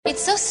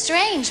So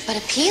strange, but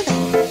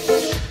appealing.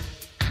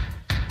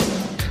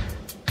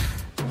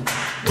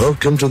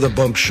 Welcome to the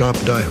Bump Shop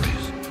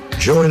Diaries.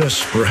 Join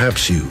us,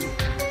 perhaps you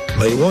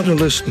may want to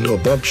listen to a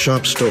Bump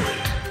Shop story.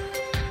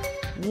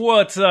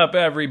 What's up,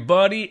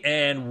 everybody,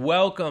 and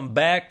welcome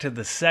back to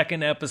the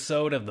second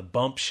episode of the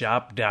Bump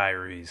Shop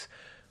Diaries.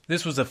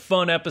 This was a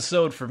fun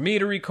episode for me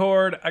to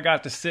record. I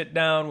got to sit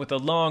down with a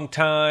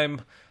lifetime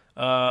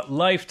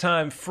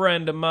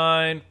friend of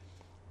mine.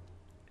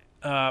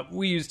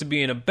 We used to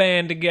be in a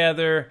band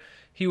together.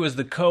 He was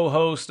the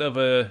co-host of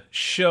a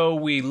show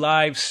we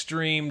live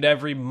streamed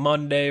every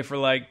Monday for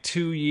like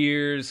 2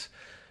 years,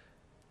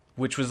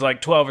 which was like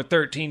 12 or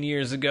 13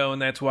 years ago,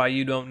 and that's why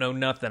you don't know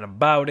nothing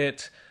about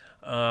it.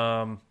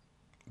 But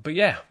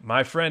yeah,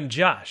 my friend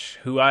Josh,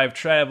 who I've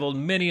traveled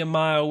many a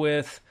mile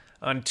with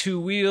on two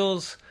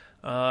wheels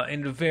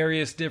into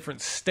various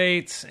different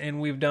states,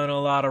 and we've done a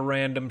lot of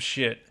random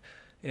shit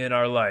in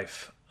our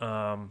life.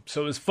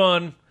 So it was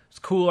fun. It's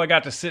cool. I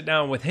got to sit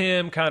down with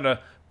him, kind of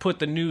put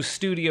the new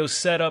studio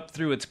setup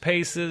through its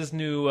paces,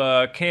 new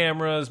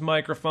cameras,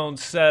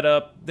 microphones set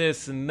up,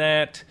 this and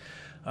that.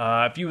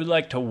 If you would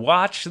like to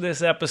watch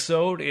this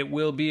episode, it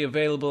will be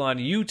available on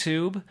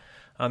YouTube,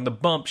 on the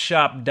Bump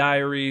Shop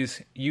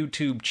Diaries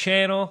YouTube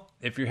channel.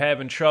 If you're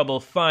having trouble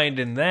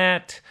finding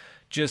that,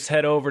 just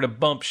head over to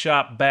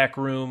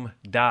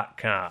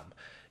bumpshopbackroom.com.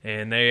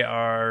 And they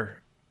are...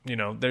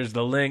 there's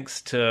the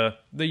links to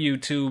the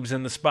YouTubes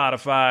and the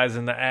Spotifys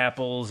and the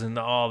Apples and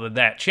all of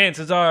that.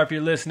 Chances are, if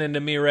you're listening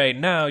to me right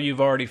now, you've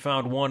already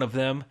found one of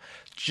them.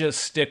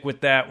 Just stick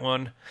with that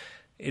one.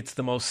 It's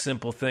the most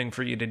simple thing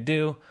for you to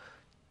do.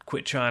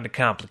 Quit trying to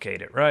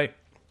complicate it, right?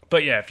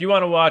 But yeah, if you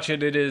want to watch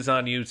it, it is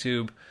on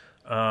YouTube.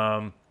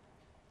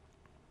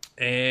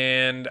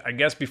 And I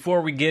guess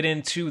before we get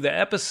into the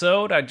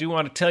episode, I do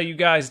want to tell you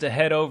guys to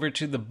head over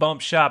to the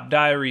Bump Shop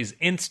Diaries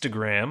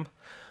Instagram.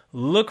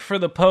 Look for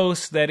the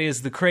post that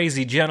is the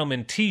Crazy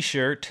Gentleman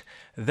t-shirt.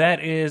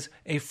 That is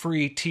a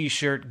free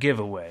t-shirt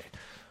giveaway.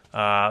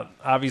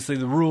 Obviously,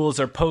 the rules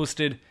are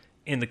posted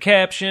in the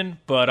caption,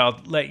 but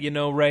I'll let you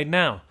know right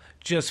now.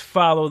 Just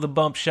follow the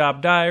Bump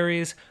Shop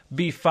Diaries,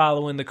 be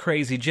following the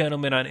Crazy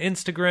Gentleman on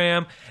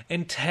Instagram,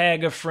 and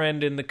tag a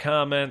friend in the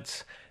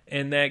comments,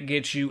 and that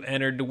gets you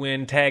entered to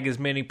win. Tag as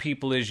many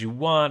people as you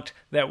want.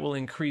 That will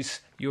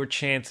increase your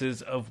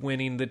chances of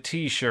winning the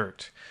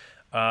t-shirt.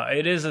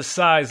 It is a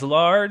size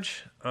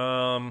large,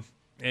 and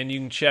you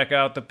can check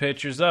out the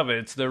pictures of it.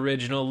 It's the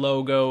original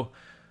logo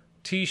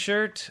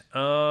t-shirt.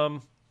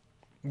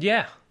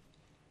 Yeah.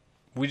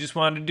 We just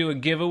wanted to do a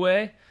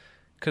giveaway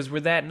because we're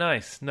that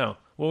nice. No.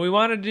 What we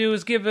want to do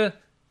is give a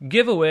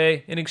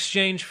giveaway in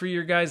exchange for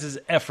your guys'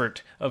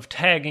 effort of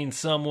tagging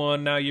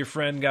someone. Now your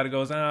friend got to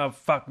go, oh,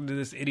 fuck, did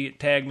this idiot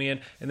tag me in?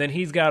 And then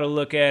he's got to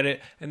look at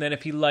it, and then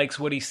if he likes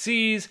what he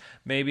sees,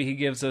 maybe he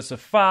gives us a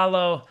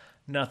follow.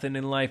 Nothing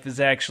in life is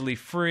actually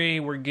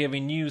free. We're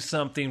giving you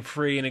something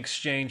free in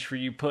exchange for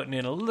you putting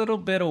in a little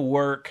bit of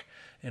work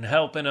and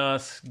helping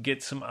us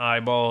get some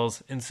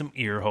eyeballs and some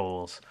ear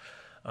holes.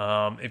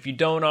 If you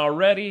don't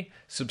already,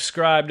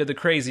 subscribe to the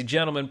Crazy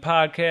Gentleman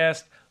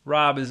podcast.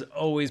 Rob is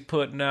always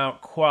putting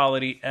out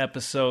quality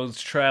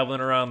episodes, traveling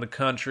around the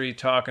country,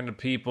 talking to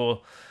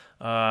people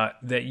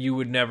that you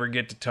would never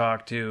get to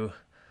talk to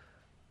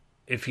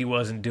if he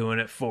wasn't doing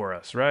it for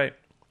us, right?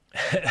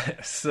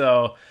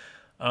 So...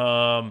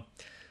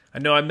 I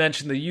know I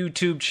mentioned the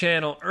YouTube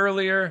channel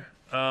earlier,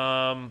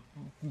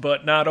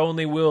 but not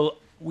only will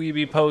we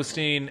be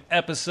posting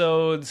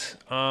episodes,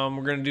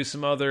 we're going to do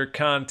some other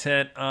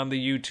content on the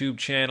YouTube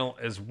channel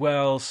as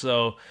well,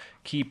 so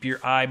keep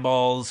your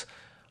eyeballs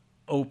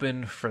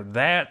open for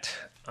that.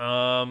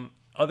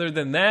 Other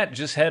than that,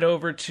 just head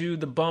over to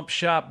the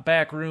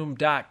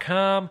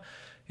bumpshopbackroom.com.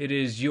 It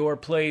is your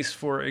place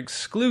for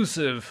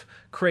exclusive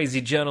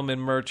Crazy Gentleman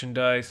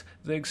merchandise,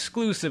 the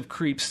exclusive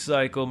Creep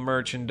Cycle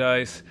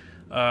merchandise.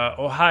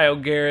 Ohio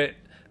Garrett,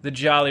 the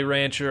Jolly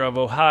Rancher of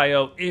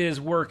Ohio, is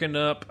working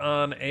up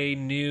on a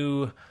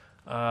new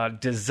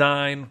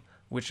design,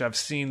 which I've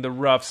seen the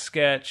rough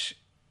sketch.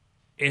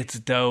 It's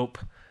dope.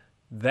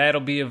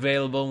 That'll be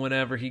available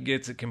whenever he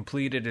gets it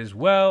completed as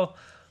well.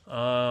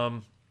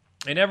 And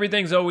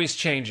everything's always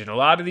changing. A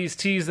lot of these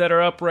tees that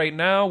are up right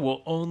now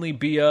will only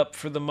be up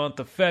for the month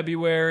of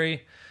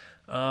February.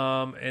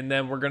 And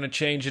then we're going to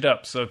change it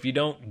up. So if you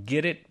don't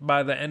get it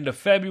by the end of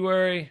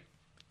February,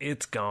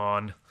 it's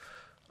gone.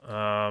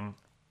 And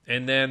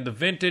then the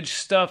vintage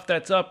stuff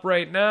that's up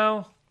right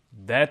now,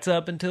 that's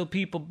up until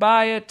people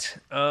buy it.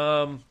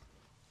 I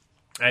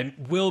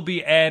will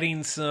be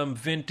adding some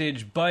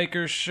vintage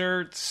biker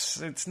shirts.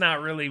 It's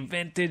not really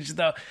vintage,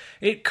 though.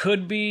 It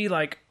could be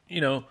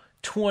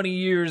 20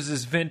 years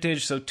is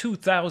vintage, so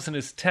 2000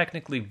 is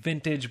technically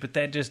vintage, but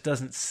that just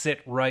doesn't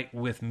sit right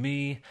with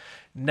me.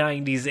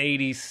 90s,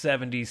 80s,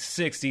 70s,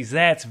 60s,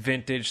 that's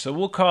vintage, so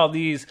we'll call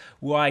these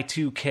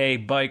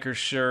Y2K biker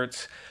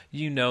shirts.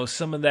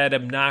 Some of that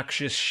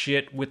obnoxious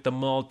shit with the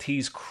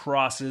Maltese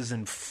crosses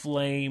and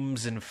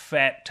flames and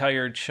fat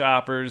tired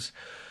choppers,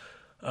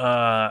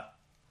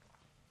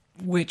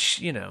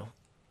 which,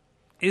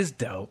 is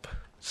dope.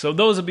 So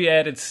those will be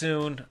added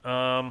soon.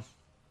 I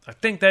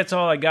think that's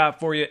all I got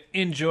for you.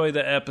 Enjoy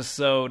the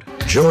episode.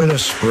 Join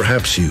us,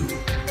 perhaps you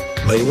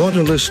may want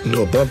to listen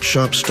to a Bump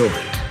Shop story.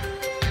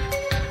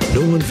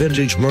 New and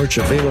vintage merch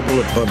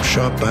available at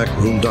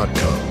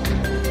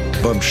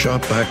bumpshopbackroom.com.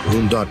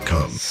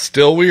 bumpshopbackroom.com.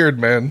 Still weird,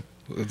 man.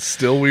 It's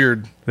still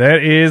weird.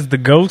 That is the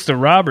ghost of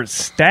Robert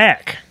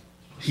Stack.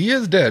 He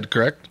is dead,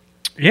 correct?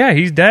 Yeah,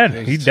 he's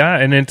dead. He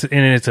died, and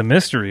it's a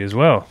mystery as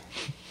well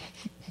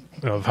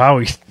of how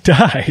he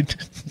died.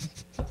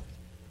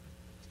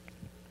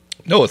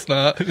 No, it's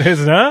not. It's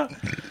not?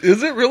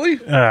 Is it really?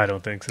 I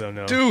don't think so.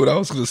 No, Dude, I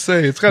was going to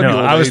say it's got to be no.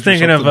 old I was age or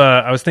thinking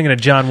of something.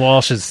 John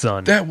Walsh's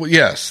son.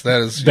 Yes, that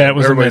is. That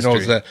was a everybody mystery.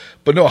 knows that.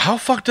 But no, how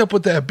fucked up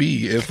would that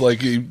be if,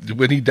 like,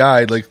 when he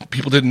died, like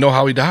people didn't know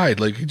how he died,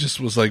 like he just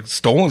was like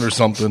stolen or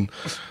something,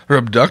 or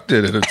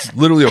abducted, and it's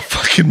literally a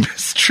fucking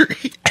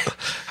mystery.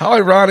 How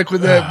ironic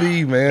would that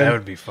be, man? That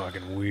would be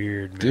fucking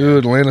weird, man.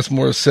 Dude, Alanis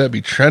Morissette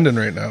be trending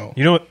right now.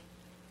 You know what?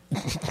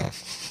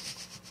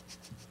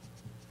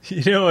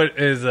 You know what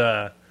is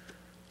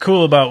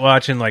cool about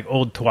watching like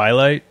old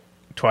Twilight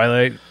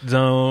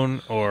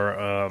Zone, or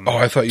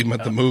I thought you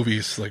meant the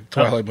movies, like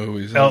Twilight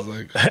movies. I was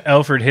like,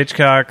 Alfred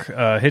Hitchcock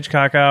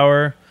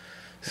Hour,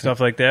 stuff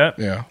like that.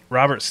 yeah.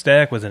 Robert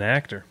Stack was an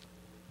actor.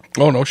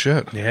 Oh, no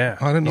shit. Yeah,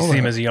 I didn't know you see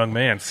him that. as a young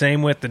man.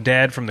 Same with the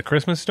dad from The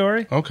Christmas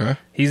Story. Okay.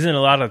 He's in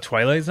a lot of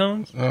Twilight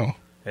Zones. Oh.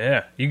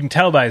 Yeah, you can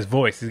tell by his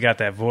voice. He's got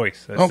that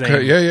voice. That Okay.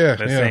 same, Yeah.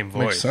 That yeah. same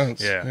voice. Makes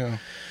sense. Yeah.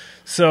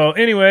 So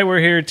anyway, we're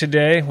here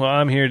today. Well,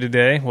 I'm here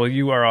today. Well,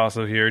 you are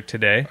also here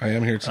today. I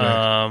am here today.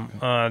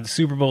 On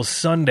Super Bowl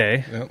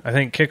Sunday. Yep. I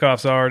think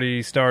kickoff's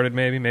already started,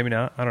 maybe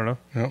not. I don't know.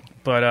 Yep.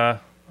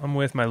 But I'm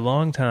with my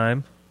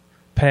longtime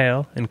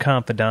pal and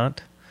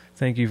confidant.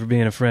 Thank you for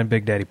being a friend,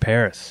 Big Daddy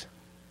Paris.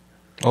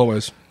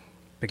 Always.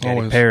 Big Daddy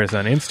Always. Paris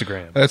on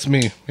Instagram. That's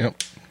me.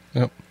 Yep.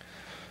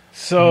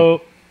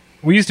 So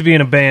we used to be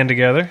in a band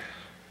together.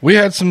 We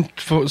had some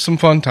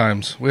fun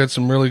times. We had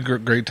some really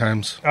great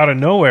times. Out of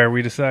nowhere,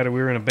 we decided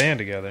we were in a band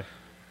together.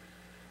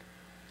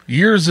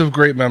 Years of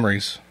great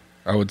memories,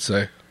 I would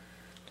say.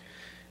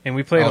 And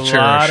we played I'll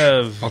lot cherish.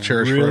 of I'll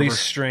cherish really forever.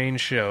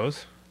 strange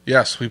shows.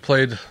 Yes, we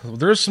played.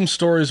 There's some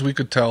stories we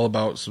could tell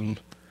about some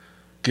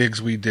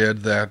gigs we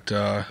did that,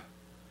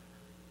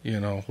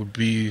 would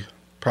be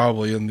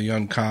probably in the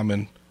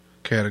uncommon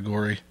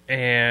category.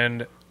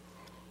 And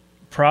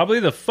probably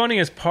the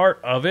funniest part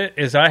of it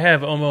is I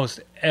have almost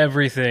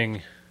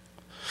everything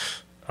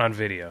on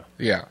video.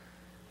 Yeah.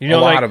 You know,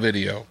 a lot like, of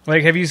video.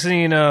 Like, have you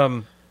seen,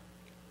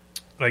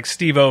 like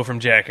Steve-O from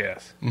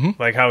Jackass? Mhm.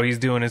 Like how he's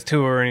doing his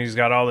tour and he's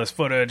got all this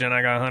footage and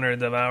I got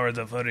hundreds of hours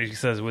of footage, he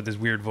says with his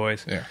weird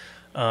voice. Yeah.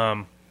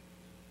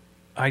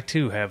 I,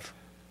 too, have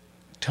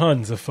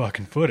tons of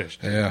fucking footage.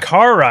 Yeah.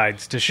 Car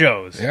rides to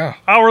shows. Yeah.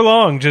 Hour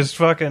long, just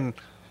fucking...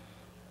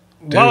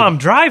 While I'm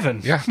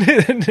driving. Yeah.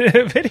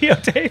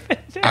 Videotaping.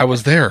 I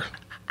was there.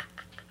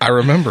 I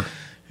remember.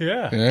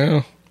 Yeah.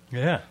 Yeah.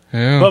 Yeah.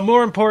 Yeah. But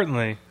more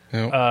importantly,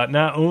 Yeah.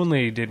 not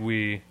only did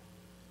we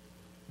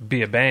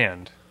be a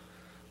band,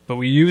 but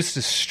we used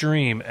to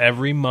stream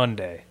every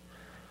Monday.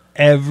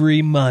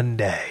 Every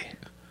Monday.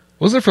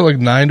 Was it for like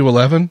 9 to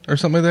 11 or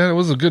something like that? It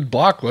was a good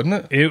block, wasn't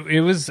it?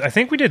 It was, I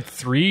think we did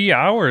 3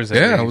 hours.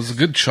 Yeah, least. it was a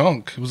good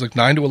chunk. It was like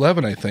 9 to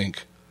 11, I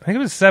think. I think it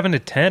was 7 to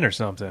 10 or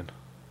something.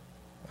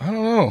 I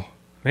don't know.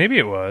 Maybe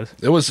it was.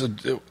 It was...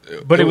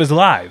 But it was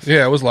live.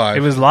 Yeah, it was live.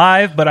 It was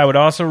live, but I would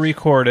also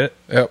record it.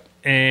 Yep.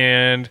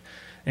 And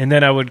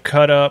then I would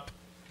cut up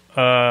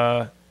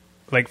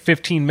like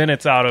 15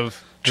 minutes out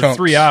of the Chunks.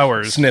 3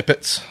 hours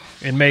Snippets.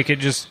 and make it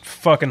just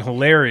fucking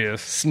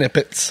hilarious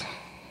Snippets.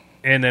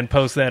 and then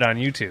post that on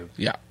YouTube.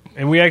 Yeah.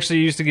 And we actually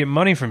used to get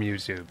money from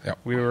YouTube. Yep.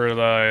 We were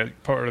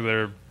like part of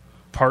their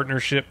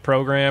partnership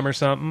program or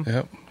something.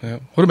 Yep.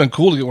 Yep. Would have been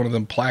cool to get one of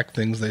them plaque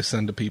things they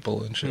send to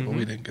people and shit, but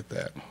we didn't get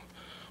that.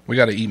 We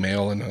got an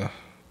email and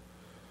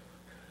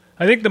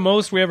I think the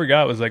most we ever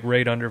got was like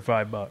right under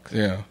 $5.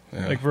 yeah.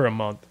 Like for a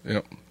month.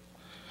 Yep.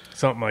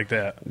 Something like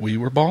that. We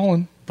were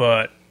balling.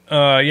 But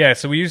yeah,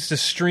 so we used to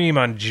stream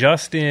on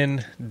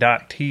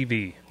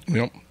justin.tv.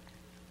 Yep.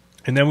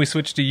 And then we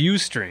switched to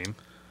Ustream.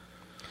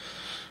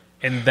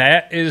 And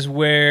that is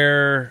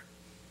where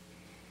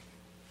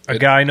a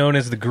guy known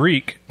as the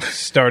Greek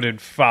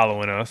started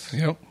following us.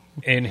 Yep.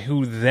 And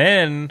who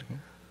then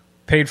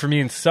paid for me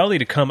and Sully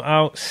to come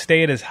out,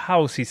 stay at his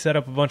house. He set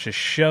up a bunch of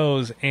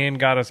shows and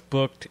got us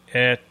booked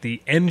at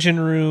the Engine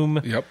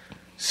Room Yep.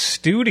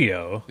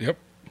 studio. Yep.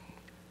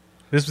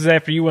 This was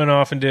after you went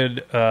off and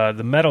did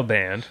the metal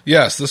band.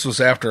 Yes, this was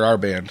after our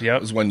band.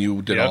 Yep. Was when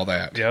you did Yep. all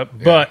that. Yep.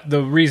 Yeah. But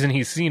the reason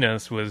he's seen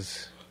us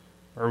was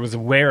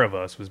aware of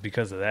us was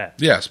because of that.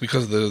 Yes,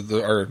 because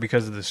of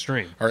Because of the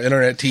stream. our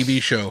internet TV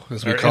show,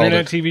 as we Our called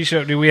internet it. TV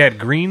show, dude, we had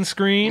green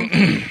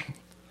screen.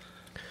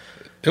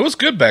 It was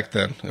good back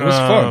then. It was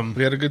fun.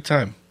 We had a good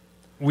time.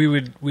 we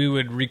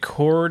would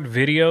record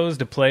videos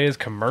to play as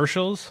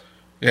commercials.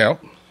 Yeah.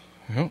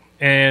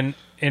 And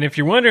if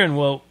you're wondering,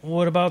 well,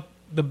 what about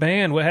the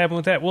band, what happened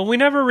with that? Well, we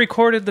never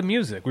recorded the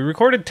music. We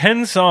recorded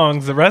 10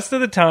 songs. The rest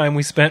of the time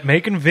we spent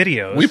making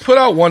videos. We put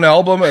out one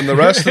album, and the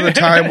rest of the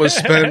time was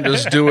spent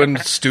just doing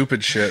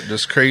stupid shit,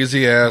 just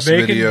crazy ass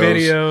making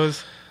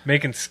videos,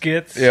 making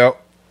skits. Yeah,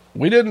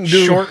 we didn't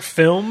do short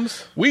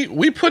films.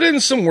 We put in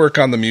some work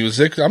on the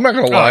music. I'm not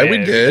gonna lie, we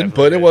did,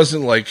 but it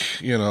wasn't like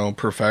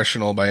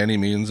professional by any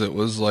means. It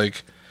was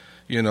like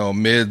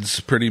mids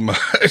pretty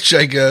much.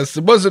 I guess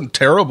it wasn't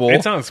terrible.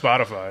 It's on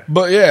Spotify,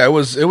 but yeah, it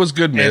was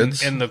good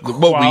mids. And the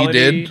quality, what we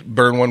did,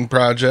 Burn One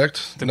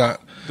Project, not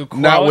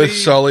with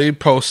Sully,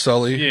 post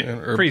Sully,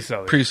 or pre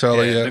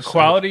Sully. Yeah, the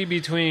quality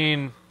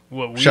between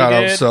what we shout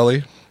did, out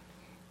Sully,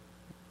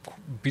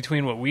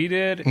 between what we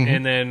did,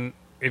 and then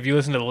if you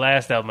listen to the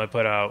last album I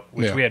put out,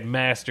 which we had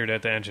mastered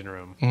at the Engine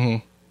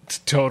Room. It's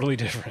totally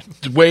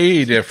different.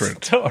 Way different.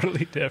 It's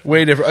totally different.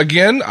 Way different.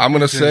 Again, I'm going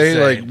to say,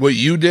 like, what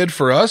you did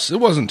for us, it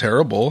wasn't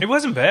terrible. It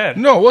wasn't bad.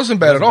 No, it wasn't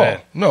bad at all.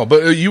 No,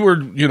 but you were,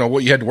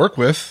 what you had to work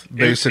with,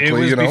 basically,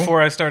 It was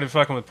before I started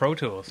fucking with Pro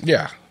Tools.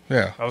 Yeah,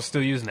 yeah. I was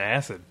still using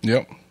Acid.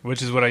 Yep.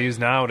 Which is what I use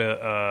now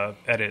to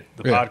edit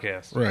the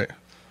podcast. Right.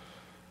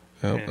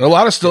 Yep. A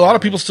lot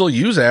of people still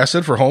use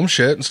Acid for home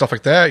shit and stuff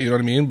like that, you know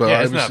what I mean? But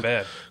yeah, it's not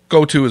bad.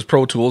 Go-to is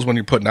Pro Tools when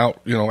you're putting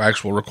out,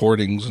 actual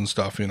recordings and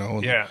stuff,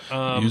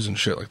 using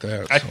shit like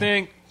that. I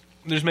think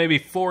there's maybe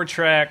 4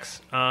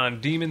 tracks on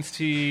Demon's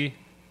Tea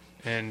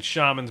and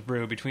Shaman's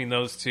Brew between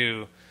those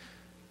two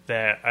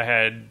that I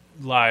had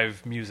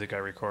live music I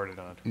recorded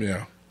on.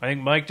 Yeah. I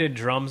think Mike did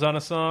drums on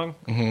a song,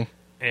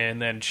 and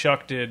then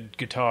Chuck did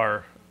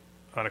guitar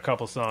on a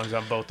couple songs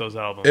on both those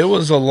albums. It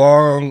was a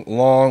long,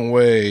 long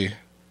way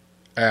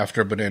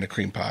after Banana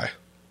Cream Pie.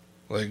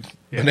 Like,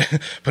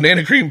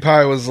 Banana Cream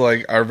Pie was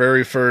like our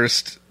very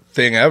first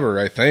thing ever,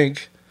 I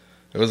think.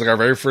 It was like our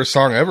very first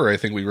song ever, I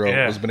think we wrote,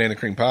 was Banana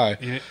Cream Pie.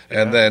 Yeah.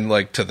 And then,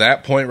 like, to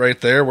that point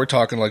right there, we're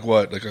talking like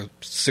what? Like a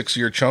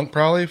 6-year chunk,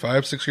 probably?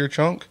 5-6 year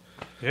chunk?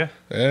 Yeah.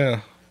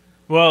 Yeah.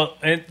 Well,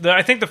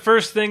 I think the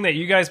first thing that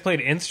you guys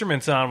played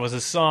instruments on was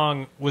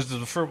one of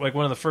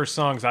the first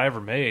songs I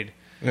ever made.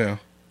 Yeah.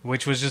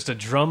 Which was just a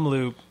drum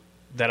loop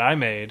that I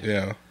made.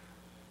 Yeah.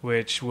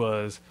 Which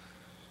was...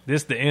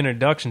 This the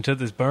introduction to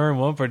this Burn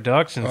One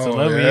production. So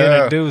let me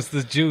introduce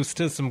the juice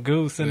to some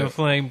goose and the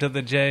flame to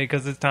the J,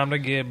 because it's time to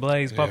get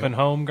blazed. Puffing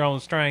homegrown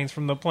strains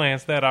from the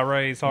plants that I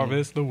raise.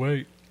 Harvest the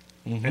weight.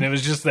 And it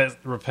was just that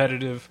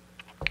repetitive.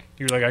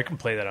 You were like, I can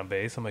play that on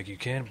bass. I'm like, you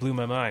can? It blew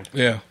my mind.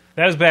 Yeah.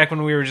 That was back when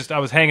I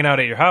was hanging out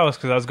at your house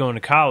because I was going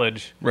to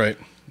college. Right.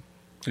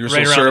 You were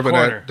still serving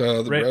at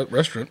the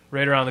restaurant.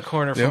 Right around the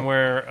corner from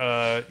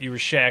where you were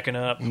shacking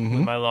up with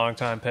my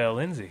longtime pal,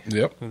 Lindsay.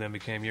 Yep. Who then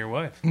became your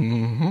wife.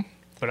 Mm-hmm.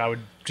 But I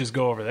would just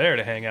go over there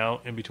to hang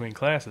out in between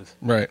classes.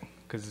 Right.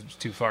 Because it was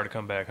too far to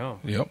come back home.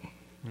 Yep.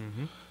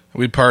 Mm-hmm.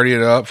 We'd party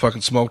it up,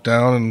 fucking smoke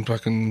down, and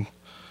fucking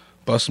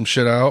bust some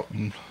shit out.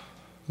 And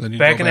then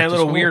back in that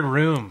little weird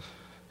room.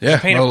 Yeah.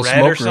 Paint it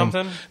red or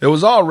something? It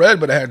was all red,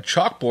 but it had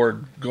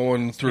chalkboard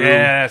going through.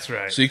 Yeah, that's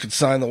right. So you could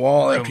sign the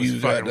wall after you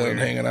got done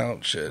hanging out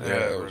and shit.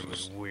 Yeah, it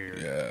was weird.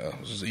 Yeah, it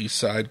was East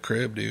Side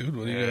crib, dude.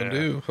 What are you going to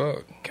do?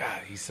 Fuck.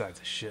 God, East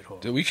Side's a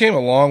shithole. Dude, we came a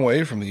long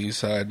way from the East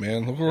Side,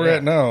 man. Look where we're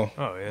at now.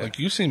 Oh, yeah. Like,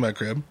 you've seen my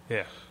crib.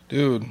 Yeah.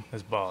 Dude.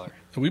 That's baller.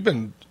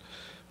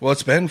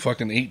 It's been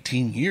fucking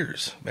 18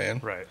 years, man.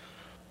 Right.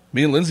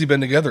 Me and Lindsay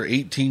been together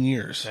 18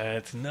 years.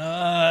 That's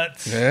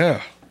nuts.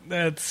 Yeah.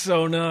 That's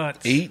so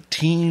nuts.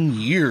 18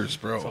 years,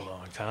 bro. That's a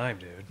long time,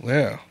 dude.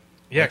 Yeah.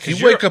 Yeah, like,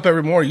 you wake up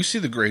every morning, you see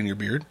the gray in your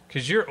beard.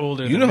 Because you're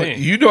older than me.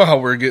 You know how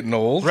we're getting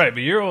old. Right,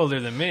 but you're older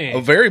than me.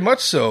 Oh, very much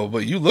so,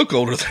 but you look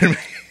older than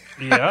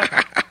me.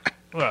 Yeah.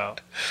 Well.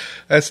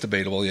 That's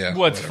debatable, yeah.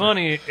 What's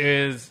funny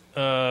is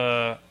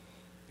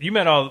you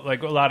met a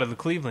lot of the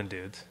Cleveland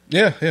dudes.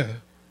 Yeah, yeah.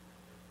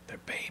 They're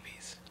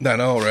babies. I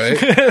know, right?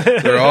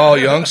 They're all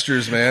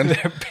youngsters, man.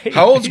 They're babies.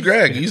 How old's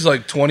Greg? He's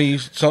like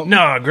 20-something?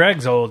 No,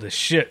 Greg's old as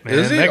shit, man.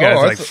 Is he? That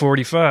guy's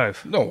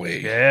 45. No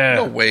way. Yeah.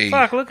 No way.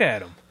 Fuck, look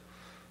at him.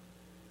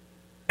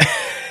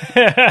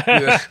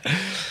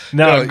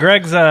 No,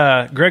 Greg's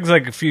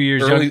like a few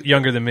years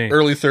younger than me.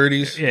 Early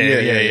 30s?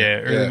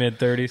 Yeah. Early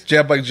mid-30s.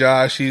 Jab like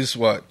Josh, he's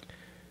what?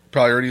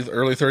 Probably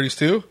early 30s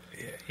too?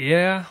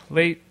 Yeah,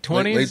 late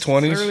 20s? Late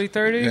 20s? Early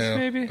 30s,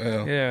 maybe?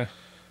 Yeah.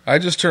 I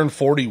just turned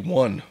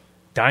 41.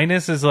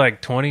 Dinus is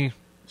like 20.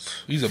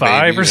 He's a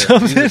 5 baby, or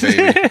something. He's a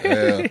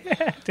baby.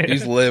 Yeah.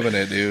 He's living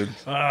it, dude.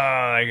 Oh,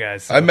 that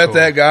guy's so I met cool.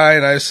 that guy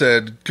and I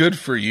said, good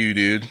for you,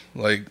 dude.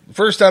 Like,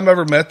 first time I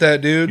ever met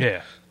that dude.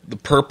 Yeah. The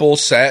purple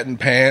satin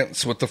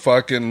pants with the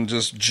fucking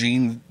just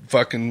jean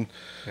fucking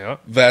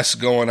vest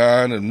going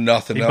on and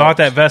nothing else. He bought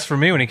that vest for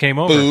me when he came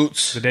over.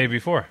 Boots. The day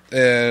before.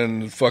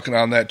 And fucking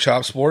on that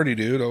Chop Sporty,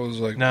 dude. I was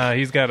like... Nah,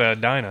 he's got a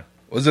Dyna.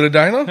 Was it a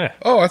Dyna? Yeah.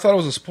 Oh, I thought it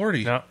was a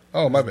Sporty. No.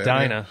 Oh, my bad.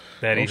 Dyna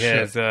that he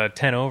has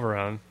 10 over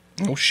on.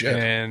 Oh, shit.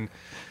 And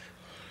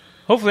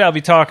hopefully I'll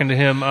be talking to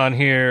him on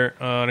here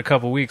in a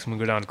couple weeks when we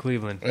go down to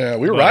Cleveland. Yeah,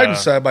 we were riding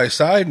side by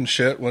side and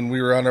shit when we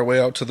were on our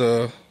way out to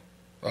the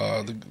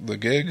The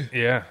gig.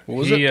 Yeah. What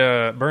was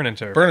it? Burn and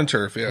Turf. Burn and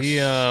Turf. Yes.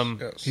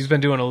 Yes. He's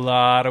been doing a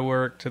lot of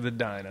work to the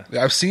Dyna.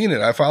 Yeah, I've seen it.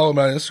 I follow him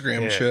on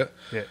Instagram and shit.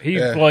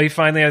 Yeah. Well, he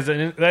finally has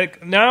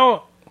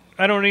now.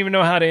 I don't even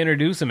know how to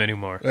introduce him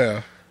anymore.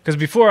 Yeah. Because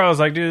before I was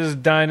like, dude, this is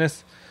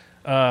Dynus.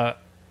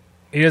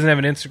 He doesn't have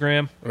an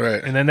Instagram,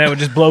 right? And then that would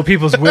just blow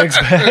people's wigs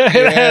back.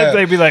 Yeah.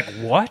 They'd be like,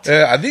 "What?"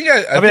 Yeah, I think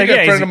I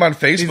friended him on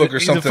Facebook or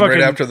something right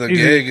after the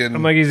gig, and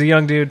I'm like, "He's a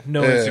young dude,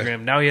 no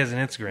Instagram." Now he has an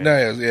Instagram.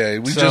 No,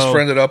 we just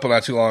friended up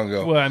not too long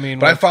ago. Well, I mean,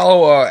 but I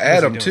follow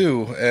Adam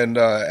too, and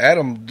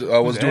Adam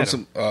was doing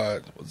some.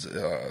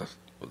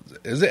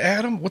 Is it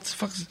Adam? What the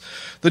fuck?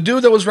 The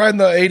dude that was riding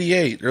the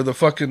 88 or the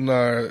fucking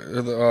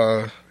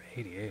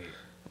 88.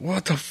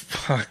 What the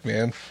fuck,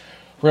 man?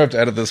 We're gonna have to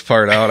edit this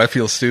part out. I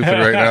feel stupid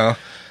right now.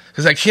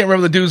 Because I can't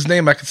remember the dude's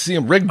name. I could see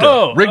him.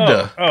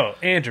 Rigda.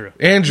 Andrew.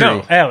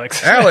 No,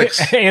 Alex.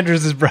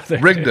 Andrew's his brother.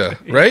 Rigda,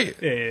 right?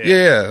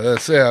 Yeah.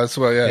 That's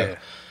what, yeah.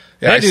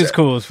 That dude's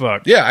cool as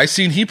fuck. Yeah, I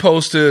seen he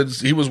posted,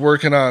 he was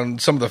working on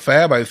some of the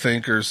fab, I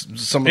think, or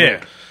some of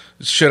the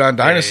shit on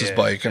Dynas's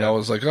bike. And I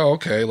was like, oh,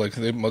 okay. Like,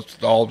 they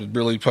must all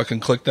really fucking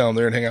click down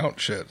there and hang out and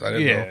shit. I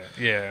didn't know.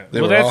 Yeah. They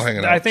were all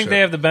hanging out. I think they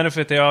have the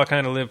benefit they all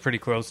kind of live pretty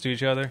close to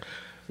each other.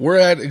 We're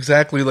at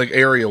exactly like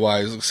area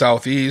wise, like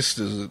southeast,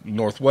 is it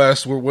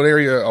northwest? What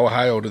area of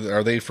Ohio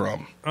are they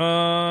from?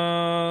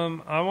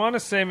 I want to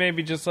say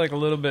maybe just like a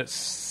little bit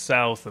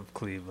south of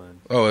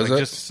Cleveland. Oh, is like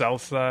it just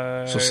south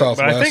side? So southwest.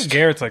 But I think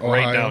Garrett's like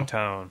Ohio? right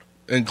downtown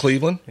in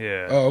Cleveland.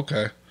 Yeah. Oh,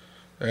 okay.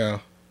 Yeah.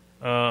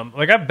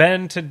 Like I've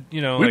been to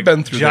we've like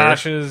been through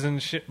Josh's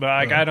and shit, but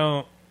like I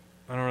don't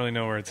really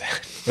know where it's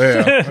at.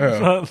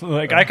 Yeah.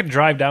 Like I could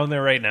drive down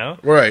there right now.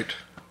 Right.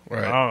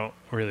 I don't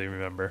really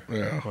remember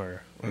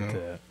where it's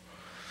at.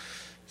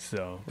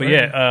 So,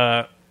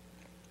 but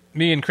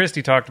me and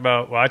Christy I talked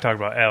about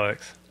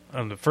Alex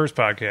on the first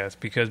podcast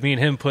because me and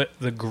him put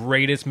the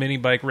greatest mini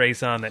bike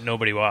race on that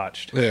nobody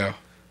watched. Yeah.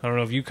 I don't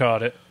know if you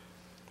caught it.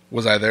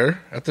 Was I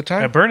there at the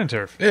time? At Burn and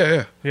Turf.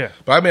 Yeah.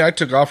 But I mean, I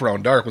took off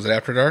around dark. Was it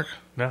after dark?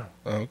 No.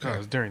 Oh, okay. No, it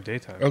was during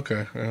daytime.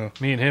 Okay. Yeah.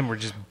 Me and him were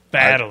just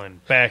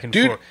battling back and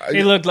Dude, forth.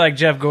 He looked like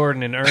Jeff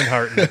Gordon and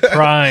Earnhardt in the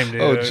prime,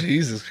 dude. Oh,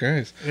 Jesus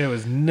Christ. It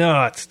was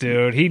nuts,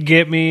 dude. He'd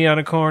get me on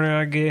a corner,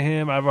 I'd get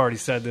him. I've already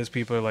said this.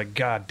 People are like,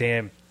 God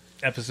damn,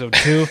 episode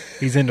 2,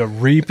 he's into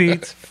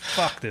repeats.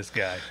 Fuck this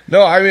guy.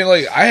 No, I mean,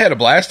 like, I had a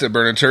blast at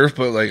Burn and Turf,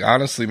 but, like,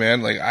 honestly,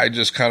 man, like, I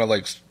just kind of,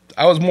 like,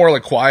 I was more,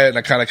 like, quiet, and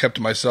I kind of kept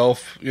to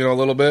myself, a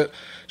little bit,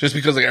 just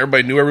because, like,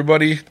 everybody knew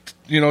everybody,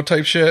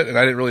 type shit, and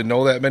I didn't really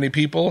know that many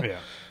people. Yeah.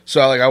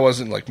 So, like, I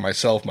wasn't, like,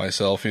 myself,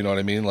 you know what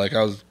I mean? Like,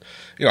 I was,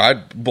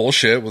 I'd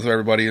bullshit with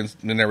everybody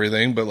and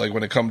everything, but, like,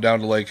 when it come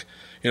down to, like,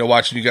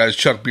 watching you guys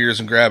chuck beers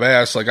and grab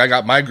ass, like, I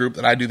got my group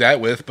that I do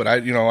that with, but I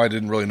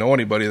didn't really know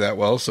anybody that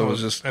well, so it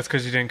was just... That's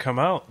because you didn't come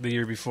out the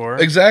year before.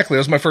 Exactly. It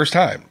was my first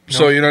time. No,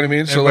 so, you know what I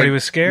mean? So, everybody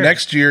was scared.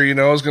 Next year,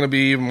 it's going to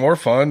be even more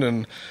fun,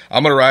 and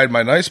I'm going to ride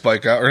my nice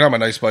bike out, or not my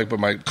nice bike, but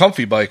my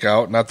comfy bike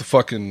out, not the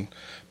fucking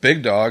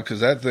big dog, because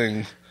that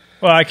thing...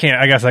 Well, I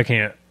guess I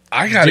can't.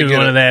 I gotta do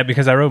one of that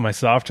because I rode my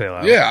Softail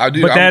out. Yeah, I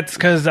do. But that's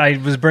because I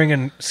was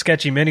bringing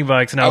sketchy mini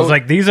bikes, and I was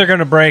like, these are going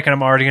to break, and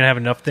I'm already going to have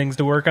enough things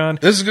to work on.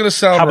 This is going to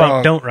sound wrong. How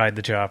about don't ride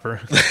the chopper?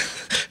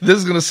 This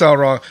is going to sound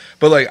wrong,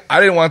 but, like, I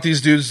didn't want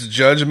these dudes to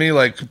judge me,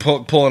 like,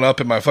 pulling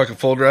up in my fucking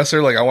full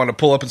dresser. Like, I want to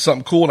pull up in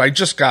something cool, and I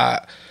just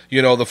got...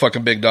 the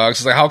fucking big dogs.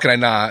 It's like, how can I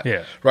not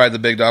ride the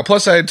big dog?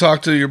 Plus, I had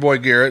talked to your boy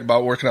Garrett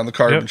about working on the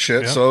carbon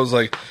shit, so I was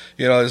like,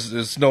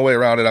 there's no way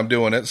around it. I'm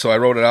doing it. So I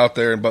rode it out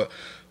there, but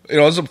it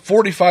was a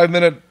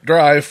 45-minute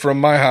drive from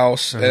my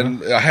house,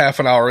 and a half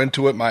an hour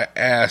into it, my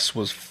ass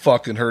was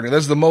fucking hurting.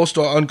 That's the most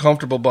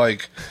uncomfortable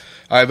bike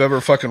I've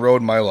ever fucking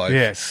rode in my life.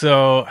 Yeah,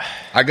 so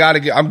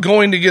I'm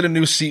going to get a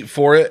new seat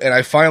for it, and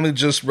I finally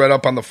just read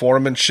up on the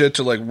forum and shit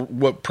to, like,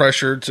 what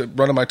pressure to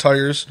run on my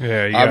tires.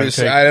 Yeah,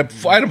 obviously I had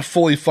them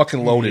fully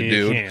fucking loaded,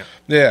 dude. Can't.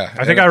 Yeah,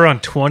 I think I run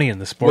 20 in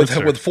the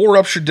Sportster with 4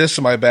 ruptured discs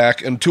in my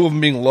back and 2 of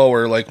them being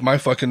lower. Like, my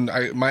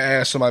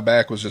ass and my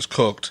back was just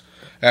cooked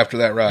after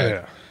that ride.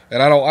 Yeah.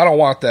 And I don't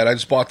want that. I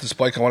just bought this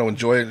bike. I want to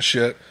enjoy it and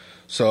shit.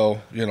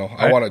 So,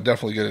 I want to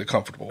definitely get it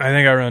comfortable. I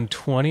think I run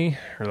 20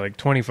 or like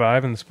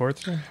 25 in the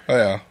Sportster. Oh,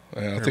 yeah.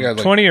 I think I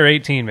 20 or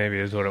 18 maybe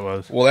is what it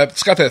was. Well,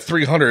 it's got that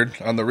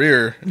 300 on the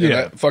rear. And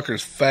that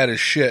fucker's fat as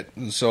shit.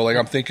 And so, like,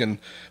 I'm thinking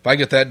if I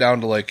get that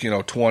down to, like,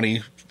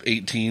 20,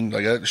 18,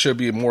 like, that should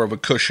be more of a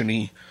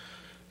cushiony,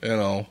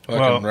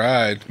 fucking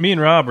ride. Me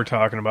and Rob were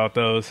talking about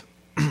those.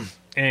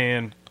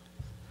 And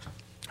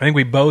I think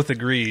we both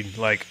agreed,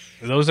 like,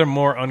 those are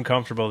more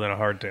uncomfortable than a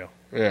hardtail.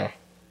 Yeah.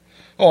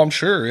 Oh, I'm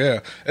sure, yeah.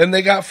 And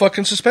they got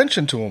fucking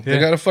suspension to them. Yeah. They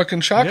got a fucking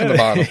shock in the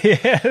bottom.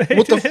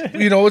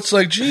 It's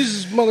like,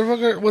 Jesus,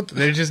 motherfucker.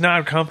 They're just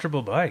not a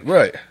comfortable bike.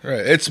 Right.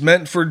 It's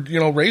meant for,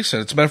 racing.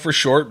 It's meant for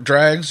short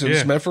drags, and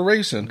it's meant for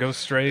racing. Go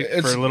straight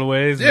for a little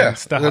ways and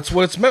stop. That's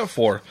what it's meant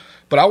for.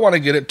 But I want to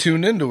get it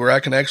tuned into where I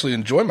can actually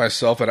enjoy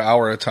myself an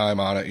hour at a time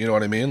on it. You know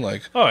what I mean?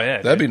 Like, oh,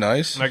 yeah. That'd be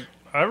nice. Like,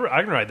 I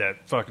can ride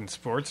that fucking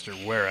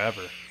Sportster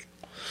wherever.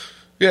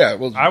 Yeah,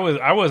 well,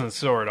 I wasn't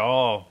sore at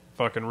all,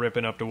 fucking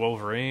ripping up to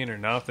Wolverine or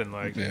nothing.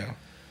 Like,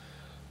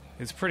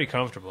 It's pretty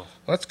comfortable.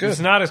 That's good. It's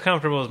not as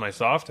comfortable as my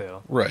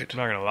Softail. Right. I'm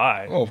not gonna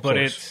lie. Oh, of but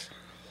course.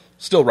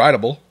 Still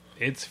rideable.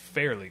 it's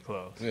fairly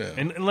close. Yeah.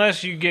 And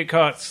unless you get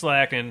caught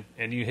slacking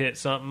and you hit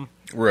something,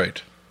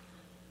 Right.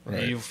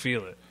 you'll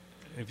feel it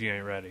if you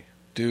ain't ready.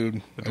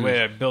 Dude. But the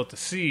way I built the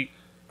seat,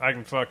 I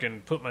can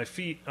fucking put my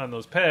feet on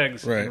those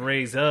pegs Right. and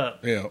raise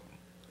up Yeah.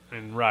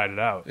 and ride it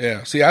out.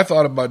 Yeah. See, I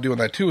thought about doing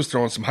that too, was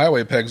throwing some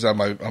highway pegs on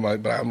my,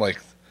 but I'm like,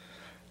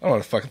 I don't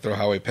want to fucking throw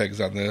highway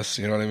pegs on this.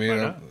 You know what I mean? Why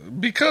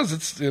not? Because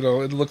it's, it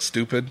looks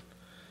stupid.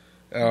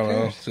 I don't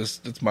know.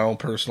 It's my own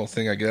personal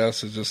thing, I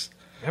guess. It's just,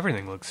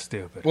 Everything looks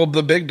stupid. well,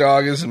 the big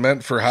dog isn't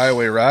meant for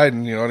highway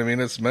riding. You know what I mean?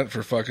 It's meant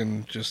for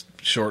fucking just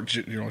short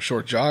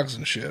jogs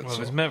and shit. Well, if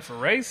so. it's meant for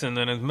racing,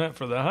 then it's meant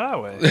for the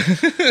highway.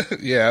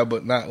 Yeah,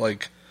 but not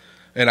like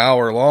an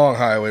hour-long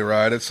highway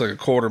ride. It's like a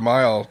quarter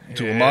mile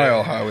to a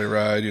mile highway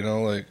ride,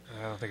 like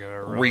I don't think I've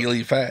ever rode,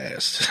 really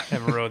fast.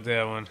 ever rode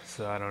that one,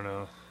 so I don't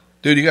know.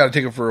 Dude, you got to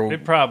take it for a...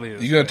 It probably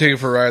is. You got to take it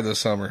for a ride this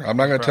summer. I'm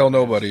not going to tell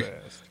Probably nobody. is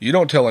fast. You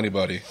don't tell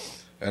anybody,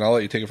 and I'll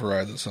let you take it for a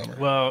ride this summer.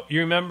 Well,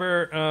 you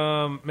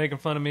remember making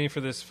fun of me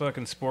for this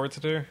fucking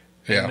Sportster?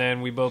 Yeah. And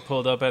then we both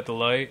pulled up at the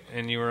light,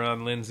 and you were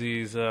on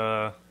Lindsay's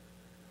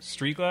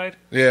Street Glide?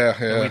 Yeah, And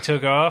yeah. we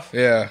took off,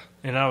 Yeah.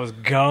 and I was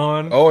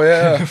gone. Oh,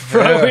 yeah.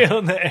 Front yeah. wheel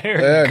in the air.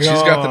 Yeah, and she's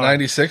got the gone.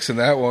 96 in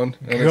that one,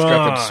 and it's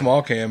got the Gone.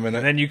 small cam in And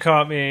it. then you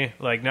caught me,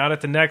 like, not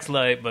at the next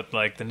light, but,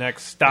 like, the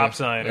next stop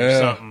sign or Yeah.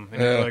 something.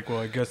 And Yeah. you're like, well,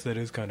 I guess that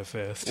is kind of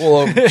fast.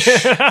 Well,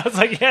 I was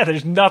like, yeah,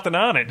 there's nothing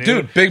on it, dude.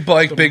 dude, big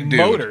bike, The big dude.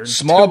 motor,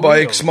 Small two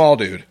bike, wheels. small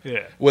dude.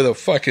 Yeah. With a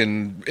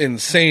fucking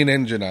insane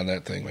engine on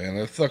that thing, man.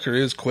 That fucker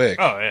is quick.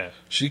 Oh, yeah.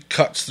 She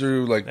cuts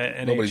through like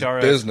That nobody's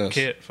NHRS business.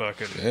 kit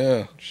fucking.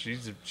 Yeah.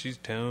 She's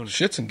toned.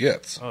 Shits and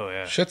gets. Oh,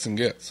 yeah. Shits and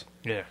gets.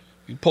 Yeah.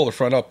 You pull the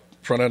front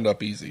end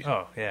up easy.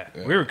 Oh, yeah.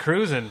 We were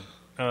cruising,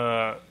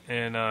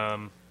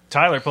 and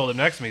Tyler pulled up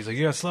next to me. He's like,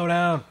 you gotta slow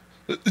down.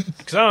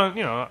 Because,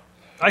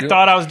 I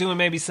thought I was doing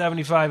maybe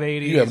 75,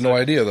 80. You have no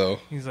idea though.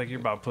 He's like, you're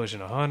about pushing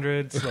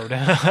 100. Slow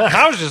down.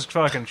 I was just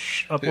fucking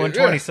up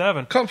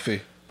 127. Yeah,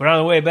 comfy. But on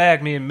the way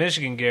back, me and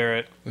Michigan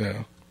Garrett,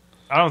 Yeah.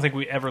 I don't think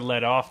we ever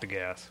let off the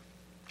gas.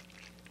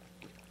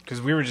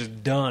 Because we were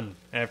just done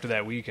after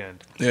that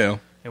weekend. Yeah.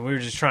 And we were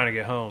just trying to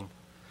get home.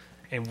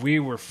 And we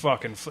were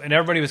fucking... and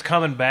everybody was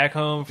coming back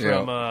home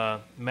from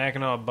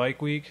Mackinac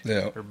Bike Week.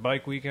 Yeah. Or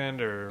Bike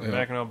Weekend, or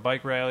Mackinac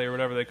Bike Rally, or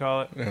whatever they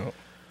call it. Yeah.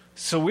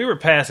 So we were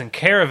passing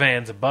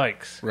caravans of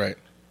bikes. Right.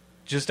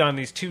 Just on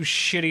these two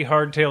shitty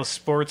hardtail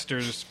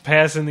Sportsters,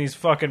 passing these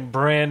fucking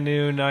brand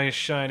new, nice,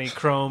 shiny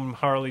chrome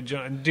Harley.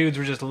 Dudes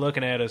were just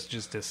looking at us,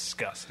 just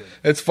disgusted.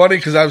 It's funny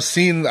because I've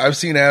seen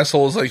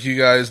assholes like you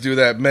guys do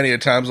that many a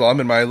times while I'm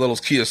in my little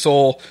Kia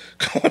Soul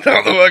going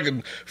down the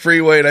fucking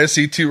freeway and I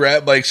see two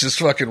rat bikes just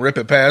fucking rip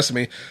it past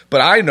me. But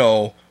I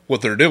know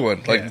what they're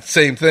doing. Like,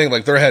 same thing.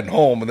 Like, they're heading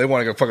home and they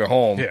want to go fucking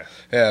home. Yeah.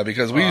 Yeah,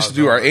 because we used to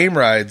do our AIM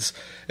rides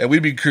and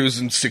we'd be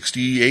cruising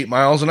 68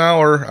 miles an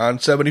hour on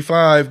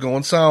 75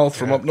 going south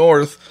from up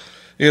north.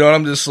 And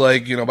I'm just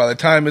like, by the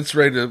time it's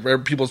ready to,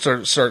 people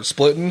start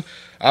splitting,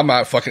 I'm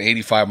at fucking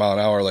 85 mile an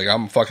hour. Like,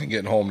 I'm fucking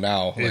getting home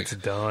now. Like, It's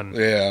done.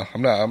 yeah,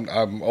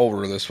 I'm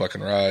over this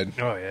fucking ride.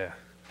 Oh, yeah.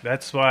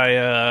 That's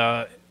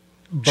why...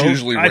 It's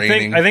usually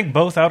raining. I think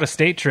both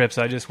out-of-state trips,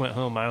 I just went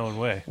home my own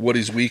way.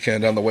 Woody's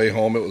weekend on the way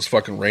home, it was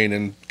fucking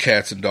raining,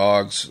 cats and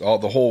dogs,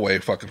 the whole way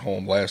fucking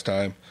home last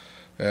time.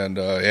 And,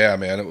 yeah,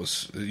 man, it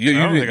was... You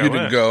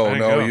didn't go.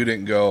 No, you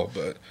didn't go,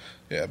 but...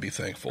 Yeah, be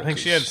thankful. I think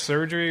she had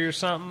surgery or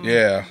something.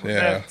 Yeah.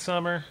 That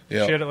summer.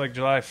 Yeah. She had it like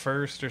July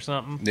 1st or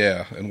something.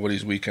 Yeah, and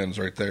Woody's weekend's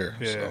right there.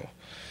 Yeah. So.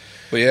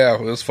 But yeah, it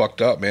was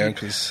fucked up, man,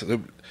 because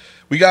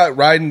we got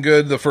riding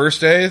good the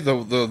first day.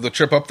 The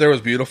trip up there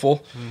was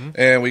beautiful,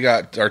 and we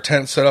got our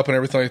tent set up and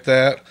everything like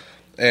that.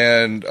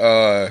 And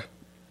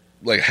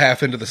like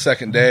half into the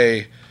second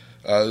day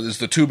is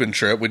the Tubin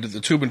trip. We did the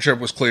Tubin trip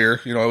was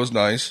clear. It was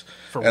nice.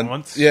 For and,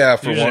 once? Yeah,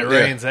 for Usually once. it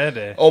rains that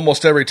day.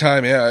 Almost every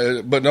time,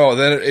 yeah. But no,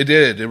 then it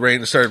did. It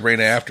rained. It started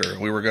raining after.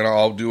 We were going to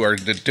all do our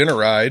dinner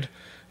ride.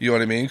 You know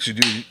what I mean? Because you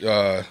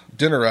do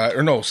dinner ride.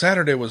 Or no,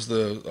 Saturday was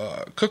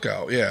the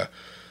cookout, yeah.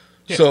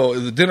 So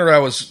the dinner ride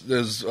was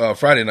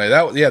Friday night.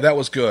 That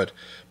was good.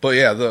 But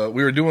yeah,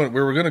 we were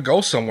going to go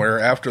somewhere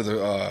after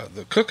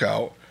the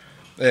cookout.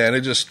 And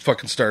it just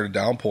fucking started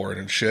downpouring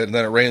and shit. And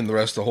then it rained the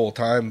rest of the whole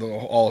time.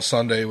 All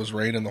Sunday was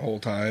raining the whole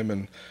time.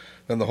 And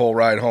then the whole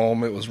ride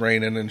home, it was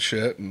raining and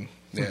shit. And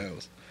yeah,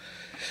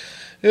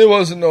 it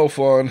wasn't no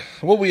fun.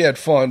 Well, we had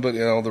fun, but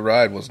the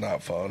ride was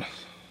not fun.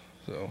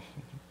 So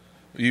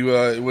you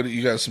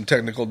got some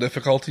technical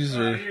difficulties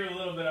or? You're a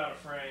little bit out of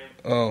frame.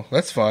 Oh,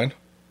 that's fine.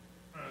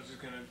 I was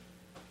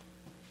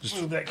just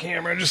gonna move that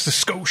camera just a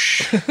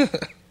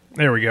skosh.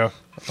 There we go.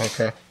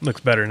 Okay, Looks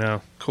better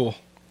now. cool.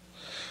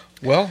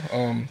 Well,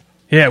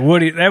 Yeah,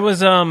 Woody, that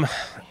was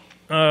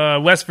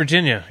West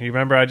Virginia. You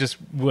remember? I just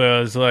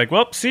was like,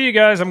 "Well, see you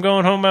guys. I'm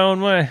going home my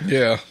own way."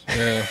 yeah.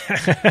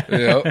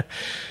 Yeah.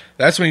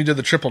 That's when you did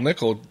the triple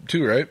nickel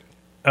too, right?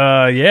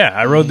 Yeah,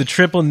 I rode the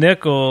triple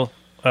nickel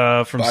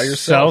from By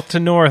yourself? south to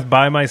north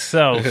by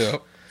myself. Yeah.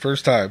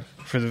 First time.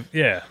 For the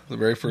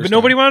very first But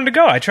nobody time. wanted to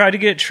go. I tried to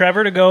get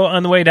Trevor to go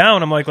on the way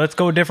down. I'm like, let's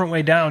go a different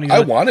way down. He's I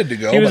like, wanted to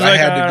go, he was but I like,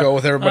 had to go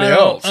with everybody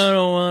else. I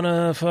don't want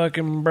to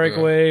fucking break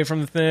away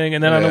from the thing.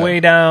 And then on Yeah. the way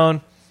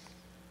down,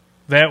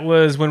 that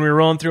was when we were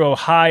rolling through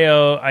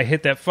Ohio. I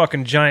hit that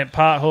fucking giant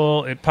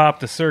pothole. It popped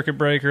the circuit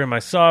breaker in my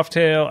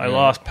Softail. I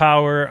lost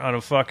power on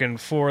a fucking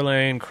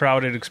 4-lane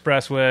crowded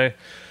expressway.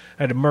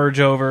 I had to merge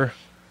over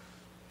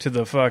to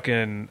the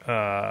fucking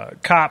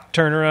cop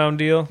turnaround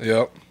deal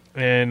Yep.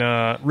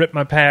 and rip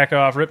my pack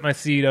off, rip my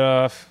seat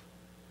off.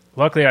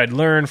 Luckily, I'd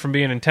learned from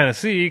being in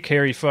Tennessee,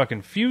 carry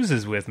fucking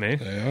fuses with me.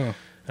 Yeah.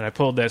 And I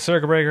pulled that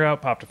circuit breaker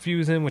out, popped a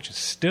fuse in, which is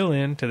still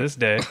in to this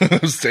day.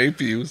 Same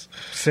fuse.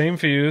 Same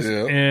fuse.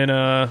 Yeah.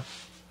 And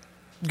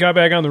got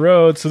back on the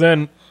road. So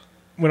then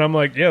when I'm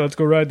like, yeah, let's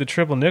go ride the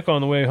triple nickel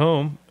on the way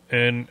home.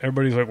 And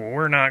everybody's like, well,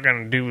 we're not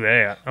going to do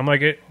that. I'm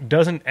like, it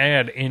doesn't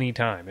add any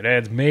time. It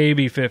adds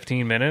maybe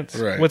 15 minutes.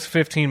 Right. What's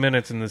 15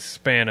 minutes in the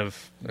span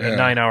of a Yeah.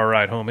 9-hour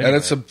ride home? And anyway?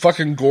 it's a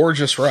fucking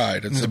gorgeous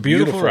ride. It's a a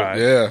beautiful beautiful ride.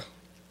 Yeah.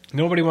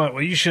 Nobody went,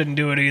 well, you shouldn't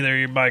do it either.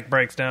 Your bike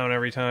breaks down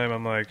every time.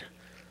 I'm like,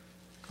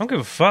 I don't give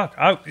a fuck.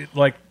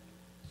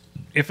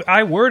 If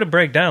I were to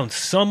break down,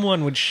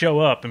 someone would show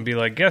up and be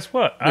like, guess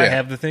what? I Yeah.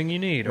 have the thing you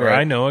need. Or Right.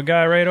 I know a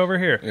guy right over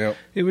here. Yep.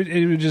 It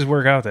would just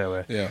work out that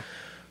way. Yeah.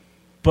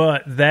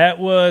 But that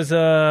was,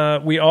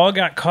 we all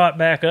got caught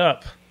back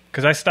up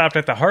because I stopped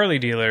at the Harley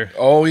dealer.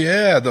 Oh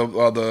yeah, the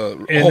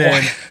And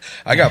then-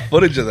 I got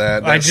footage of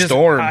that. That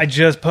storm. I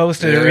just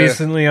posted it Yeah.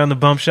 recently on the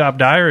Bump Shop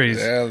Diaries.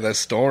 Yeah, that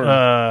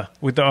storm.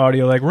 With the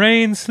audio like,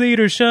 rain, sleet,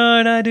 or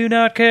shine, I do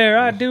not care.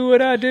 I do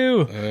what I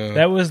do.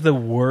 That was the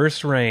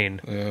worst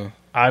rain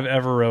I've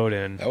ever rode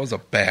in. That was a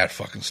bad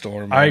fucking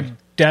storm. I Man.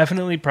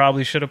 definitely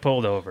probably should have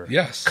pulled over.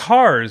 Yes.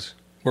 Cars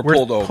Were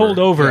pulled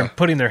over. and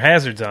putting their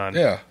hazards on.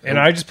 Yeah. And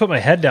I just put my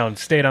head down and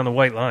stayed on the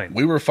white line.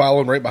 We were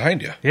following right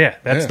behind you. Yeah,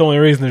 that's Yeah. the only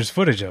reason there's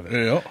footage of it.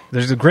 Yeah.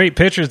 There's the great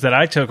pictures that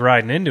I took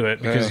riding into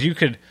it because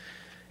it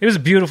was a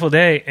beautiful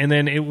day and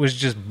then it was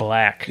just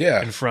black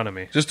Yeah. in front of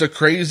me. Just a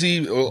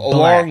crazy along.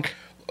 Black.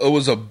 It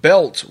was a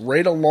belt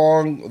right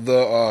along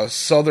the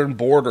southern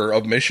border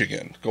of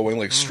Michigan, going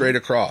like straight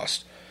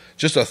across.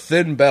 Just a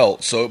thin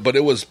belt. But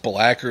it was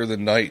blacker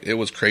than night. It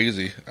was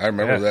crazy. I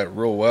remember Yeah. that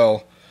real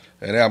well.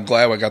 And I'm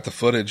glad I got the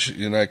footage,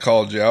 and I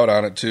called you out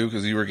on it too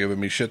because you were giving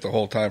me shit the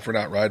whole time for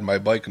not riding my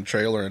bike and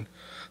trailer. And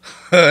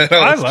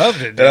I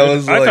loved it, dude. And I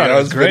was I thought it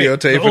was great.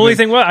 videotaping The only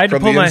thing was, I had to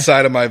from pull the my-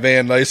 inside of my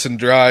van, nice and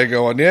dry,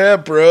 going, "Yeah,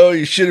 bro,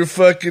 you should have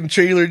fucking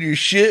trailered your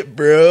shit,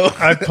 bro."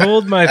 I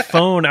pulled my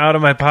phone out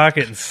of my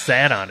pocket and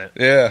sat on it.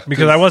 Yeah,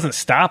 Because I wasn't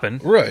stopping.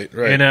 right.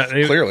 And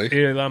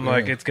Clearly, I'm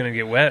like, it's going to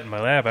get wet in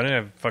my lap. I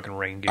didn't have fucking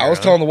rain gear I was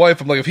on. telling the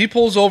wife, I'm like, if he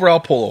pulls over, I'll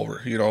pull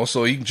over,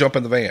 so he can jump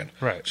in the van.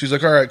 Right. She's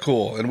like, all right,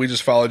 cool. And we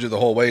just followed you the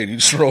whole way, and you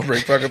just rolled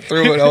right fucking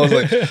through it. I was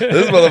like, this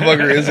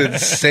motherfucker is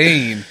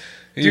insane.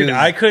 He Dude, is-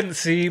 I couldn't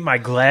see. My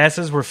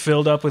glasses were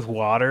filled up with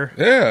water.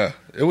 yeah,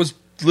 it was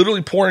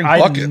literally pouring I'd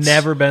buckets.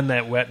 never been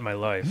that wet in my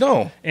life.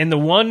 No. And the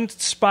one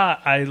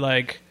spot I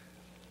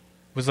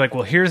was like,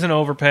 well, here's an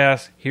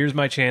overpass. Here's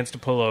my chance to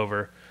pull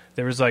over.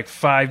 There was 5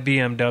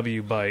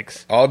 BMW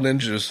bikes All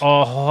ninjas,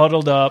 all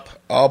huddled up.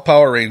 all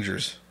Power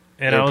Rangers.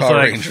 And They're I was Power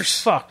like,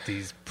 Rangers. fuck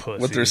these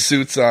pussies. With their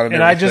suits on and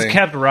And I everything. just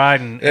kept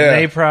riding. Yeah. And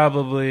they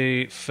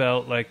probably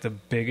felt like the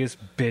biggest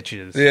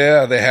bitches.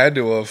 Yeah, they had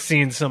to have.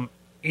 Seeing some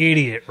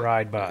idiot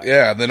ride by.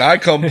 Yeah, then I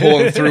come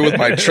pulling through with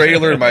my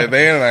trailer and my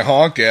van, and I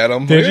honk at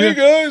them. Did Hey you?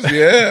 guys,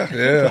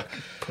 yeah,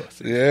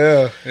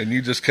 yeah. And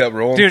you just kept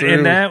rolling Dude, through.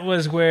 and that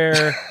was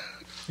where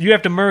you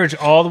have to merge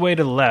all the way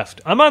to the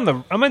left. I'm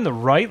in the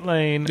right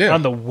lane Yeah.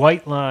 on the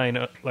white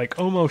line,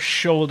 almost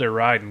shoulder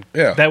riding.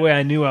 Yeah. That way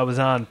I knew I was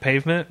on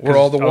pavement. Where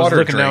all the 'cause I was water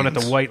looking down at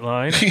drains. the white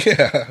line.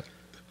 yeah,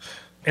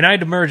 And I had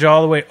to merge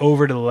all the way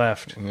over to the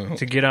left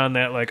to get on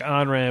that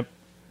on ramp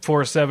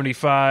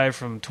 475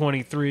 from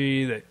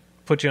 23 that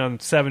put you on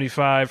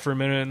 75 for a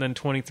minute and then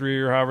 23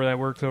 or however that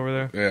works over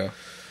there. yeah.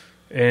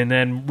 And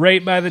then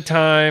right by the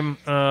time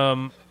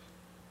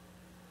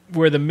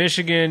where the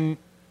Michigan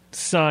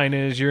sign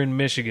is, you're in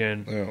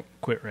Michigan, Yeah.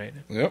 quit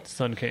raining. Yep.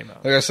 Sun came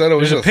out. Like I said, it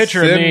was There's a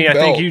picture of thin me I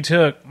belt. think you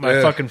took. My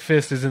Yeah. fucking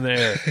fist is in the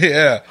air.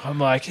 Yeah, I'm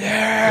like, yeah.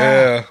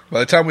 yeah. By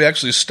the time we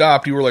actually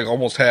stopped, you were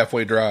almost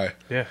halfway dry.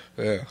 Yeah.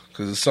 Yeah,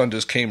 because the sun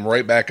just came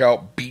right back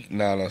out,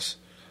 beating on us.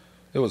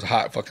 It was a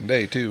hot fucking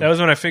day too. That was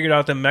when I figured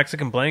out that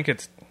Mexican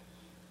blankets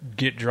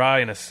get dry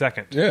in a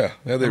second. yeah,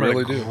 they Remember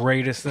really the do.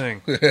 greatest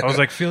thing. I was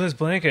like, feel this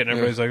blanket. And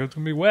everybody's like, it's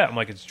going to be wet. I'm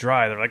like, it's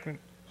dry. They're like,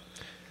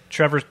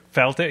 Trevor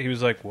felt it. He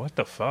was like, what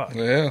the fuck?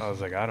 Yeah. I was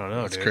like, I don't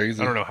know, That's dude.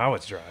 crazy. I don't know how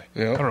it's dry.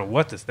 Yeah. I don't know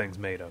what this thing's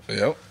made of.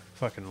 Yep.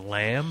 Fucking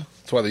lamb?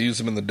 That's why they use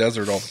them in the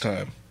desert all the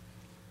time.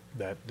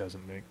 That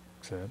doesn't make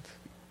sense.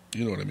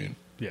 You know what I mean?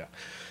 Yeah.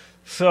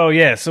 So,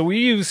 we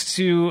used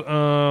to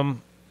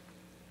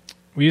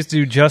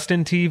do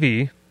Justin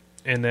TV.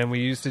 And then we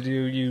used to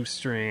do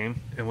Ustream,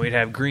 and we'd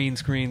have green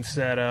screen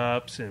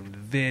setups and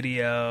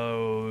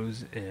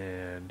videos,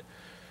 and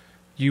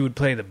you would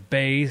play the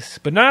bass,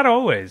 but not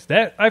always.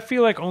 That I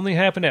feel like only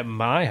happened at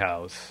my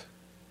house.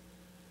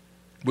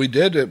 We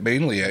did it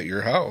mainly at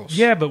your house.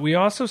 Yeah, but we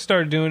also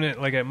started doing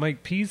it like at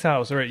Mike P's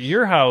house or at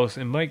your house,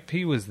 and Mike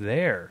P was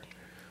there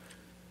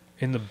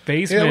in the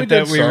basement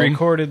that we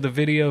recorded the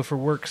video for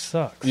Work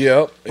Sucks.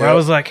 Yep. Where I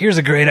was like, here's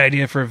a great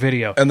idea for a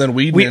video. And then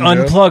we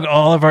unplug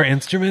all of our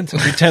instruments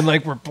and pretend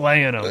like we're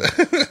playing them.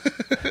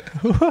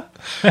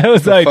 That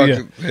was the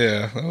idea.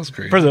 Yeah, that was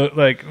crazy.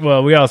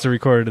 We also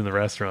recorded in the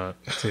restaurant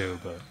too.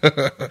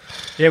 But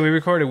yeah, we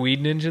recorded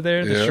Weed Ninja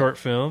there, the short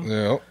film.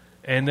 Yeah.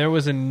 And there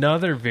was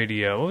another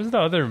video. What was the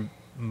other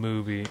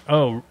movie?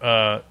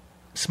 Oh,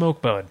 Smoke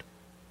Bud.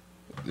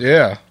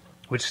 Yeah.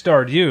 Which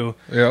starred you,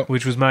 Yeah.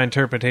 which was my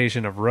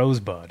interpretation of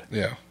Rosebud.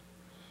 Yeah.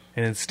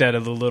 And instead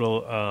of the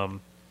little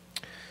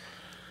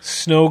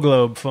snow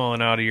globe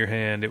falling out of your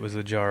hand, it was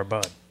a jar of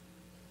bud.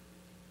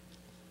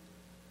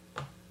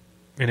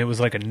 And it was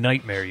like a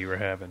nightmare you were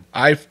having.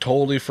 I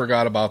totally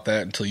forgot about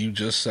that until you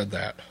just said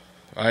that.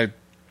 I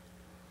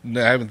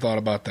haven't thought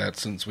about that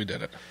since we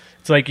did it.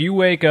 It's like you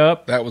wake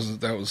up. That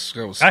was.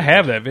 I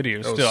have that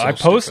video still. I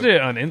posted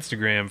it on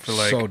Instagram for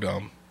so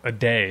dumb a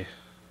day.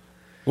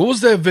 What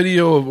was that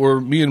video of where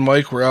me and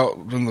Mike were out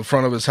in the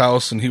front of his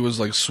house and he was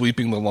like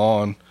sweeping the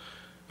lawn?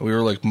 And we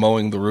were like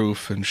mowing the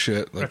roof and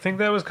shit. Like, I think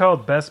that was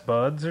called Best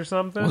Buds or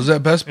something. Was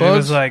that Best Buds? It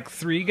was like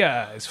 3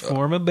 guys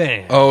form a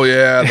band. Oh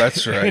yeah,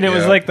 that's right. And it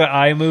was like the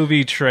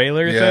iMovie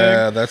trailer thing.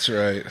 Yeah, that's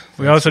right.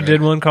 We also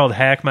did one called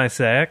Hack My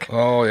Sack.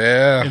 Oh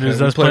yeah. And it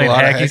was us playing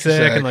Hacky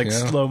Sack in like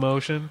slow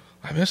motion.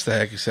 I miss the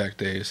Hacky Sack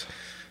days.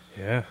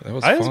 Yeah. That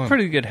was I fun. was a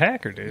pretty good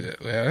hacker, dude.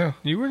 Yeah.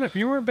 You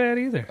weren't bad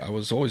either. I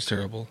was always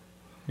terrible.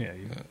 Yeah,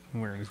 you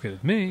weren't as good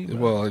as me.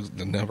 Well,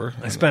 never.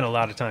 I spent a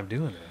lot of time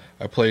doing it.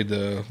 I played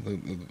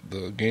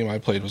the game I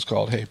played was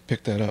called Hey,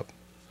 Pick That Up.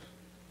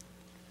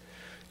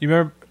 You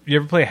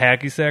ever play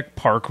Hacky Sack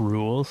Park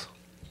Rules?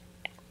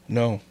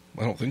 No,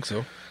 I don't think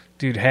so.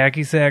 Dude,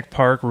 Hacky Sack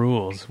Park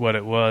Rules, what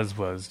it was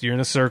you're in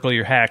a circle,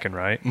 you're hacking,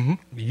 right? Mm-hmm.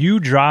 You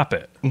drop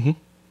it. Mm-hmm.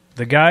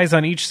 The guys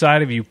on each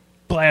side of you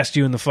blast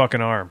you in the fucking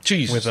arm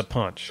Jesus. with a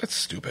punch. That's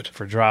stupid.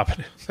 For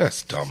dropping it.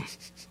 That's dumb.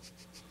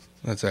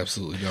 That's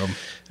absolutely dumb.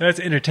 That's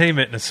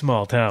entertainment in a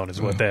small town is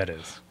what that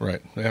is.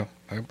 Right, yeah.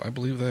 I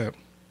believe that.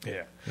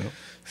 Yeah. Yep.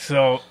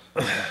 So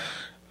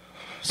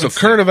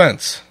current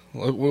events.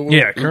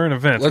 Current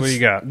events. What do you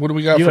got? What do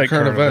we got you for like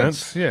current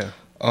events? Yeah.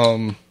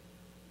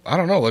 I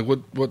don't know. Like,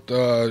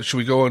 what should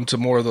we go into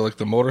more of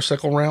the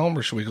motorcycle realm,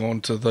 or should we go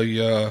into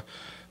the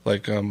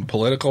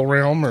political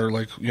realm, or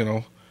this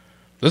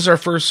is our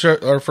first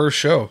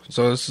show,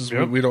 so this is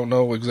we don't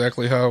know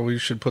exactly how we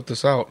should put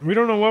this out. We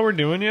don't know what we're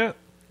doing yet.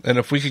 And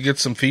if we could get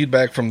some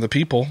feedback from the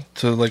people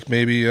to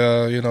maybe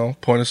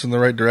point us in the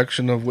right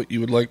direction of what you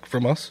would like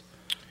from us,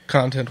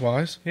 content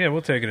wise. Yeah,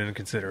 we'll take it into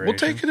consideration.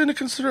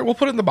 We'll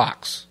put it in the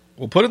box.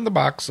 We'll put it in the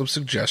box of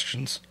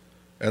suggestions,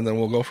 and then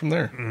we'll go from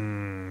there.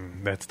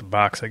 That's the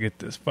box I get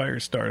this fire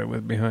started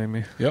with behind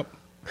me. Yep.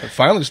 It's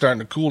finally starting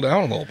to cool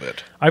down a little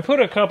bit. I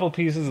put a couple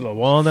pieces of the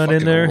walnut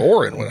in there,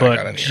 roaring when I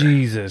got in here.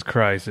 Jesus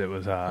Christ, it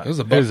was hot. It was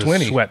a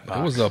 $1.20. Sweat box.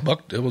 It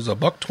was a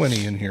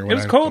 $1.20 in here. It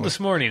was cold this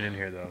morning in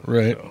here, though.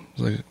 Right.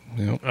 So.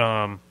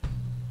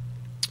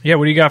 Yeah.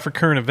 What do you got for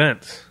current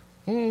events?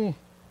 You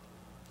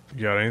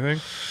got anything?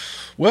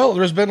 Well,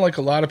 there's been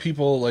a lot of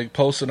people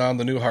posting on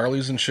the new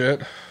Harleys and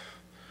shit.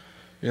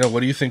 What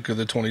do you think of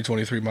the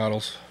 2023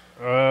 models?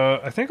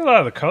 I think a lot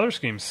of the color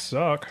schemes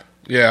suck.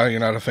 Yeah,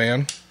 you're not a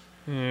fan?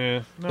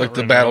 Yeah. Like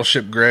the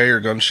Battleship Gray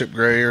or Gunship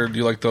Gray, or do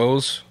you like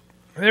those?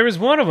 There was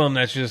one of them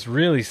that just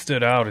really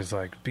stood out as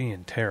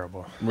being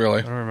terrible. Really?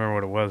 I don't remember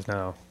what it was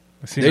now.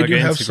 I seen an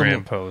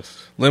Instagram post.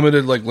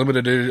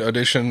 Limited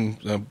edition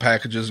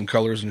packages and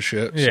colors and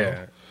shit. Yeah.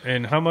 So.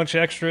 And how much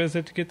extra is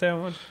it to get that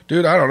one?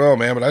 Dude, I don't know,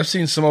 man, but I've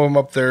seen some of them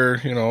up there,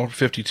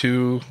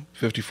 52,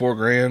 54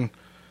 grand.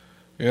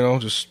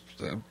 Just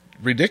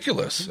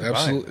ridiculous.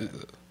 Absolutely.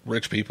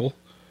 Rich people,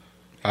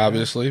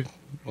 obviously.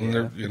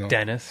 Yeah.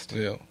 Dentist.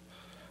 Yeah.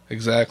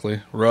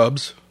 Exactly.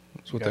 Rubs.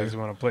 That's what guys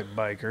want to play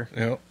biker.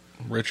 Yeah.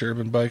 Rich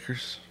urban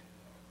bikers.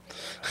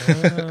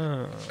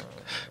 Oh.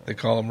 They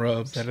call them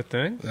rubs. Is that a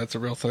thing? That's a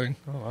real thing.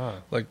 Oh, wow.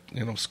 Like,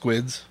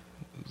 squids,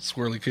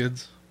 swirly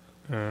kids.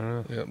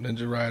 Yeah,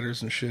 Ninja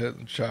Riders and shit,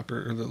 and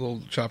the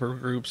little chopper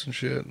groups and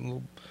shit, and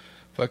little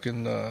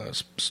fucking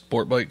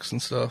sport bikes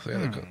and stuff.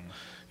 Yeah,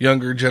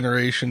 younger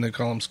generation, they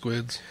call them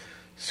squids.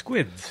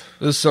 Squids.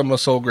 This is some of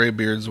us old gray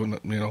beards,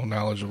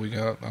 knowledge that we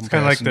got. I'm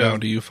passing down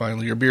to you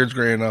finally. Your beard's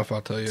gray enough,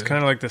 I'll tell you. It's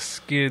kind of like the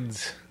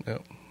skids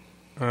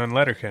on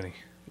Letterkenny.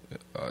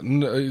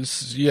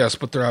 Yes,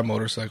 but they're on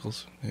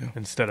motorcycles. Yeah.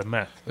 Instead of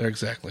meth.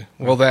 Exactly.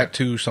 Well, that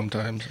too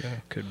sometimes. Yeah.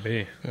 Could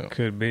be. Yeah.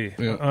 Could be.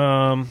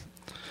 Yeah.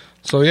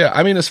 So, yeah,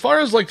 I mean, as far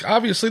as,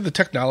 obviously the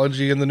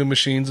technology and the new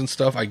machines and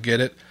stuff, I get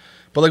it.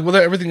 But, with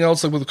everything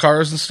else, with the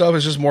cars and stuff,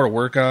 it's just more to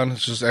work on.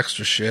 It's just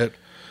extra shit.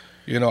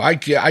 I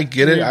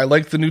get it. I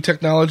like the new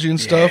technology and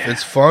stuff. Yeah.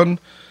 It's fun.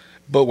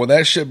 But when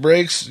that shit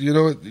breaks,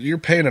 you're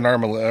paying an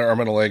arm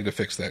and a leg to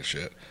fix that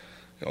shit.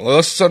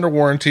 Unless it's under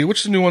warranty,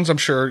 which the new ones I'm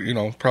sure,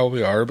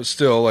 probably are. But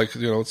still,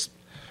 it's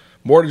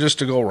more to just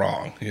to go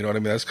wrong. You know what I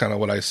mean? That's kind of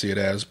what I see it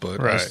as. But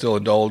I Right. still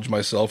indulge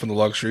myself in the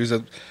luxuries.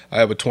 I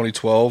have a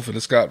 2012, and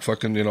it's got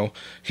fucking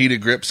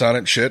heated grips on it.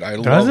 And shit, I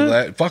love it?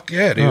 that. Fuck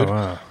yeah, dude. Oh,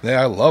 wow.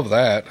 Yeah, I love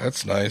that.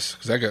 That's nice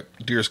because I got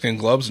deerskin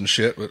gloves and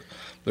shit. But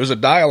there's a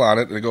dial on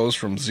it that goes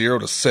from 0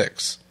 to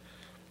 6.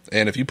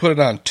 And if you put it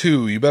on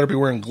 2, you better be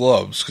wearing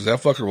gloves because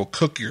that fucker will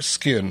cook your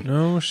skin.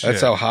 No shit.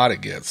 That's how hot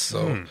it gets.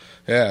 So,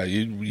 yeah,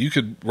 you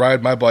could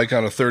ride my bike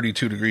on a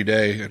 32-degree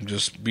day and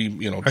just be,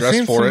 I've dressed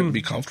seen for it some- and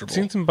be comfortable.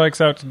 Seen some bikes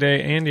out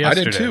today and I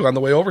yesterday. did too. On the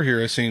way over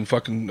here, I seen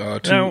fucking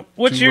two. Now,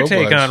 what's two your road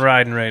take bikes. on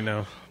riding right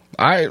now?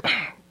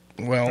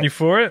 Well, You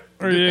for it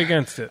or are you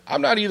against it?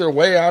 I'm not either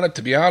way on it.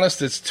 To be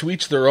honest, it's to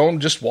each their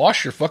own. Just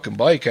wash your fucking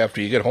bike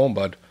after you get home,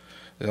 bud.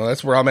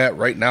 That's where I'm at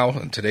right now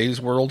in today's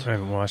world. I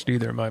haven't washed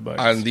either of my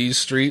bikes. On these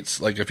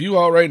streets, like if you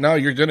out right now,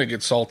 you're gonna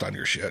get salt on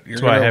your shit.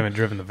 That's why I haven't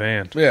driven the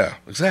van. Yeah,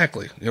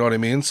 exactly. You know what I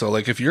mean? So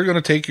like, if you're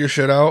gonna take your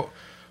shit out,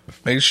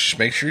 make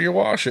sure you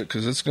wash it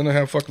because it's gonna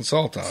have fucking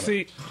salt on it.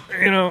 See,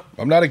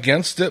 I'm not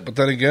against it, but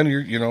then again,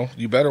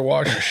 you better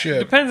wash your shit.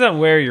 depends on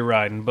where you're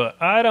riding, but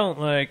I don't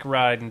like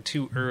riding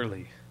too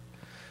early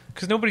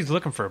because nobody's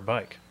looking for a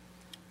bike.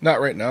 Not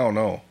right now,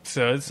 no.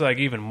 So it's like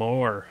even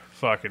more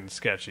fucking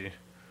sketchy.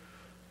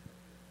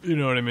 You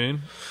know what I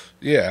mean?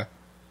 Yeah,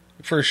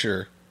 for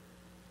sure.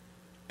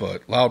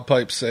 But loud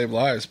pipes save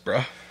lives,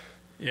 bro.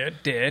 Yeah,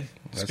 it did.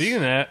 Speaking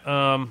of that,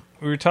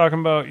 we were talking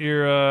about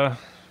your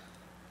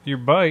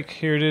bike.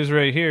 Here it is,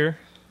 right here.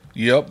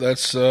 Yep,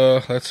 that's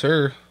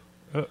her.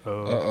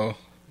 Uh-oh.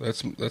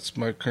 That's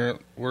my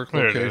current work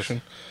There it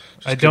location.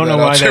 Just I give don't know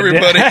that out why to that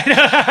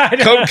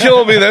everybody. Come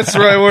kill me. That's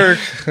where I work.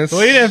 That's,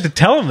 Well, you didn't have to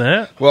tell them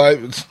that. well,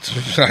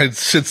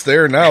 it's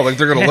there now. Like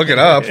they're gonna look it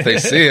up if they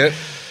see it.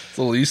 It's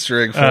a little Easter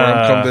egg for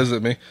them. Come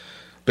visit me.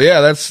 But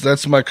yeah,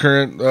 that's my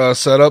current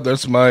setup.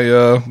 That's my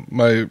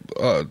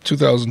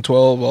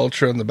 2012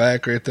 Ultra in the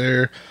back right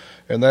there,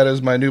 and that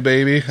is my new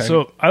baby.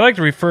 So I like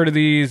to refer to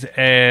these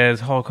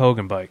as Hulk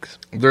Hogan bikes.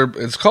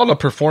 It's called a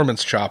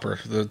performance chopper.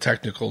 The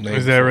technical name.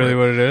 Is that for really it.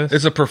 what it is? It's a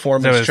Is that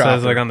performance what it chopper.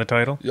 says like on the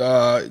title?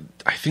 I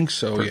think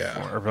so.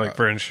 Yeah. Or like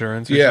for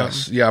insurance or Yes,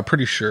 something? yeah, I'm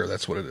pretty sure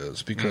that's what it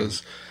is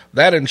because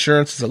that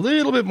insurance is a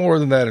little bit more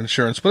than that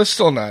insurance, but it's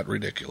still not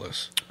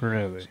ridiculous.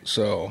 Really?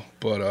 So,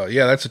 but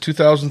yeah, that's a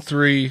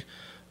 2003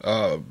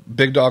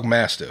 Big Dog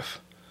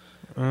Mastiff,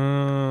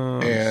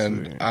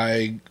 and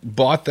I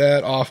bought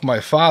that off my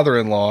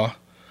father-in-law.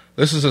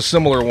 This is a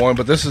similar one,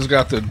 but this has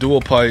got the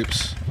dual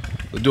pipes,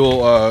 the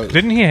dual.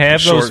 Didn't he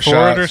have short those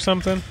for it or shots.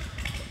 something?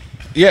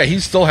 Yeah, he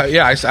still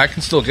yeah, I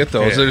can still get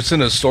those. Yeah. It's in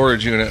his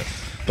storage unit.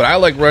 But I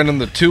like running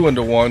the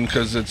 2-into-1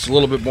 because it's a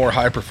little bit more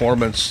high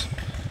performance.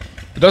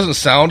 It doesn't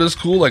sound as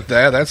cool like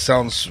that. That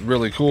sounds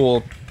really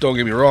cool. Don't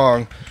get me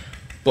wrong.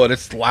 But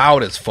it's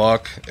loud as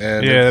fuck.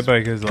 And Yeah, it's that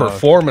bike is loud.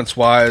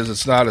 performance-wise,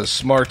 it's not as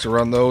smart to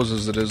run those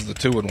as it is the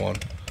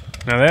 2-in-1.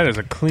 Now that is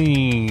a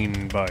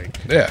clean bike.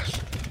 Yeah,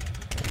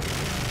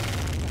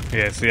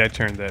 Yeah, see, I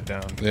turned that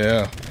down.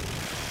 yeah,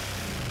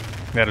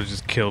 That'll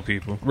just kill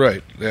people.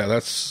 right. Yeah,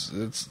 it's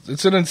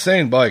an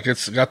insane bike.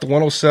 It's got the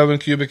 107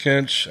 cubic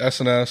inch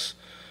S&S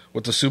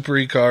with the Super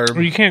E-Carb.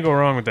 Well, you can't go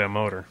wrong with that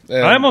motor.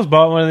 Yeah. I almost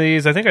bought one of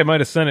these. I think I might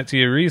have sent it to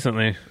you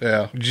recently.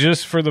 Yeah.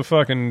 Just for the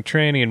fucking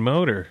tranny and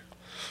motor.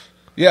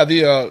 Yeah,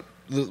 the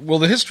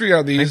history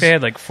on I think these... they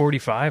had like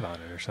 45 on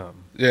it or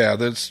something. Yeah,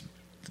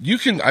 you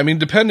can. I mean,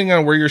 depending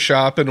on where you're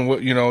shopping and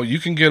what you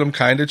can get them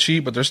kind of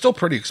cheap, but they're still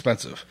pretty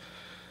expensive.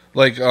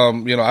 Like,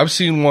 I've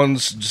seen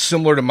ones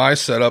similar to my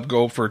setup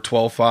go for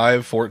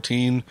 12.5,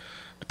 14,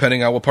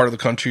 depending on what part of the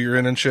country you're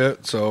in and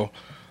shit. So,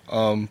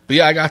 but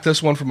yeah, I got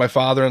this one from my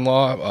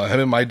father-in-law. Him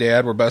and my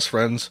dad were best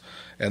friends,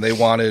 and they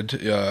wanted,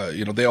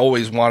 they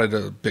always wanted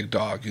a big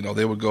dog.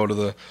 They would go to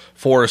the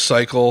Forest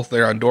Cycle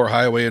there on Dorr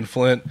Highway in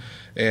Flint,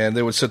 and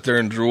they would sit there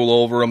and drool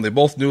over them. They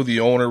both knew the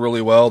owner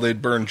really well. They'd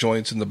burn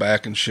joints in the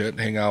back and shit, and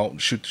hang out and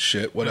shoot the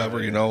shit, whatever,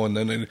 and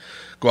then they'd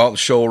go out in the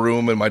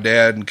showroom, and my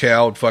dad and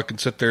Cal would fucking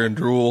sit there and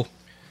drool.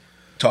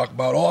 Talk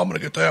about, I'm going to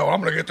get that one, I'm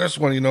going to get this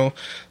one,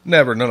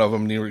 Never, none of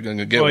them were going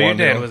to get Well, one.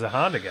 your dad was a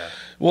Honda guy.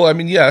 Well, I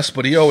mean, yes,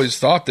 but he always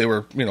thought they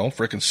were,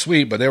 freaking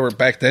sweet, but they were,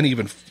 back then, they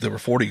were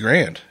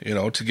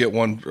 $40,000, to get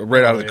one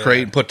right out of the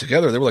crate and put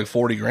together. They were like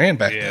 $40,000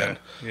 back then.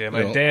 Yeah,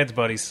 my dad's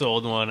buddy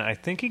sold one. I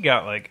think he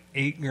got like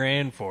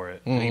 $8,000 for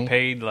it. And he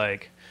paid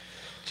like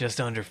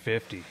just under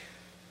 50.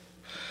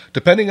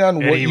 Depending on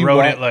And what he you rode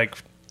want. it like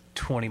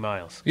 20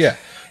 miles. Yeah,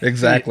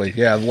 exactly.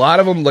 Yeah, a lot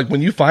of them, like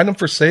when you find them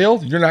for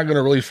sale, you're not going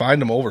to really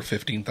find them over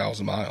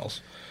 15,000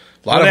 miles.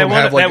 A lot of them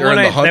have like earned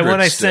the hundreds. That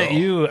one I still. sent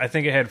you, I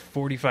think it had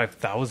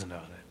 45,000 on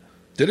it.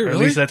 Did it Or really?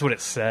 at least that's what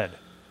it said.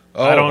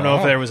 Oh, I don't know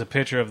if wow. there was a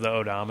picture of the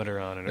odometer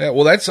on it. Yeah,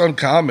 well, that's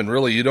uncommon,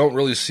 really. You don't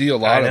really see a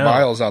lot I of know.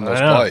 miles on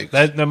those I know. bikes.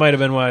 That might have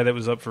been why that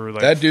was up for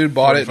like That dude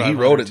bought it and he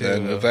rode it 4,500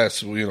 then, too, if that's,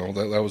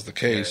 that was the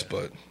case.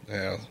 But,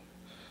 yeah,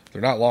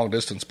 they're not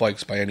long-distance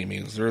bikes by any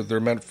means. They're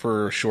meant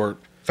for short,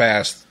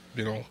 fast,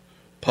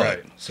 putt.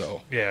 Right.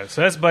 So, Yeah,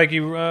 so that's the bike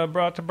you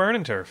brought to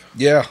Burning Turf.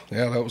 yeah,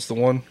 that was the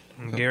one.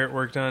 And Garrett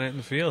worked on it in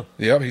the field.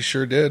 Yeah, he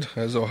sure did,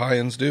 as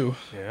Ohioans do.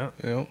 Yeah.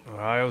 Yeah,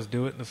 Ohio's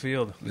do it in the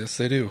field. yes,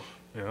 they do.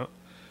 Yeah.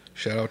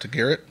 Shout out to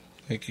Garrett.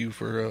 Thank you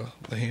for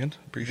the hand.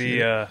 Appreciate it.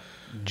 The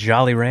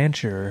Jolly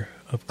Rancher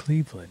of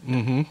Cleveland.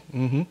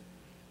 Mm-hmm.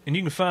 And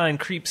you can find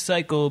Creep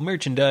Cycle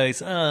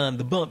merchandise on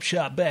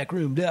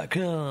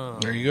thebumpshopbackroom.com.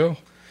 There you go.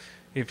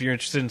 If you're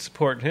interested in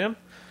supporting him,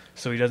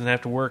 so he doesn't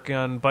have to work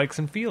on bikes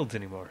and fields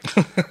anymore.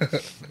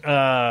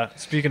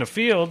 Speaking of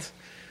fields,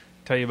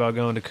 tell you about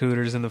going to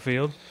Cooters in the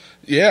Field.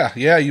 Yeah,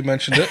 you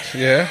mentioned it.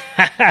 Yeah.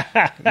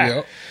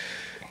 Yep.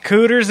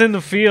 Cooters in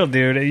the Field,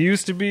 dude. It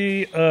used to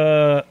be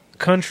a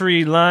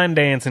country line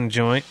dancing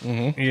joint.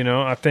 Mm-hmm. You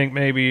know, I think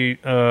maybe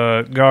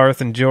Garth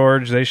and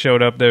George, they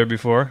showed up there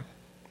before.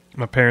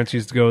 My parents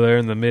used to go there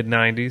in the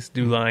mid-'90s,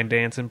 do line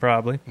dancing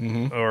probably,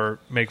 or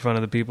make fun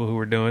of the people who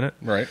were doing it.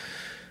 Right.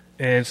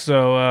 And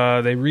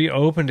so they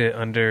reopened it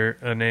under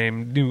a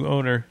new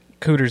owner,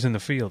 Cooters in the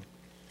Field.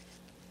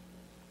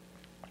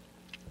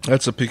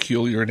 That's a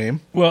peculiar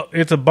name. Well,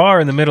 it's a bar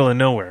in the middle of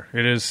nowhere.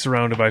 It is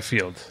surrounded by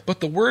fields. But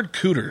the word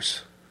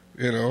Cooters,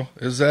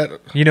 is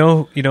that... You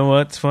know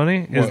what's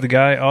funny? Is What? the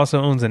guy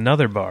also owns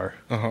another bar,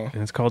 Uh-huh.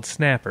 and it's called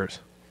Snappers.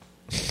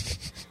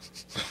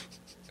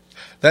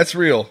 That's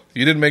real.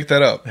 You didn't make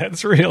that up.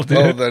 That's real, dude.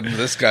 Oh, then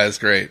this guy's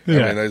great.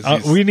 Yeah. I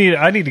mean, he's-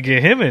 I need to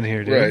get him in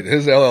here, dude. right.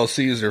 His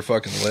LLCs are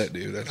fucking lit,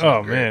 dude. That's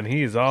Oh, great. man,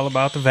 he is all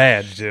about the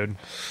vag, dude.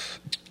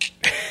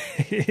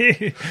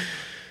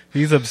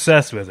 He's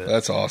obsessed with it.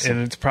 That's awesome.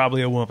 And it's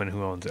probably a woman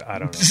who owns it. I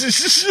don't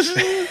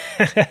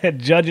know.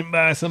 Judging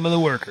by some of the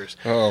workers.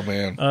 Oh,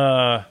 man.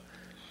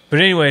 But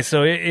anyway,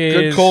 so it is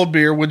Good cold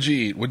beer. What'd you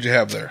eat? What'd you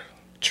have there?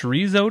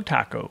 chorizo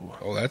taco.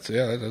 Oh, that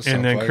does sound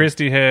And then fire.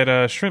 Christy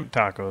had shrimp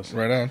tacos.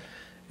 Right on.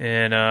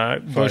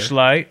 And Bush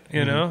Light,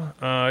 you know.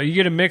 You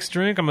get a mixed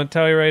drink, I'm going to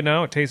tell you right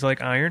now, it tastes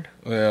like iron.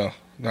 Yeah.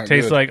 Not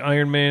Tastes good. like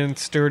Iron Man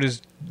stirred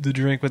the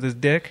drink with his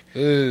dick. Ugh.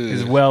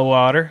 Is well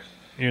water.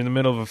 You're in the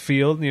middle of a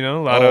field, you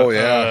know. A lot Oh, of,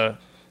 yeah.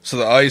 So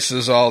the ice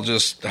is all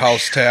just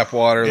house tap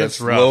water It's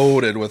that's rough.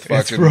 loaded with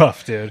It's fucking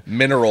rough, dude.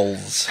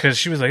 minerals. Because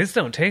she was like, this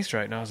don't taste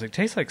right. And I was like,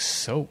 tastes like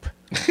soap.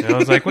 And I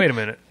was like, wait a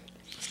minute.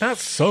 It's not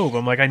soap.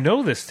 I'm like, I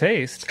know this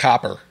taste.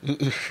 Copper.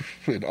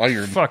 And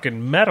iron.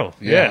 Fucking metal.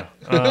 Yeah.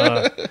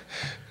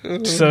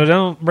 So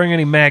don't bring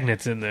any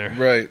magnets in there.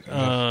 Right.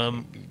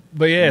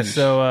 But yeah,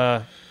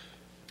 so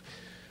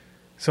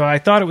I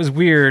thought it was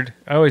weird.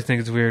 I always think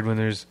it's weird when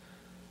there's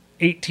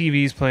 8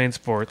 TVs playing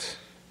sports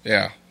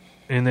Yeah.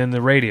 and then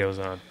the radio's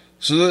on.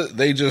 So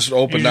they just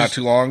opened You not just-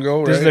 too long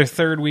ago, This is right? their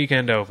third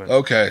weekend open.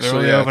 Okay, They're so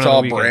only yeah, open it's on the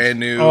all weekends. brand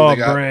new. Oh, They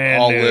got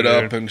brand all new, lit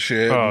up dude. and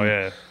shit. Oh, and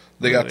yeah.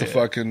 They got the Yeah.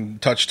 fucking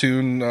touch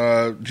tune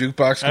jukebox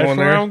That's going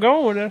where there. I'm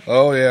going with it.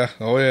 Oh yeah,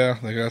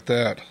 they got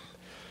that.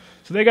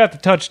 So they got the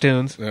touch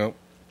tunes. Yep.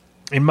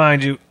 And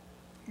mind you,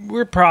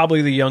 we're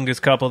probably the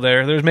youngest couple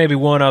there. There's maybe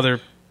one other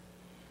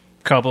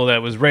couple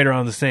that was right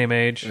around the same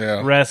age.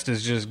 Yeah. Rest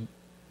is just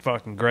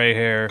fucking gray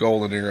hair.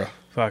 Golden era.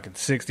 Fucking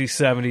 60,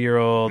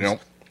 70-year-olds.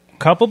 Yep.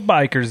 Couple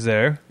bikers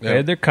there. They Yep.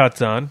 had their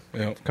cuts on.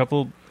 Yep.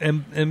 Couple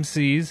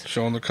MCs.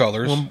 Showing the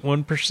colors.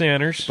 One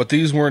percenters. But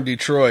these weren't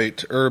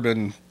Detroit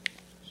urban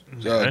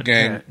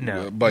gang,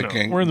 bike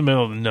gang. We're in the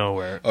middle of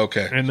nowhere.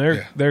 Okay. And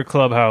Yeah. their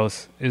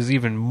clubhouse is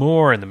even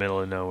more in the middle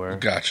of nowhere.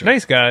 Gotcha.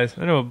 Nice guys.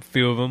 I know a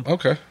few of them.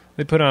 Okay.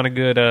 They put on a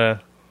good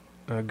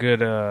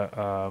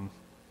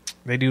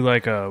they do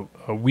like a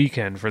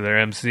weekend for their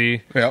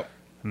MC, Yep.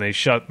 and they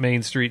shut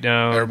Main Street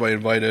down. Everybody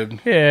invited.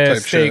 Yeah, type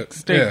steak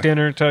shit. Yeah.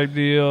 dinner type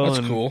deal. That's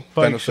and cool.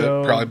 bike Benefit,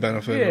 show. probably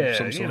benefit of Yeah,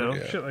 some sort,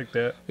 yeah. shit like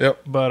that. Yep.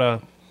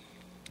 But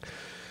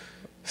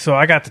so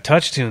I got the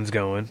touch tunes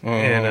going,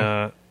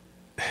 and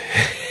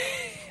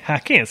I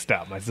can't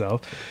stop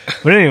myself.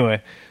 But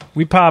anyway,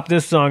 we popped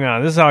this song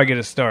on. This is how I get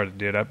it started,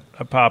 dude. I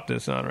popped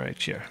this on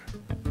right here.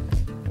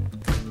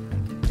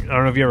 I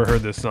don't know if you ever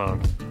heard this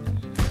song.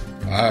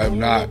 I'm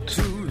not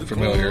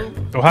familiar.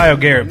 Ohio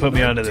Garrett put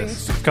me onto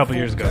this a couple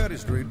years ago.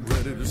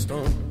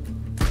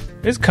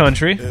 It's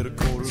country.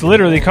 It's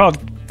literally called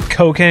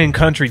Cocaine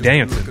Country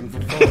Dancing.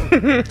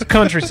 It's a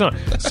country song.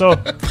 So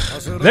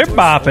they're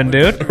bopping,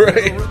 dude.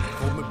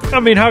 Right. I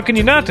mean, how can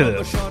you not do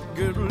this?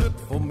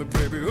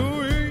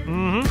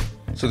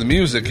 So the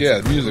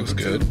music's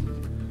good.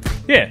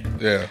 Yeah.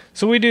 Yeah.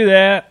 So we do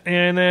that,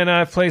 and then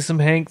I play some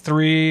Hank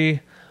 3.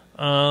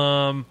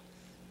 I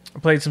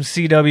played some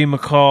C.W.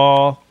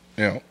 McCall.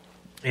 Yeah.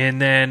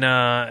 And then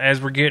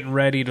as we're getting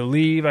ready to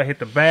leave, I hit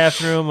the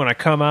bathroom. When I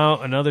come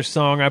out, another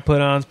song I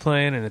put on is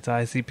playing, and it's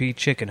ICP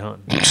Chicken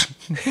Hunting.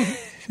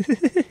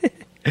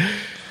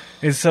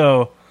 And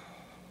so,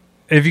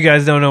 if you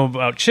guys don't know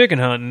about chicken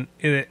hunting,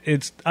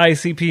 it's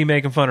ICP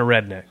making fun of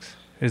rednecks.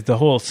 Is the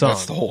whole song.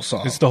 That's the whole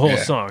song. It's the whole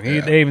Yeah, song.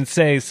 yeah. They even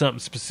say something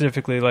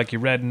specifically like you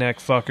redneck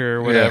fucker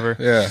or whatever.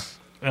 Yeah.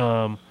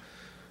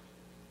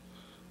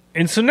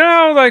 And so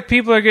now, like,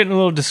 people are getting a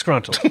little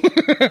disgruntled.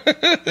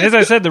 As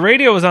I said, the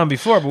radio was on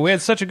before, but we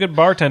had such a good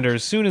bartender.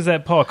 As soon as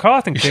that Paul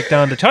Cawthon kicked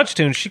on the touch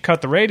tune, she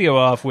cut the radio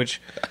off,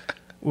 which,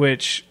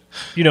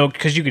 you know,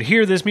 because you could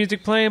hear this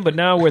music playing, but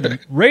now where the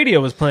radio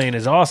was playing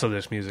is also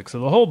this music. So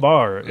the whole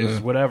bar is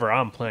whatever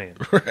I'm playing.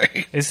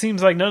 Right. It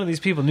seems like none of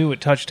these people knew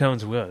what touch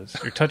tones was,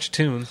 or touch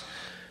tunes.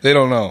 They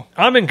don't know.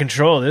 I'm in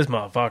control of this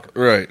motherfucker.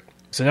 Right.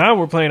 So now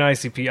we're playing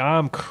ICP.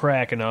 I'm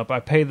cracking up. I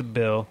pay the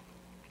bill,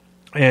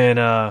 and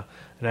I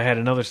had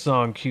another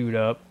song queued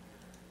up,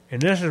 and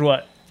this is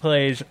what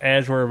plays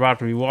as we're about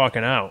to be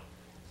walking out.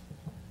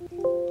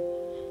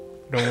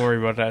 Don't worry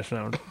about that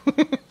sound.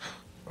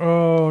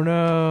 Oh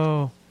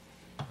no!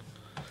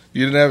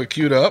 You didn't have it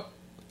queued up.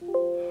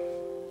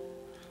 You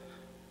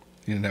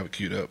didn't have it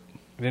queued up.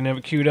 I didn't have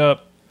it queued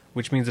up,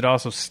 which means it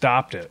also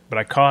stopped it, but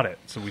I caught it,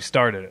 so we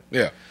started it.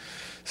 Yeah.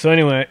 So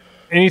anyway,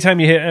 anytime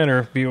you hit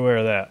enter, be aware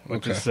of that,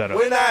 which Okay. is set up.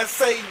 When I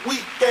say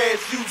weak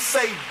ass, you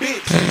say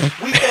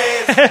bitch. Weak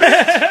ass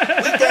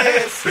bitch. Weak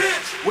ass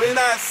bitch. When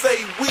I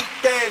say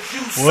weak ass, you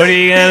say What are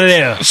you gonna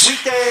bitch. do?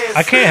 Weak ass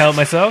I can't help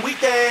myself.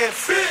 Weak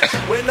ass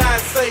bitch. When I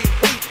say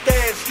weak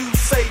ass, you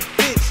say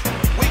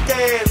bitch. Weak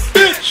ass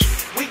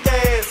Bitch! Weak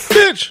ass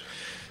Bitch!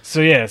 So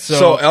yeah,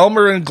 So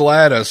Elmer and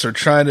Gladys are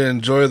trying to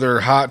enjoy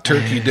their hot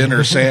turkey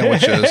dinner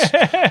sandwiches,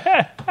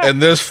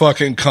 and this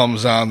fucking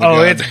comes on. The oh,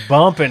 gun. it's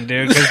bumping,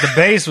 dude, because the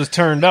bass was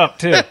turned up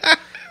too.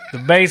 The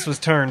bass was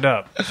turned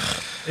up.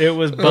 It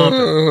was bumping,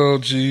 Oh,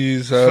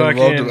 jeez.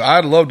 Fucking-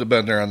 I'd love to have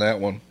been there on that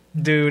one.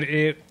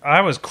 dude. I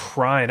was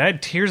crying. I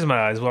had tears in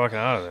my eyes walking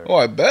out of there. Oh,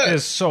 I bet.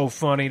 It's so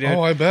funny, dude.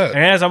 Oh, I bet.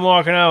 And as I'm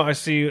walking out, I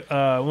see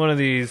one of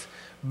these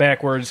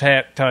backwards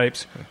hat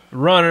types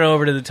running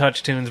over to the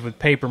Touch Tunes with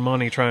paper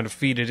money, trying to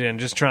feed it in,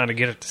 just trying to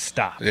get it to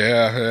stop.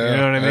 Yeah. You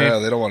know what I mean? Yeah,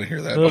 they don't want to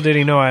hear that. Little did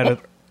he know I had a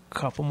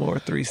couple more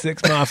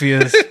 3-6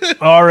 Mafias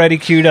already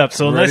queued up.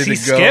 So unless Ready he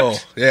to go.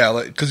 skipped,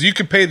 Yeah, because you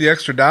could pay the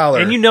extra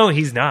 $1. and you know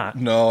he's not.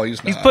 No, he's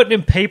not. He's putting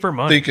in paper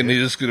money. Thinking he's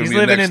just going to He's be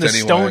living next in the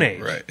anyway. Stone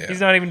Age. Right, yeah.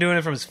 He's not even doing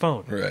it from his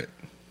phone. Right.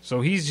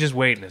 So he's just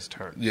waiting his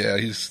turn. Yeah,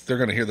 they're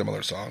going to hear them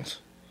other songs.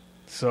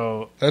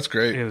 So That's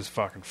great. it was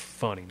fucking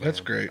funny, man. That's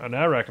great. And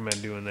I recommend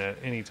doing that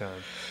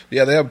anytime.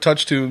 Yeah, they have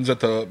Touch Tunes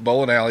at the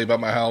bowling alley by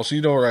my house. You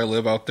know where I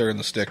live out there in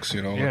the sticks,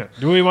 you know. Yeah.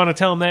 Do we want to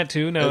tell them that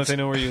too, now that they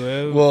know where you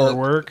live or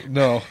work?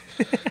 No.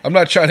 I'm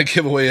not trying to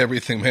give away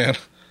everything, man.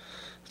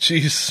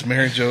 Jeez,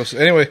 Mary Joseph.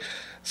 Anyway,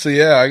 so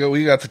yeah,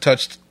 we got the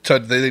touch.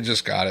 They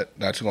just got it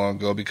not too long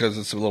ago because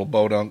it's a little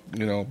bowling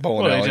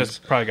Well, alley. they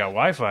just probably got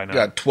Wi-Fi now.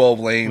 Got 12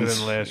 lanes Within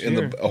the last in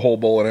year. a whole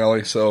bowling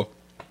alley. So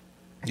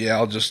yeah,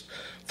 I'll just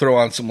throw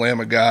on some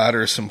Lamb of God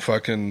or some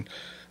fucking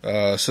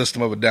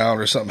System of a Down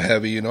or something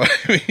heavy, you know what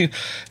I mean?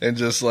 And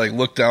just like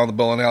look down the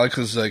bowling alley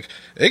because like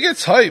it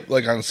gets hype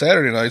like on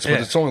Saturday nights, but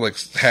Yeah. it's only like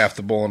half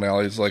the bowling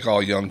alley. It's like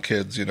all young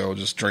kids,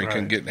 just drinking,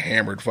 Right. getting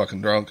hammered,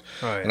 fucking drunk.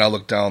 Right. And I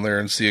look down there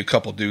and see a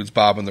couple dudes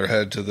bobbing their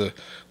head to the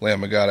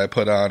Lamb of God I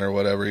put on or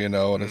whatever,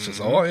 and it's just,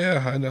 oh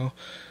yeah,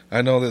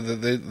 I know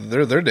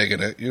that they're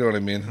digging it, you know what I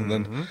mean? And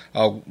then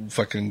I'll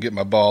fucking get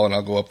my ball and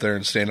I'll go up there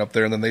and stand up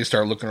there, and then they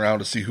start looking around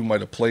to see who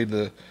might have played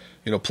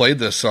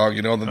this song,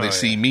 and then they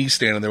see me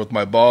standing there with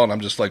my ball, and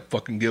I'm just like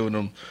fucking giving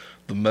them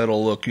the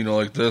metal look,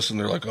 like this, and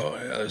they're like, oh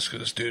yeah,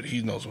 this dude,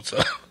 he knows what's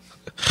up.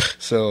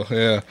 So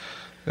yeah,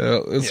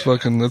 it's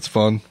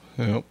fun.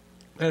 Yeah,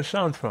 That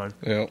sounds fun.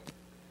 yeah.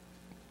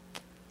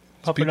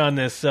 Pumping on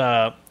this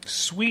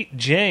Sweet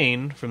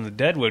Jane from the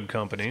Deadwood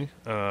Company.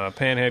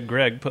 Panhead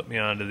Greg put me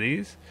onto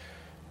these.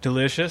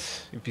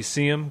 Delicious. If you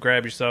see them,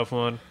 grab yourself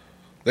one.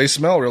 They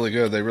smell really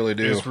good. They really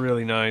do. It's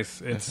really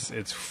nice. It's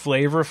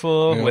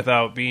flavorful Yeah.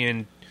 without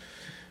being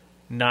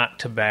not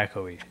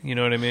tobacco-y. You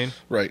know what I mean?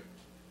 Right.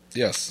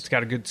 Yes. It's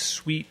got a good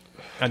sweet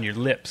on your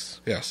lips.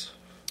 Yes.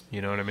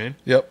 You know what I mean?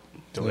 Yep.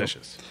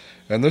 Delicious.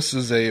 And this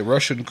is a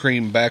Russian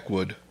cream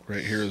backwood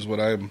right here is what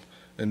I'm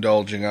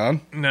indulging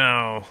on.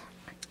 Now,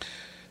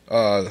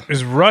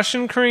 is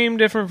Russian cream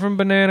different from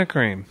banana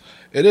cream?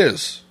 It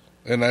is,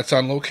 and that's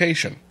on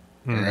location.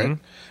 Mm-hmm. All right,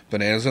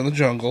 bananas in the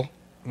jungle.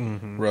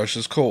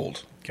 Russia's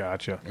cold.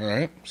 Gotcha. All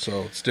right,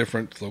 so it's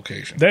different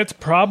location. That's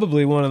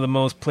probably one of the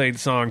most played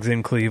songs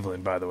in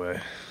Cleveland, by the way.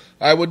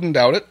 I wouldn't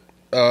doubt it.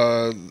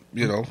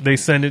 They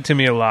send it to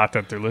me a lot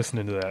that they're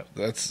listening to that.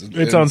 It's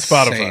on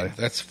Spotify.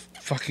 That's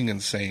fucking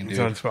insane, dude. It's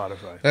on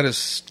Spotify.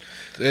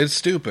 It's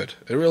stupid.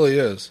 It really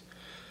is.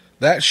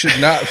 That should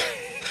not.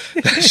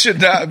 That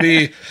should not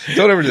be.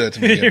 Don't ever do that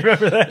to me again. You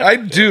remember that? I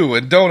do,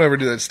 and don't ever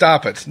do that.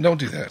 Stop it. Don't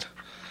do that.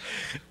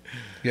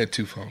 You had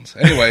two phones.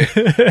 Anyway,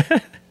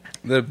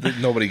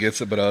 nobody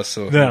gets it but us.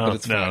 So, but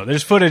it's fine.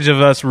 There's footage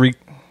of us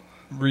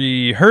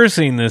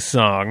rehearsing this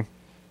song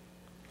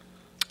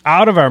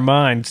out of our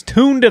minds,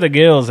 tuned to the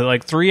gills at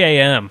like 3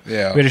 a.m.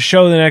 Yeah. We had a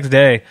show the next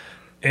day,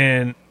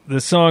 and the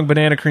song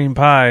Banana Cream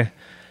Pie,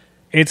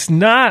 it's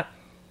not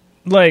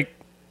like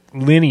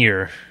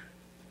linear.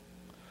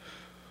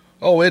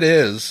 Oh, it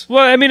is.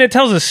 Well, I mean, it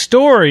tells a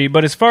story,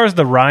 but as far as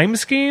the rhyme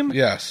scheme,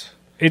 Yes.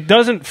 it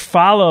doesn't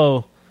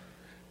follow.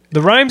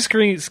 The rhyme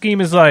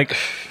scheme is like,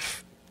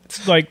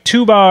 it's like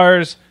 2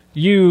 bars,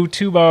 2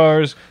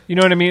 bars. You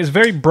know what I mean? It's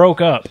very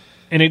broke up,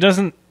 and it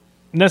doesn't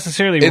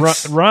necessarily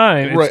It's-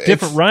 rhyme. It's right,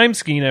 different it's- rhyme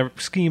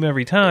scheme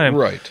every time.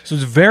 Right. So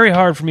it's very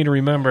hard for me to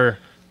remember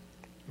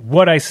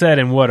what I said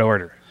in what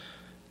order.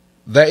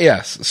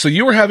 Yes. So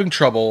you were having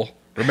trouble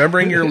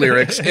remembering your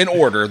lyrics in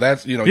order.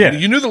 That's Yeah.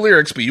 you knew the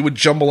lyrics, but you would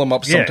jumble them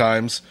up Yeah.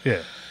 sometimes. Yeah.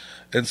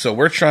 And so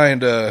we're trying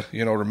to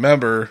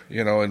remember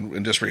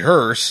and just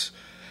rehearse.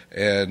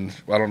 And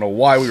I don't know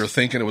why we were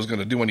thinking it was going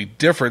to do any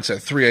difference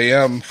at 3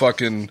 a.m.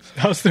 Fucking,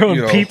 I was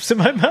throwing peeps in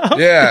my mouth.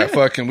 yeah,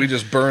 fucking, we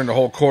just burned the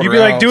whole quarter. You'd be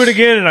like, do it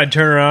again, and I'd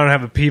turn around and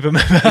have a peep in my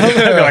mouth. I'd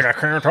be like, I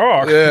can't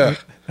talk. Yeah.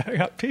 I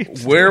got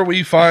peeps. Where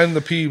we find the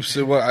peeps,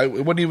 it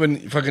wasn't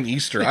even fucking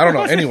Easter. I don't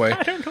know. Anyway,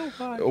 I don't know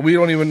why. we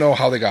don't even know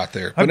how they got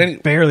there. I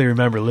But barely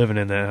remember living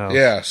in that house.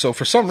 yeah, so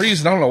for some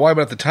reason, I don't know why,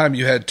 but at the time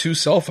you had 2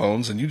 cell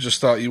phones and you just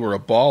thought you were a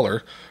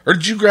baller. Or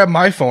did you grab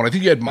my phone? I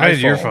think you had my I had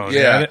phone. your phone.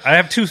 Yeah. I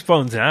have 2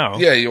 phones now.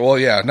 Yeah, well,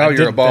 yeah, now I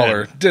you're a didn't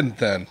baller. then. Didn't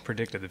then.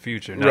 Predicted the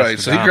future. Now Right,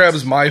 it's so he the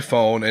grabs my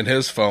phone and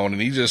his phone,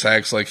 and he just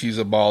acts like he's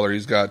a baller.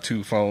 He's got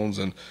 2 phones,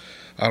 and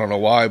I don't know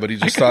why, but he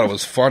just thought it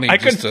was funny.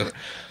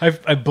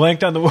 I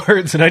blanked on the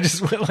words, and I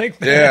just went like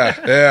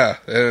that. Yeah,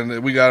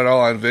 and we got it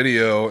all on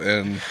video,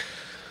 and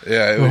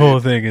yeah. The whole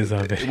thing is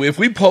on video. If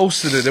we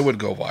posted it, it would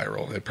go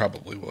viral. It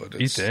probably would.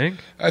 You think?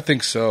 I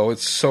think so.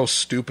 It's so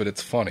stupid,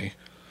 it's funny.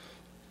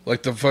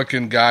 Like the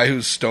fucking guy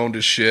who's stoned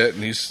as shit,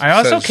 and I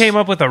also came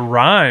up with a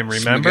rhyme,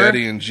 remember?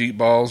 Spaghetti and Jeet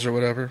balls or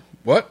whatever.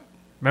 What?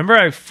 Remember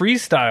I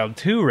freestyled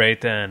too right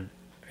then,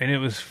 and it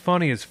was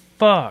funny as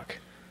fuck.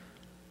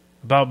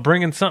 About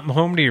bringing something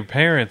home to your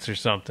parents or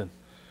something.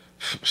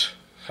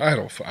 I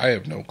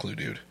have no clue,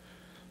 dude.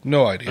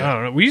 No idea. I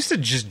don't know. We used to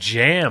just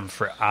jam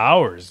for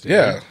hours, dude.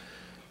 Yeah.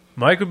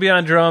 Mike would be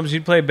on drums,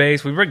 you'd play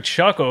bass. We'd bring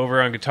Chuck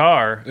over on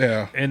guitar.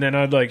 Yeah. And then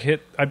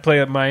I'd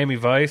play Miami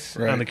Vice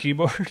Right. on the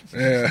keyboard.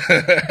 Yeah.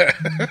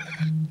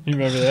 You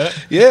remember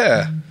that?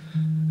 Yeah.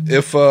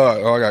 If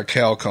I got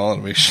Cal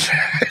calling me.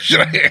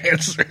 Should I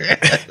answer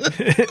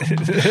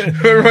it?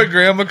 Remember my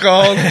grandma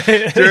called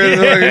during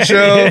the fucking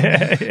show,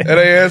 and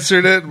I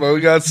answered it. But we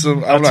got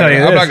some. I'm not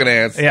going to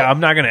answer. Yeah, I'm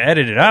not going to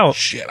edit it out.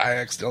 Shit, I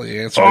accidentally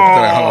answered it. Then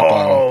I hung up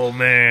on him. Oh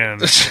man,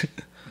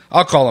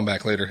 I'll call him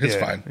back later. It's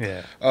yeah, fine.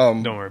 Yeah,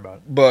 don't worry about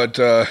it. But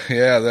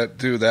yeah,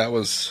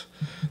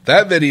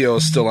 that video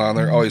is still on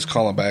there. Oh, he's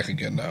calling back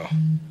again now.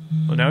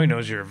 Well, now he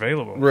knows you're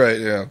available. Right?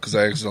 Yeah, because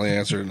I accidentally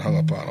answered and hung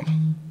up on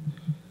him.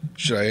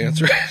 Should I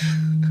answer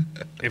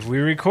it? If we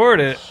record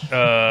it,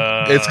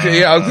 I was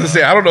gonna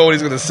say I don't know what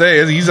he's gonna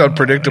say. He's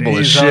unpredictable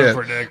as shit.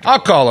 Unpredictable. I'll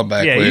call him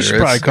back. Yeah, later. you should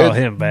probably call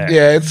him back.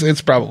 Yeah,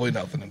 it's probably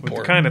nothing important.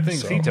 With the kind of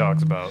things so. he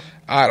talks about.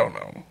 I don't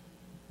know.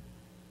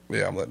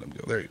 Yeah, I'm letting him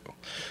go. There you go.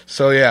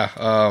 So yeah,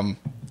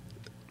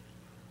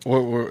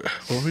 what were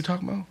we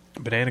talking about?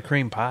 Banana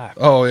cream pie.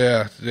 Oh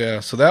yeah.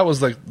 So that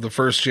was like the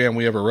first jam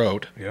we ever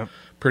wrote. Yep.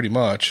 Pretty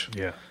much.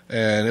 Yeah.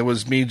 And it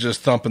was me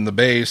just thumping the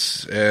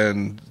bass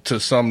and to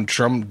some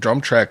drum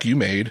track you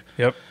made.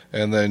 Yep.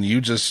 And then you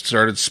just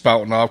started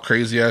spouting off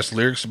crazy ass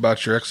lyrics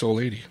about your ex old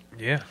lady.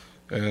 Yeah.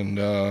 And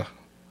now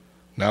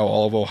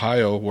all of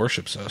Ohio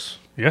worships us.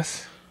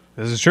 Yes.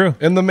 This is true.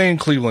 In the main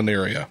Cleveland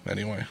area,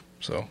 anyway.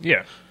 So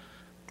Yeah.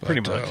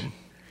 Pretty much.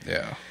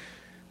 Yeah.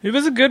 It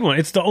was a good one.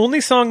 It's the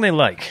only song they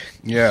like.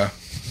 Yeah.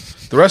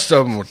 The rest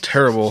of them were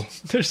terrible.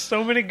 There's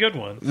so many good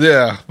ones.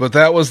 Yeah, but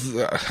that was,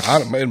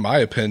 in my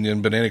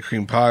opinion, Banana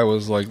Cream Pie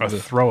was like A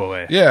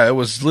throwaway. Yeah, it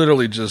was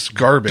literally just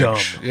garbage.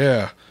 Dumb.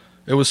 Yeah,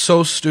 it was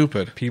so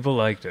stupid, People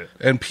liked it.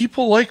 and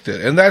people liked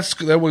it, and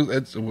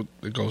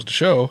it goes to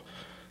show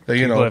that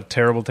People have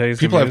terrible taste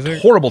people in music.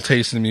 have horrible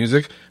taste in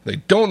music. They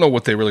don't know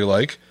what they really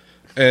like,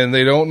 and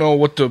they don't know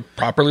what to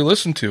properly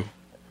listen to.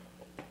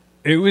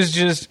 It was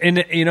just,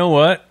 and you know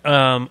what?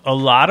 A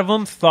lot of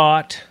them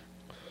thought,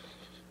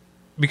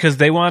 because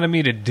they wanted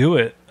me to do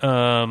it.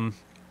 I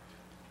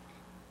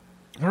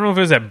don't know if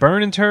it was at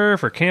Burn and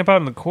Turf or Camp Out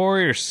in the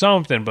Quarry or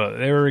something, but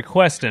they were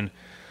requesting.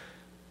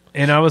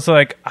 And I was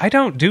like, I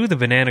don't do the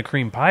banana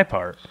cream pie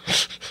part.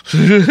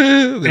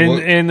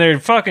 and their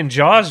fucking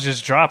jaws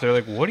just dropped. They're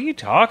like, what are you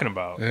talking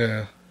about?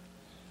 Yeah,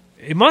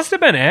 It must have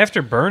been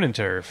after Burn and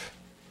Turf.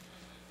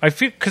 I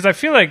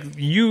feel like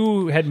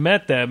you had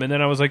met them, and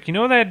then I was like, you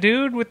know that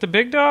dude with the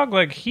big dog?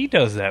 Like, he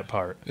does that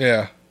part.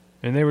 yeah.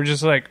 And they were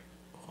just like,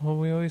 well,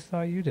 we always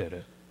thought you did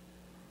it.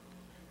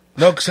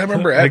 No, because I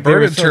remember Like, at they were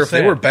Burn and so Turf, they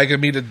sad. were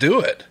begging me to do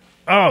it.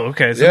 Oh,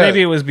 okay. So Yeah.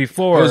 maybe it was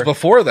before. It was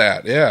before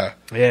that, yeah.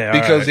 Yeah,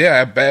 because all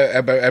right.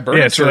 at Burn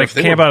Yeah, and so Turf, like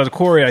they Camp were, Out of the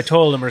Quarry, I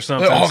told them or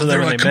something. so they're then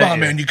when like, they "Come met on,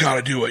 you- man, you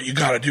gotta do it, you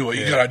gotta do it,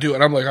 you gotta do it."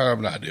 And I'm like,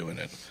 "I'm not doing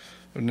it,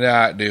 I'm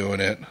not doing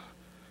it."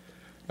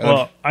 And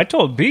Well, I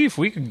told Beef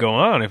we could go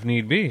on if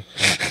need be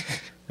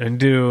and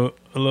do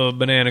a little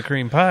banana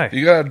cream pie.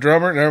 you got a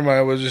drummer? Never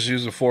mind. We'll just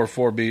use a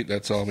 4/4 beat.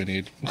 That's all we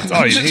need. That's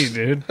all you need,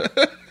 dude.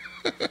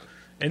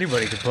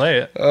 Anybody could play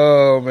it.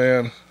 Oh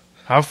man,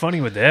 How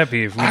funny would that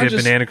be if we I did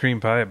just- banana cream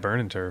pie at Burn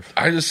and Turf?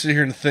 I just sit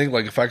here and think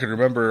like if I could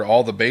remember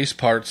all the bass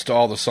parts to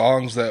all the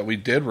songs that we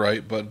did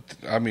write, but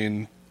I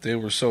mean they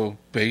were so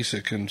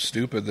basic and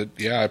stupid that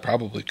I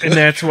probably could. And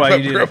that's why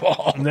you remember did. them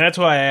all. And that's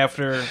why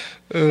after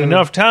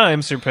enough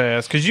time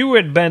surpassed, because you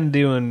had been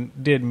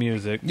did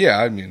music. Yeah,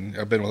 I mean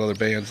I've been with other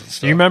bands and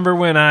stuff. You remember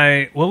when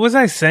what was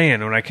I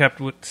saying when I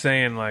kept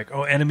saying like,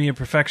 "Oh, Enemy of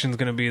Perfection's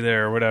going to be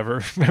there" or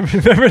whatever?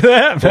 remember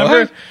that? Remember?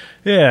 What?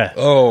 Yeah.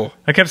 Oh,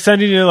 I kept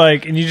sending you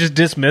like, and you just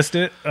dismissed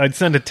it. I'd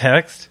send a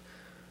text.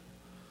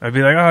 I'd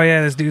be like, "Oh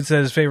yeah, this dude said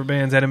his favorite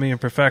band's Enemy of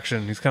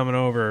Perfection. He's coming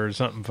over or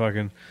something."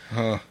 Fucking.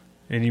 huh.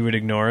 and you would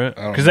ignore it?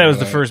 I don't Because that was remember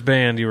the that. first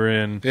band you were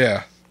in,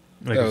 Yeah.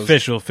 like that was-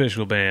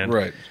 official band.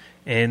 Right.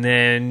 And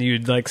then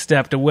you'd like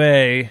stepped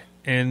away,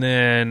 and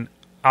then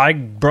I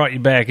brought you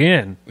back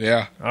in.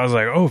 Yeah. I was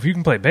like, oh, if you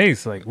can play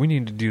bass, like, we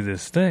need to do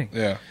this thing.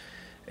 Yeah.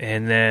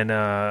 And then...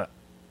 Bird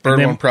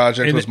then- One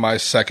Project and was then- my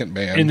second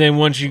band. And then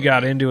once you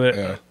got into it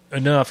Yeah.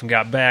 enough and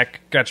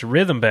got your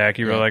rhythm back,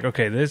 you were Yeah. like,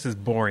 okay, this is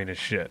boring as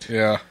shit.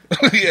 yeah.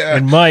 Yeah.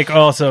 And Mike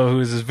also, who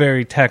is this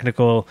very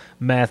technical,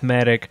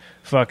 mathematic,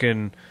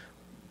 fucking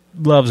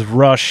loves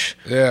Rush,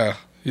 Yeah.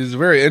 He's a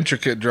very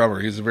intricate drummer.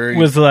 He's a very...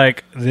 was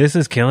like, this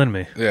is killing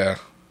me. Yeah.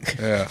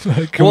 Yeah.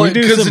 Can we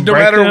do because some no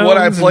matter what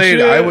I breakdowns and played,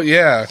 shit?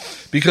 yeah.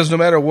 Because no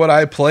matter what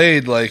I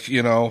played, like,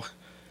 you know,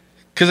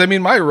 because I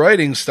mean, my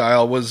writing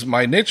style was,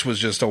 my niche was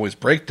just always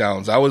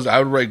breakdowns. I would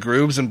write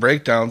grooves and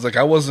breakdowns. Like,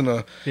 I wasn't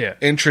a Yeah.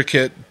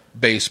 intricate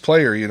bass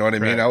player, you know what I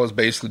mean? Right. I was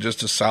basically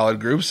just a solid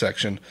groove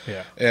section.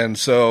 Yeah. And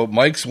so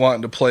Mike's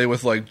wanting to play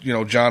with, like, you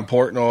know, John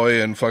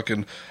Portnoy and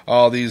fucking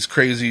all these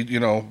crazy,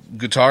 you know,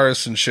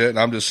 guitarists and shit. And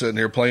I'm just sitting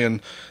here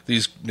playing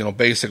these, you know,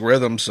 basic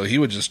rhythms. So he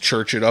would just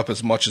church it up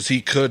as much as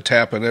he could,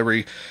 tapping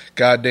every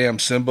goddamn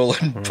cymbal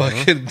and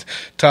fucking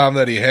tom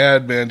that he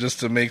had, man, just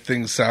to make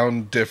things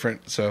sound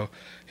different. So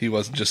he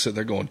wasn't just sitting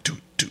there going,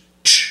 toot, toot,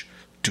 ch,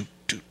 toot,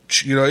 toot,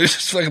 ch. You know, he was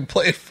just fucking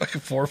playing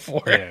fucking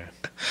 4/4. Yeah.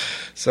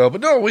 So,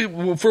 but no,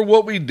 we for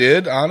what we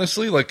did,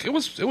 honestly, like it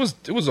was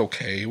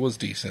okay. It was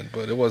decent,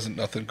 but it wasn't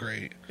nothing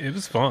great. It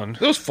was fun.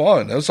 It was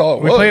fun. That's all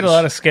it We was. played a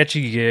lot of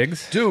sketchy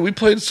gigs. Dude, we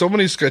played so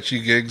many sketchy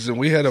gigs, and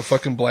we had a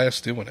fucking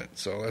blast doing it.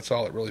 So that's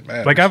all it really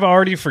matters. Like, I've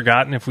already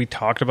forgotten if we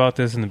talked about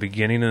this in the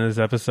beginning of this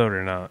episode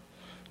or not.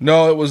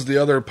 no, it was the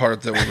other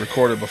part that we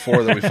recorded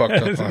before that we fucked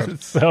up on.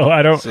 So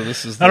I don't. So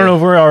this is I don't the- know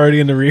if we're already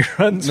in the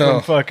reruns No.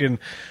 from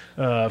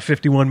fucking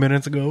 51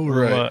 minutes ago or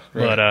Right, what.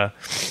 right.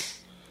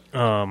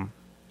 But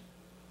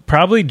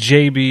probably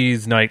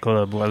JB's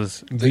nightclub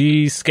was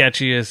the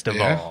sketchiest of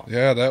Yeah, all.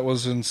 yeah, that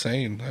was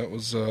insane. That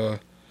was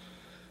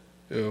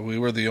we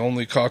were the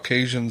only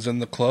Caucasians in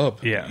the club.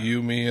 Yeah.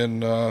 You, me,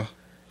 and And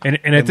at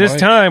And this Mike.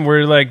 time,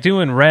 we're like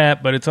doing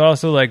rap, but it's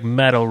also like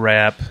metal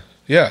rap,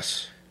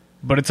 yes.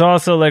 but it's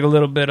also like a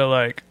little bit of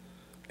like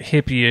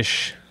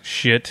hippie-ish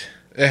shit.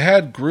 It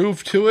had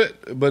groove to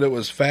it, but it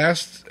was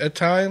fast at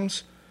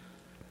times.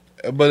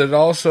 But it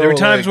also There were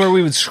times like, where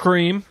we would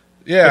scream.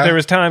 yeah, But there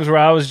was times where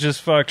I was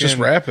just fucking just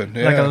rapping,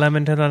 yeah. like a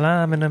lemon to the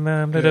lime and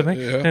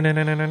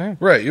Yeah.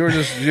 Right, you were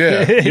just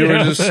you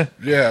were just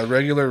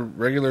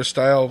regular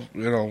style,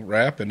 you know,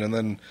 rapping, and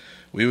then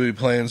we would be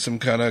playing some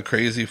kind of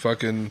crazy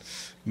fucking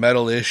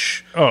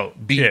metal-ish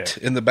beat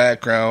in the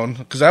background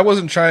because I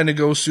wasn't trying to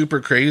go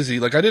super crazy.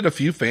 Like I did a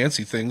few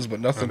fancy things,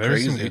 but nothing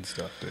There's some crazy. good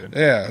stuff, dude.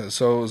 Yeah,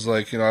 so it was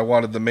like, you know, I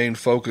wanted the main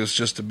focus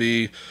just to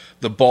be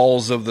the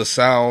balls of the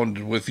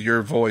sound with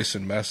your voice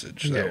and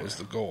message. That Yeah. was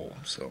the goal.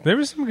 So There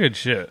was some good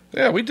shit.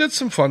 yeah, we did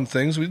some fun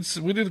things. We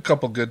did a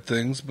couple good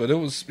things, but it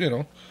was, you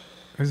know,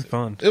 It was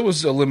fun. it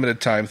was a limited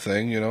time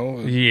thing, you know.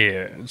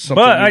 Yeah. something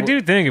But we I were-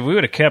 do think if we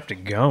would have kept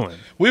it going.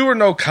 We were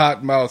no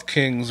cottonmouth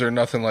kings or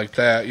nothing like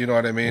that. You know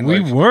what I mean? We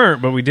Like,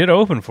 weren't, but we did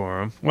open for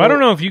them. Well, I don't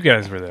know if you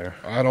guys were there.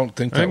 I don't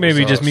think I that think maybe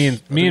was just us. me I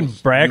think and it was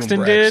you Braxton,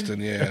 Braxton,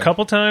 did yeah. a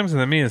couple times,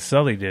 and then me and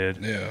Sully did.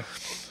 Yeah,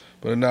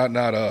 but not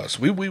us.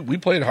 We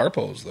played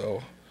Harpo's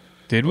though.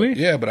 Did we?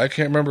 Yeah, but I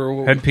can't remember.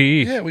 What Head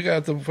PE. Yeah, we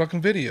got the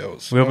fucking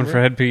videos. We opened remember?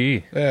 for Head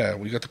PE. Yeah,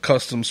 we got the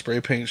custom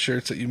spray paint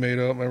shirts that you made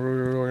up. Remember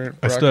we were wearing?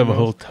 I still have a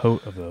rocking whole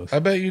tote of those. those? I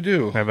bet you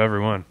do. I have every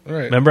one.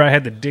 Right. Remember I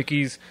had the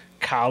Dickies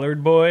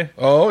collared boy?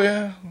 Oh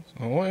yeah.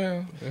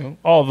 Yeah.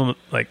 All of them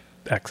like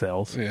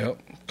XLs. Yeah.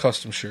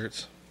 Custom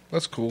shirts.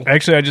 That's cool.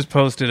 Actually, I just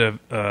posted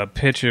a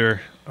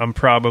picture. I'm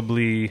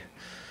probably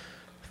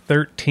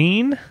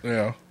 13,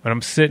 Yeah. and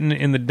I'm sitting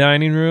in the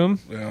dining room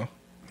Yeah.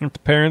 at the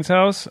parents'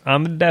 house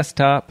on the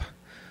desktop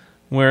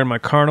wearing my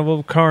Carnival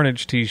of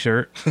Carnage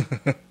t-shirt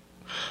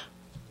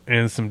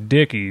and some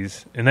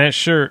Dickies, and that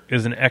shirt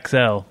is an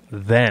XL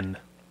then.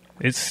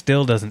 It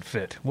still doesn't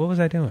fit. What was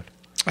I doing?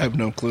 I have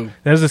no clue.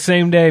 That was the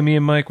same day me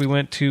and Mike, we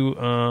went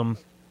to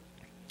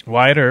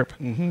Wyatt Earp,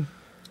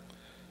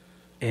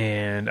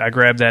 and I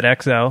grabbed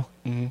that XL,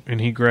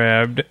 and he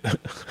grabbed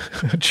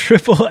a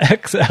triple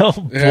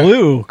XL Yeah.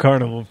 blue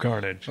Carnival of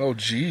Carnage, Oh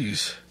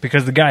jeez.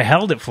 because the guy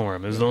held it for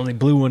him. It was the only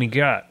blue one he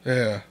got.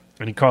 Yeah.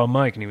 And he called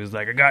Mike, and he was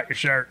like, I got your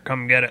shirt.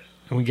 Come get it.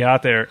 And we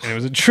got there, and it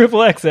was a triple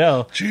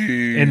XL.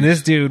 Jeez. And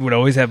this dude would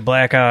always have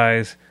black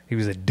eyes. He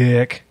was a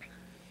dick.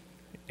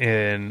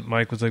 And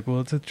Mike was like, well,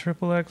 it's a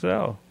triple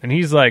XL. And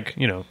he's like,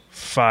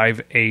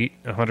 5'8",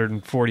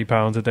 140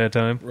 pounds at that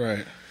time.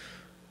 Right.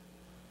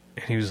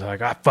 And he was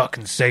like, I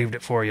fucking saved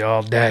it for you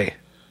all day.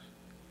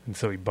 And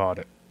so he bought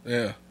it.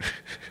 Yeah.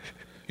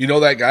 You know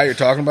that guy you're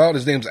talking about?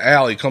 His name's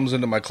Al. He comes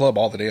into my club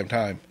all the damn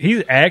time.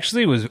 He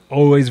actually was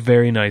always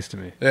very nice to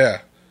me.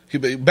 Yeah.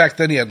 Back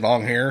then he had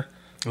long hair.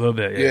 A little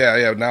bit,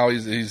 Yeah. Now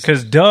he's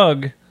Because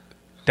Doug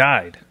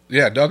died.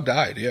 yeah. Doug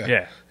died. Yeah.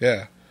 Yeah.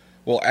 Yeah.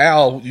 Well,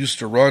 Al used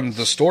to run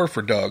the store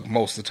for Doug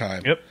most of the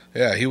time. Yep.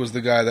 Yeah, he was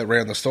the guy that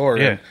ran the store.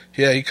 Yeah.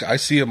 And I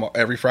see him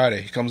every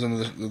Friday. He comes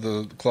into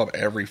the club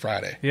every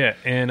Friday. Yeah,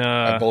 and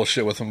I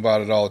bullshit with him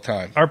about it all the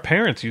time. our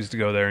parents used to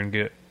go there and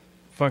get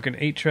fucking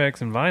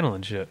 8-tracks and vinyl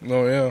and shit.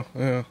 Oh,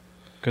 yeah.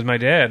 Because my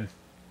dad,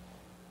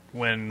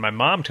 when my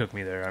mom took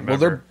me there, I remember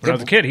they're- when I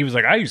was a kid, he was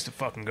like, I used to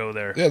fucking go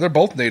there. Yeah, they're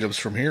both natives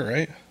from here,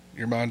 right?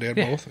 Your mom and dad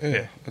Yeah, both?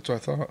 yeah. That's what I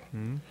thought.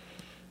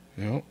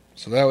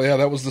 So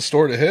that was the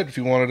store to hit if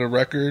you wanted a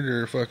record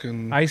or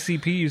fucking...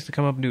 ICP used to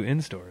come up and do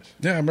in-stores.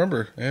 Yeah, I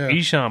remember. Yeah.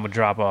 Esham would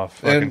drop off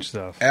fucking And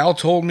stuff. Al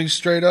told me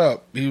straight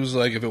up, he was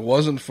like, if it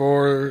wasn't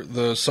for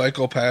the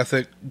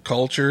psychopathic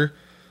culture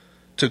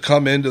to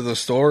come into the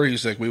store,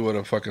 he's like, we would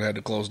have fucking had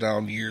to close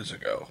down years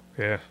ago.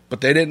 Yeah.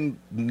 But they didn't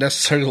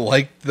necessarily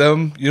like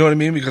them, you know what I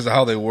mean, because of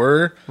how they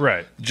were.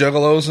 Right.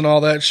 Juggalos and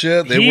all that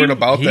shit. They weren't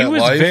about that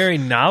life. He was very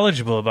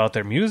knowledgeable about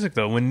their music,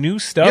 though. When new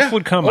stuff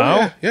would come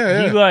out,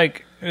 yeah. he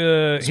like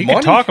he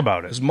could talk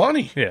about it. It's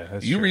money. Yeah,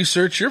 that's you true.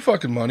 research your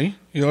fucking money.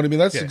 You know what I mean?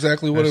 That's Yeah,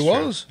 exactly what that's it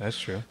true. was. That's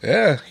true.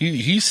 Yeah,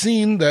 he's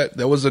seen that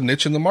there was a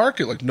niche in the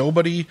market. Like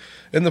nobody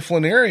in the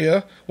Flint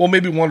area, well,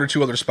 maybe one or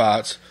two other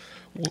spots,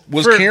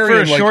 was For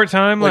carrying a short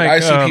time,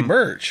 like, ICP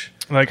merch.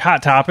 Like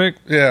Hot Topic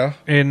Yeah.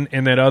 in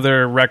that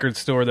other record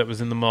store that was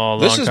in the mall a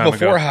long This is time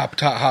before ago.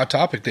 Hot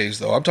Topic days,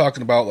 though. I'm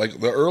talking about like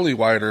the early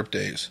Wyatt Earp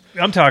days.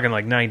 I'm talking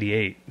like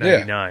 98,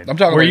 99. Yeah, I'm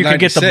talking where like you could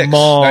get the 96,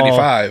 mall,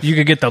 95. You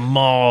could get the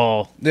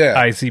mall Yeah.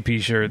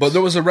 ICP shirts. But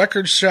there was a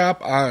record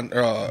shop on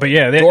But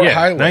yeah, Door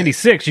Highway.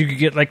 96, you could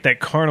get like that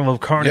Carnival of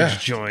Carnage Yeah,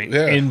 joint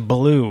yeah. in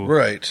blue.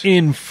 Right.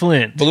 In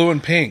Flint. Blue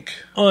and pink.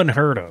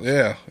 Unheard of.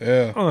 Yeah.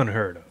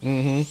 Unheard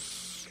of.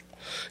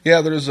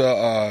 Yeah, there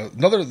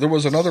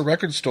was another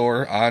record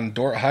store on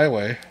Dort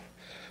Highway.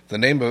 The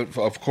name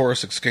of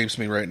course escapes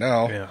me right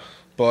now. Yeah.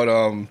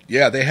 But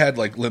they had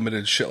like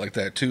limited shit like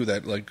that too.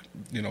 That like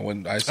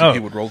when ICP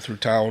would roll through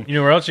town, You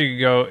know where else you could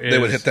go is... they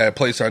would hit that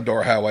place on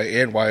Dort Highway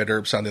and Wyatt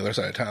Earp's on the other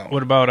side of town.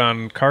 What about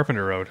on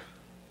Carpenter Road?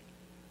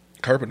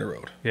 Carpenter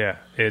Road. Yeah,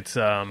 it's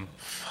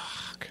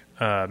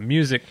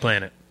Music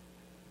Planet.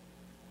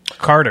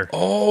 Carter.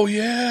 Oh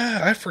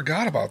yeah, I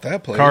forgot about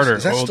that place. Carter.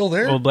 Is that still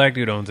there? Old black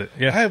dude owns it.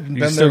 Yeah. I haven't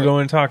you been can still there. go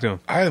in and talk to him.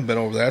 I haven't been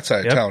over that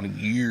side Yep. of town in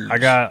years. I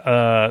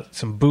got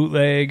some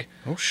bootleg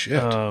oh shit.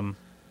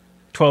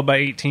 12 by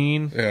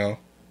 18 yeah.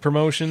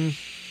 promotion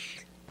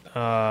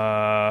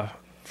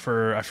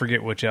for I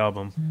forget which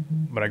album,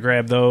 but I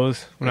grabbed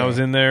those when I was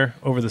in there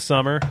over the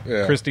summer.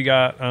 Yeah. Christy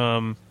got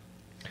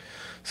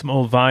some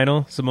old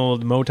vinyl, some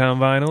old Motown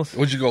vinyls.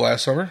 Would you go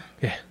last summer?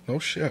 Yeah. No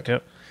shit.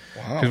 Yep.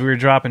 Wow. Because we were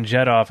dropping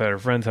Jet off at her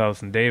friend's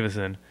house in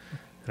Davison,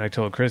 and I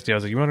told Christy, I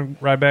was like, "You want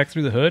to ride back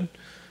through the hood?"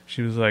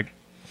 She was like,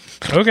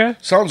 "Okay."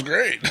 Sounds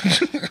great.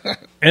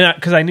 And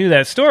because I knew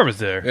that store was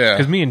there, Yeah.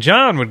 because me and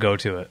John would go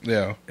to it,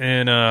 yeah.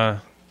 and I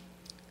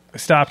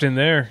stopped in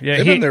there. Yeah,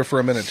 They've been there for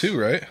a minute too,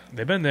 right?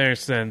 They've been there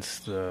since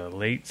the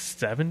late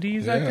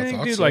 70s, Yeah, I I think,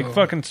 thought dude. so. Like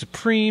fucking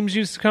Supremes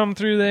used to come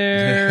through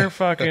there,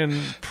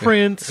 fucking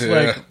Prince, Yeah.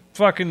 like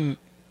fucking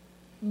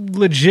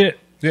legit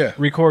Yeah.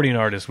 recording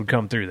artists would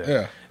come through there.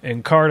 Yeah.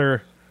 And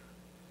Carter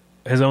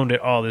has owned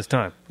it all this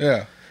time.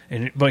 Yeah.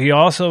 But he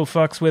also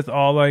fucks with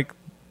all like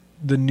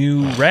the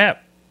new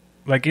rap.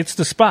 Like it's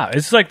the spot.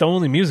 It's like the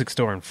only music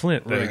store in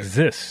Flint that Right.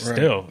 exists Right.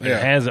 still. Yeah.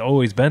 It has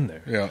always been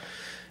there. Yeah.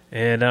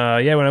 And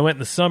when I went in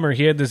the summer,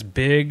 he had this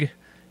big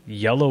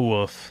Yellow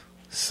Wolf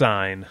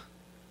sign.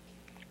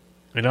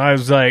 And I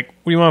was like,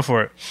 "What do you want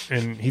for it?"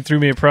 And he threw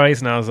me a price,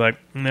 and I was like,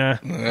 "Nah,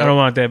 I don't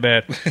want that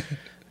bad."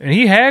 And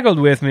he haggled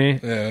with me,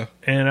 Yeah.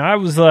 and I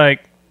was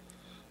like,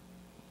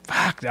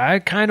 "Fuck, I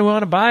kind of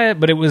want to buy it."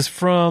 But it was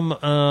from,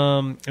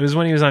 it was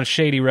when he was on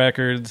Shady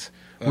Records,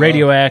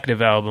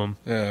 Radioactive album.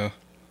 Yeah.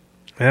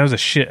 And that was a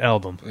shit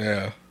album.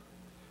 Yeah.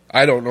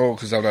 I don't know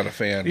because I'm not a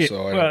fan, Yeah,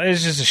 so well,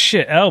 it's just a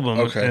shit album.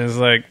 Okay. And it's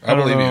like, I I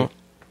don't believe know. you.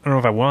 I don't know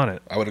if I want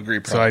it. I would agree.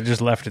 So I just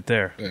left it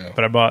there. Yeah.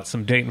 But I bought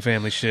some Dayton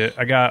Family shit.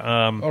 I got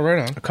Oh, right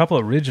on. a couple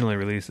of originally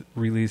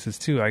releases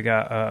too. I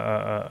got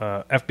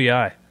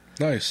FBI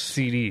Nice.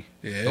 CD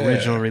Yeah.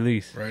 original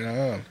release. Right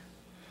on.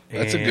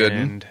 That's a good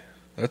one.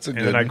 That's a And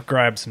good then I one.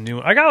 grabbed some new.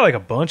 I got like a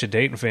bunch of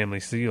Dayton Family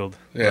sealed.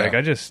 Yeah. Like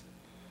I just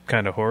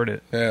kind of hoard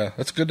it. Yeah.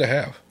 That's good to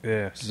have.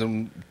 Yeah. 'Cause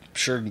I'm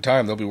sure in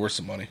time they'll be worth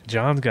some money.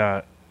 John's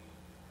got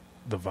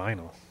the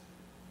vinyl.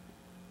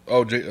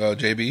 Oh,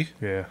 JB?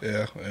 Yeah.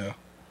 Yeah. Yeah.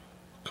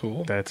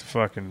 Cool. That's a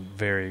fucking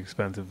very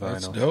expensive vinyl.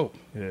 That's dope.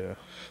 Yeah.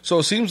 So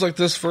it seems like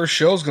this first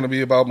show is going to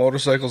be about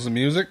motorcycles and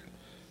music.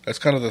 That's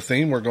kind of the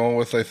theme we're going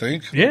with, I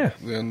think. Yeah.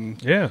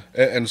 And Yeah.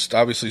 and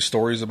obviously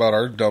stories about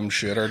our dumb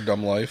shit, our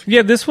dumb life.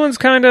 Yeah, this one's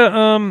kind of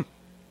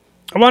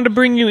I wanted to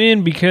bring you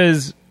in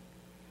because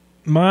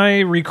my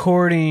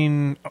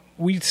recording,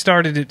 we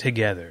started it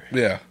together.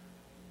 Yeah.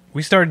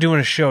 We started doing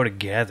a show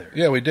together.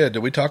 Yeah, we did. Did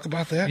we talk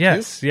about that?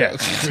 Yes, too?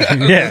 yes.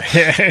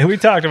 yeah. We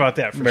talked about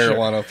that for sure.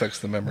 Marijuana affects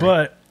the memory.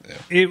 But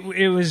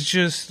it was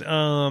just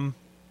and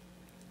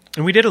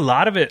we did a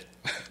lot of it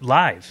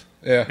live.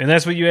 Yeah. And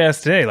that's what you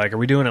asked today. Like, are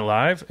we doing it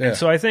live? Yeah. And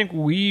so I think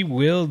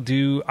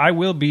I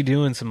will be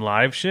doing some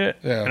live shit.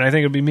 Yeah. And I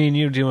think it'll be me and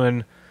you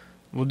doing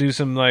We'll do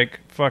some like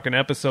fucking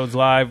episodes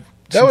live.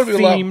 That would be themed,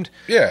 a lot.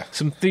 Yeah.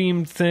 some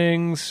themed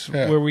things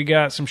Yeah. where we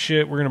got some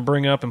shit we're gonna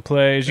bring up and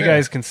play. As you Yeah.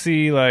 guys can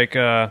see, like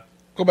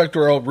Go back to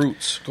our old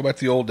roots. Go back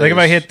to the old days. like if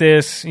I hit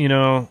this, you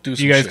know, Do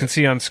some you guys shit. can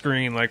see on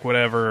screen like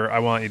whatever I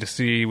want you to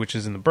see, which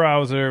is in the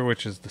browser,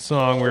 which is the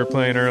song we were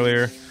playing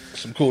earlier.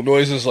 some cool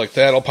noises like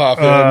that'll pop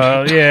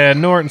in. Yeah,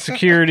 Norton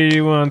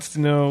Security wants to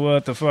know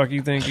what the fuck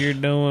you think you're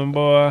doing,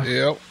 boy.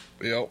 Yep.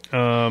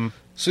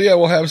 So yeah,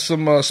 we'll have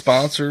some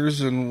sponsors,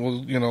 and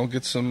we'll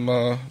get some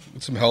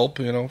help,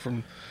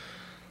 from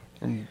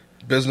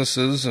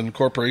businesses and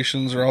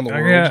corporations around the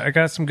world. I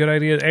got some good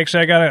ideas.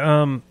 Actually, I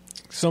got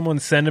someone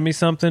sending me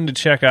something to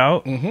check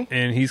out,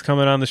 and he's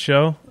coming on the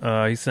show.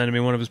 He's sending me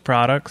one of his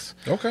products.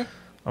 Okay.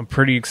 I'm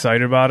pretty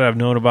excited about it. I've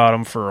known about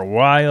him for a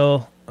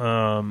while.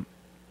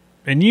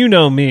 And you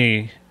know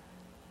me,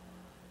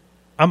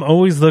 I'm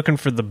always looking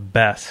for the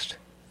best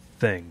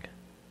thing.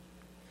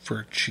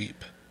 For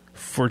cheap.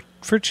 For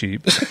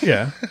cheap,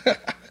 yeah.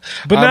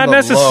 But On not the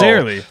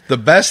necessarily. low. The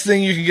best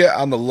thing you can get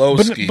on the low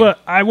ski. But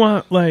I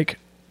want, like,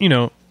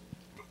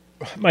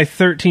 my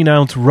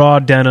 13-ounce raw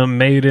denim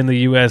made in the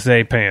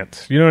USA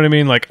pants. You know what I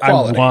mean? Like,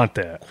 Quality. I want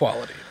that.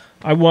 Quality.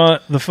 I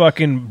want the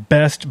fucking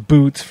best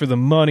boots for the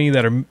money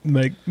that are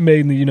made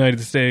in the United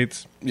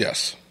States.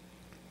 Yes.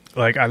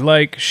 Like, I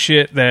like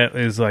shit that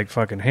is, like,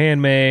 fucking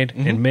handmade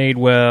and made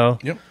well.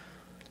 Yep.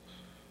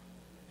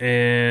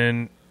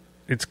 And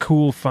it's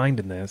cool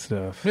finding that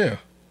stuff. Yeah.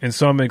 And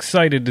so I'm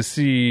excited to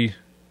see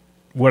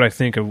what I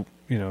think of,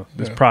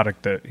 this Yeah.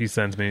 product that he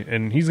sends me.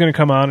 And he's going to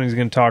come on and he's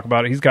going to talk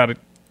about it. He's got a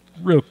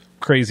real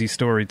crazy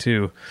story,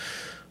 too.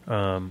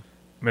 And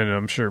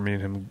I'm sure me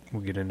and him will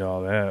get into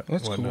all that.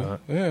 That's cool. whatnot.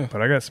 Yeah.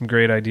 But I got some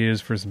great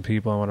ideas for some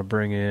people I want to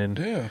bring in.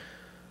 Yeah.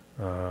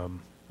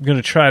 I'm going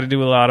to try to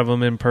do a lot of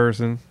them in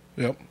person.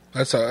 Yep.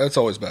 That's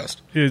always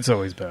best. It's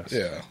always best.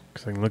 Yeah.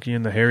 Because I can look you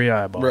in the hairy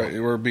eyeball. Right.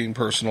 We're being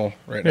personal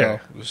right Yeah.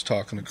 now. Just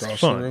talking across the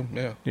fun. room.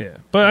 Yeah. Yeah.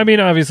 But, I mean,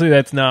 obviously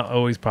that's not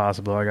always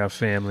possible. I got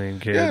family and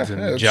kids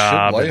and it's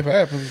job. Shit, and- life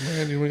happens,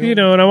 man.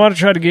 and I want to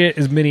try to get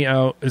as many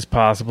out as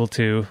possible,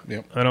 too.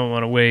 Yep. I don't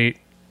want to wait.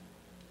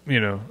 I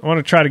want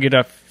to try to get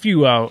a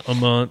few out a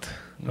month.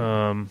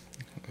 That'd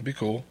be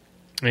cool.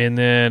 And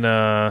then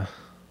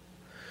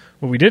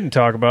what we didn't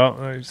talk about,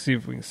 let's see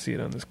if we can see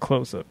it on this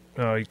close-up.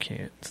 Oh, you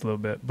can't. It's a little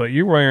bit. But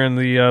you're wearing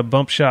the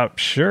Bump Shop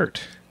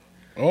shirt.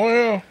 Oh,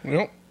 yeah.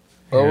 Yep.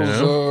 I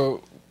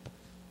was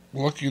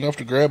lucky enough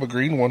to grab a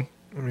green one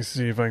Let me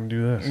see if I can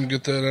do this. and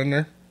get that in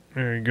there.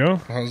 There you go.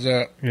 How's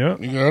that?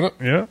 Yep. You got it?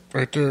 Yep.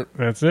 Right there.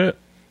 That's it.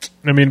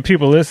 I mean,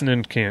 people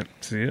listening can't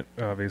see it,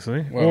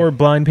 obviously. Well- or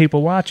blind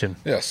people watching.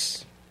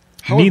 Yes.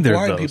 How Neither would of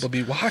blind those. people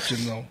be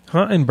watching, though?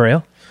 Huh? In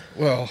Braille.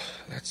 Well,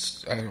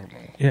 I don't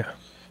know. Yeah.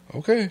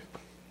 Okay.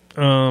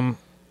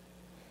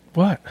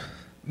 What?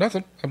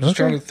 Nothing. I'm just Okay.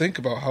 trying to think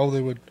about how they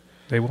would.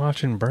 They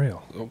watch in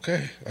Braille.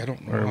 Okay. I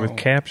don't know. Or how, with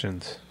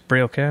captions.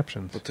 Braille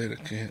captions. But they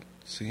can't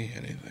see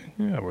anything.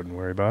 Yeah, I wouldn't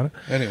worry about it.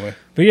 Anyway.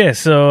 But yeah,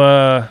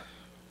 so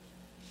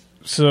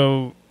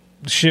the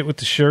shit with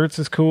the shirts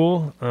is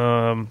cool.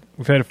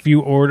 We've had a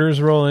few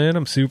orders roll in.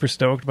 I'm super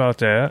stoked about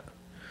that.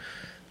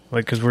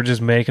 Like, because we're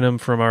just making them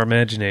from our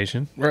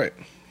imagination. Right.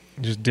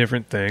 Just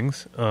different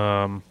things.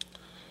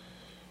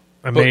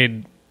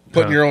 Made...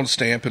 Putting your own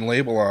stamp and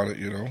label on it,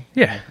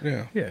 Yeah.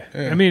 Yeah. Yeah.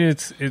 Yeah. I mean,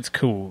 it's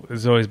cool.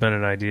 It's always been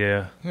an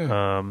idea.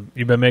 Yeah.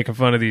 You've been making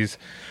fun of these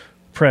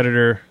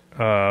Predator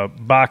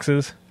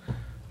boxes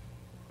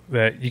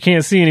that you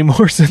can't see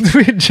anymore since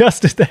we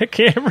adjusted that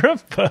camera.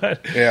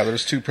 But Yeah,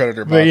 there's two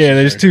Predator boxes. But yeah,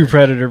 there's right two here.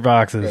 Predator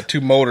boxes. Got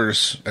two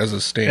motors as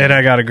a stand. And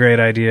I got a great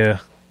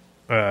idea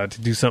to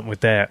do something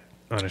with that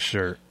on a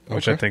shirt,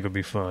 which I Okay. think would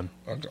be fun.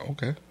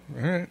 Okay.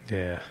 All right.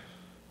 Yeah.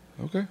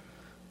 Okay.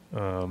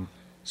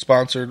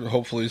 Sponsored,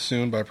 hopefully,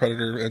 soon by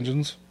Predator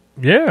Engines.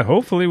 Yeah,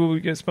 hopefully we'll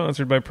get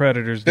sponsored by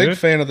Predators, Big dude.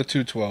 fan of the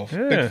 212.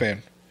 Yeah. Big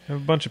fan. Have a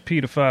bunch of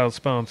pedophiles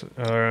sponsored.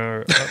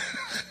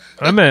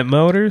 I meant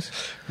motors.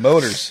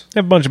 Motors.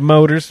 Have a bunch of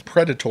motors.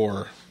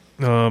 Predator.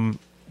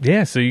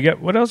 Yeah, so you got,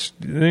 what else?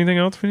 Anything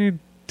else we need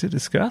to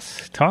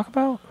discuss? Talk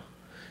about?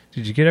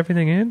 Did you get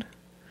everything in?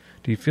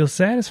 Do you feel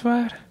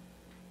satisfied?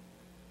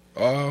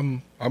 I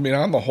mean,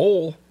 on the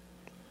whole,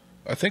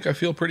 I think I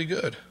feel pretty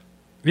good.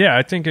 Yeah,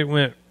 I think it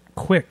went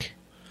quick.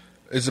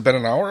 Has it been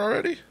an hour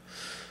already?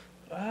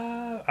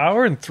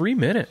 Hour and 3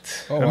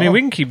 minutes. Oh, I mean, wow.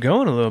 we can keep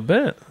going a little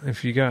bit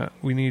if you got.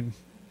 We need.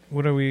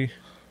 What are we?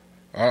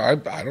 I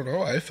don't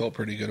know. I felt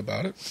pretty good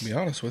about it, to be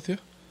honest with you.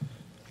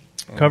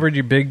 Covered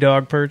your big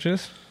dog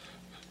purchase.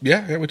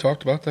 Yeah, we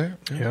talked about that.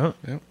 Yeah.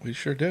 Yeah, we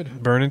sure did.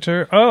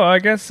 Burniture. Oh, I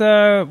guess.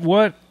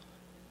 What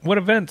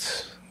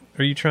events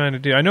are you trying to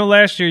do? I know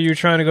last year you were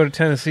trying to go to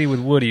Tennessee with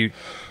Woody.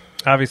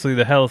 Obviously,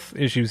 the health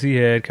issues he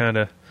had kind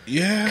of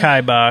Yeah.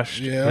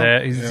 kiboshed Yeah,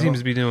 that. He yeah. seems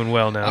to be doing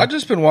well now. I've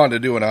just been wanting to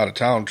do an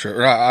out-of-town trip,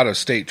 or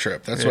out-of-state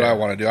trip. That's what Yeah. I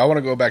want to do. I want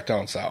to go back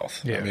down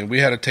south. Yeah. I mean, we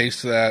had a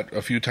taste of that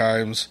a few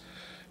times,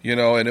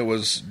 and it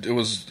was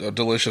a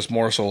delicious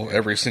morsel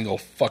every single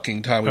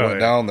fucking time we Oh, went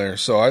yeah. down there.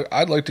 So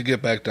I'd like to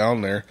get back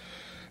down there.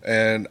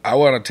 And I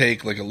want to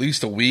take like at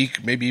least a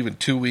week, maybe even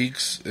 2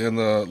 weeks in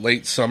the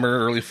late summer,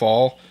 early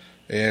fall,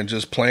 and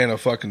just plan a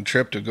fucking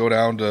trip to go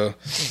down to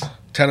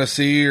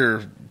Tennessee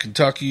or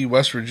Kentucky,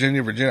 West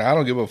Virginia, Virginia. I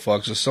don't give a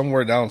fuck. Just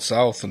somewhere down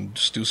south and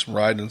just do some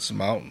riding in some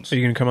mountains. Are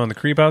you going to come on the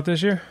Creep Out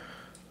this year?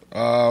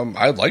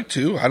 I'd like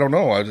to. I don't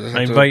know. I just have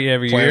I invite to you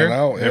every plan year. it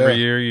out. Every Yeah.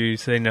 year you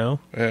say no.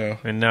 Yeah.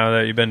 And now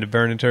that you've been to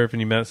Burn and Turf and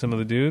you met some of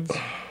the dudes,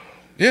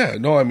 Yeah.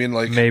 No, I mean,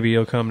 like, maybe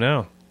you'll come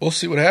now. we'll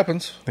see what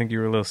happens. I think you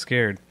were a little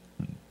scared.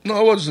 No,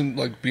 I wasn't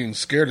like being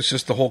scared. It's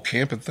just the whole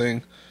camping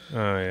thing.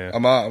 Oh, yeah.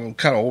 I'm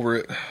kind of over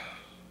it.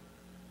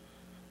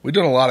 We've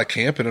done a lot of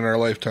camping in our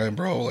lifetime,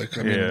 bro. Like,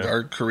 I mean, Yeah.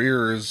 our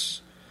career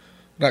is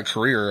not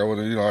career. I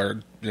would, our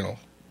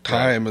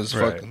time is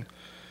Right. fucking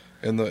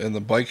in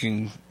the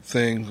biking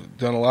thing.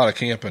 Done a lot of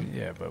camping,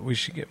 Yeah, but we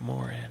should get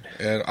more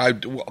in.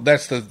 and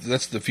that's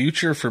the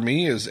future for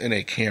me is in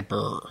a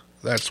camper.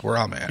 That's where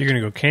I'm at. You're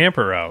going to go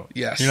camper out?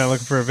 Yes. You're not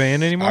looking for a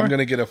van anymore? I'm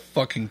gonna get a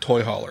fucking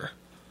toy hauler.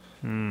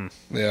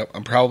 Yeah,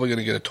 I'm probably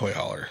gonna get a toy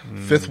hauler,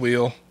 fifth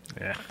wheel.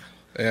 Yeah.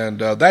 And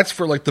that's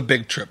for like the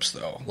big trips,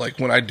 though. Like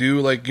when I do,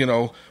 like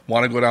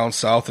want to go down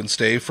south and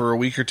stay for a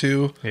week or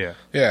two. Yeah.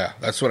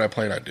 That's what I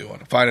plan on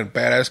doing. Finding a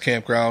badass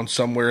campground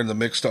somewhere in the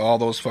mix to all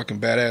those fucking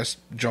badass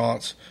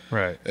jaunts,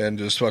 Right. and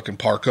just fucking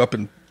park up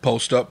and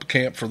post up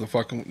camp for the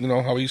fucking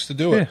how we used to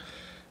do it Yeah.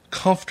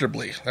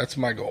 comfortably. That's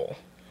my goal.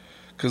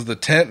 Because the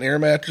tent and air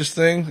mattress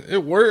thing,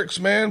 it works,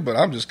 man. But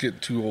I'm just getting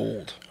too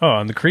old. Oh,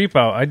 on the Creep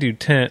Out, I do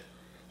tent.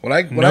 When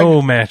I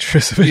No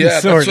mattress of any yeah,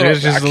 sort. that's what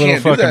It's just I a little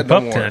can't do fucking that no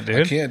pup more. tent, I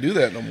dude. can't do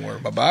that no more.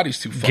 My body's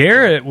too fucked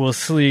Garrett up. will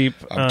sleep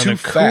I'm on too a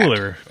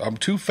cooler. fat. I'm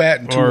too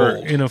fat and too Or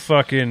old. in a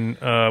fucking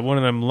one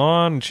of them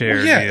lawn chairs.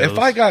 Well, yeah, if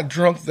I got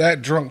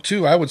that drunk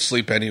too, I would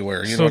sleep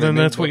anywhere. You know so what I then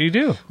mean? that's what But- you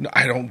do. No,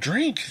 I don't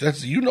drink.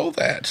 That's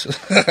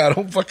that. I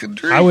don't fucking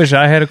drink. I wish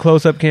I had a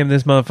close-up cam of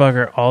this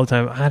motherfucker all the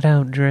time. I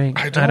don't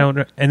drink. I I don't. don't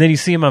drink. And then you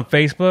see him on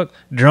Facebook,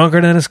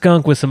 drunker than a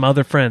skunk with some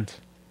other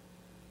friends.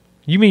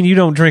 You mean you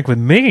don't drink with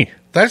me?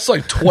 That's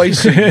like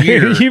twice a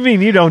year. You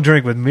mean you don't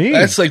drink with me?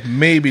 That's like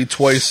maybe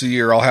twice a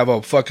year. I'll have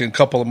a fucking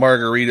couple of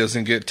margaritas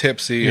and get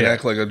tipsy and Yeah.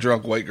 act like a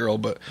drunk white girl.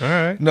 But All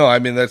right. no, I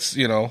mean that's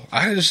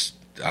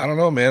I don't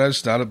know, man. I'm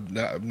just not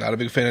a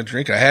big fan of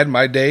drinking. I had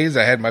my days.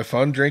 I had my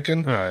fun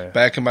drinking Oh, yeah.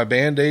 back in my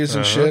band days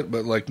and shit.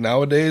 But like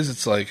nowadays,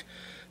 it's like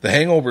the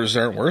hangovers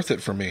aren't worth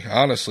it for me.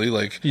 Honestly,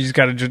 like You just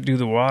got to do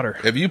the water.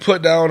 if you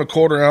put down a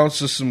quarter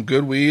ounce of some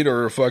good weed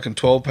or a fucking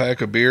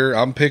 12-pack of beer,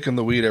 I'm picking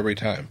the weed every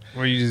time.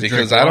 Or you just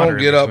Because drink I water don't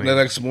in get up between.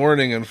 the next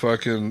morning and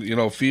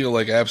fucking, feel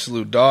like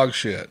absolute dog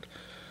shit.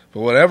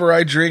 But whatever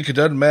I drink, it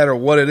doesn't matter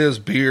what it is,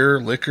 beer,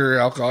 liquor,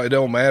 alcohol, it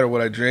don't matter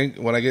what I drink.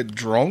 When I get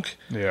drunk,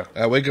 Yeah.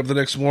 I wake up the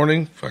next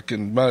morning,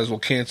 fucking might as well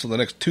cancel the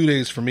next 2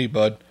 days for me,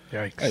 bud.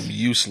 Yikes. I'm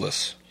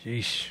useless.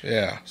 Yeesh.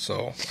 Yeah,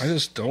 so I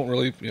just don't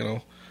really,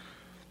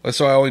 that's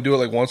why I only do it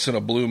like once in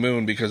a blue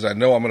moon because I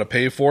know I'm going to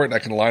pay for it and I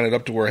can line it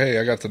up to where, hey,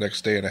 I got the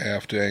next day and a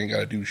half to, I ain't got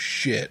to do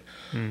shit.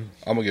 I'm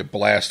going to get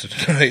blasted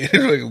tonight.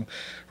 Like,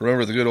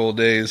 remember the good old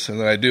days.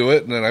 And then I do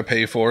it and then I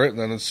pay for it and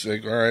then it's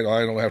like, all right,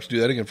 I don't have to do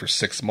that again for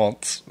 6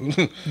 months.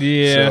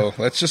 Yeah. So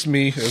that's just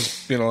me.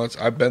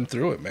 I've been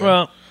through it, man.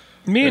 Well,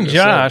 me and Like I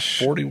said, Josh,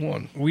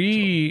 41.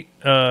 we,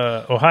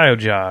 Ohio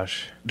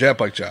Josh, Jet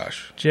Bike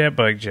Josh. Jet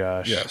Bike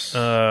Josh. Yes.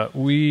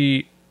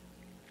 We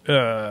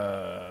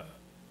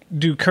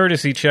do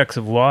courtesy checks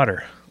of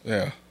water.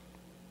 Yeah.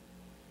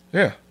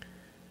 Yeah.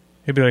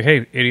 He'd be like,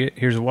 "Hey, idiot,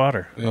 here's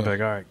water." I'll Yeah. be like,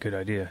 "All right, good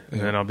idea." And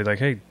Yeah. then I'll be like,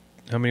 "Hey,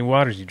 how many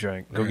waters you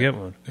drank? Go Right. get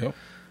one." Yep.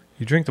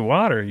 You drink the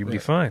water, you'll be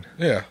fine.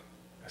 Yeah.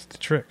 That's the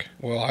trick.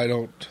 Well, I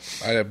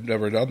have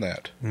never done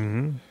that.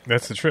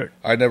 That's the trick.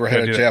 I never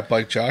had Gotta a do Jap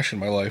Bike Josh in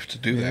my life to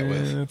do that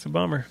with. That's a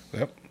bummer.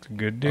 Yep. It's a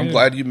good dude. I'm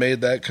glad you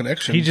made that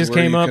connection. He to just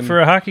where came you up can- for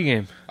a hockey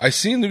game. I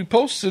seen that he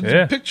posted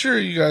Yeah. a picture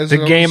of you guys. The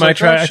and game was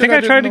like, I oh, shit, think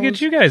I tried to didn't know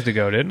get you guys to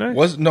go, didn't I? it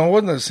wasn't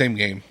the same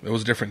game. It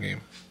was a different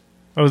game.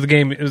 Oh, it was the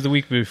game. It was the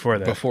week before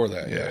that. Before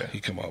that, yeah, he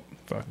come up.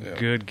 Fucking Yeah.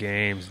 good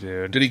games,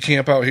 dude. Did he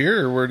camp out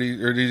here, or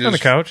did he just On the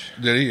couch.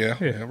 Did he? Yeah.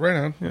 Yeah. Right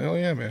on. Hell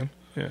yeah, man.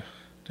 Yeah.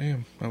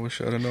 Damn. I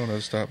wish I'd have known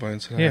I'd stop by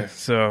and say Yeah.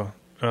 So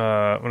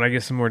when I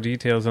get some more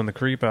details on the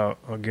creep out,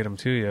 I'll get them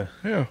to you.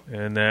 hi. Yeah.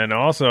 And then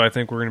also, I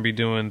think we're going to be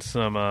doing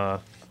some.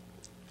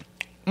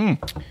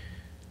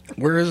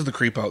 Where is the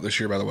creep out this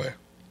year, by the way?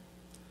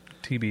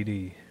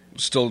 TBD.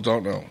 Still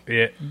don't know.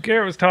 Yeah,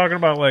 Garrett was talking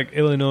about like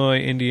Illinois,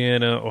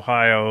 Indiana,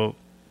 Ohio,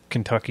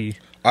 Kentucky.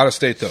 Out of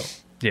state though.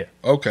 Yeah,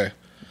 Okay.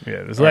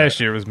 yeah. This All last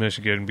year was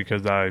Michigan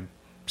because I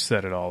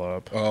set it all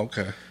up, Oh,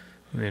 okay.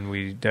 and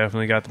we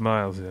definitely got the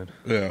miles in.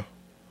 Yeah.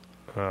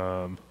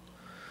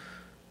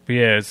 But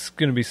yeah, it's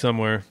gonna be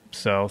somewhere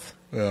south,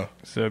 Yeah.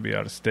 so it'll be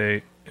out of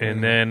state.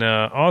 And then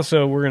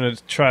also we're gonna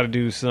try to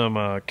do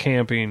some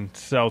camping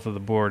south of the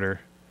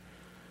border.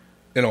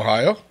 In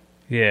Ohio.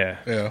 Yeah,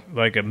 Yeah.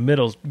 like a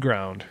middle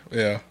ground.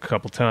 Yeah. A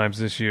couple times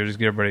this year, just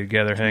get everybody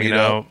together, hanging Meet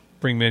up. out,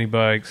 bring mini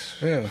bikes,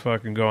 Yeah.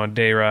 fucking go on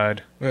day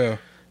ride. Yeah.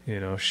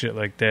 Shit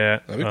like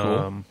that. That'd be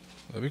cool.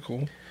 That'd be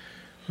cool.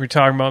 We're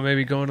talking about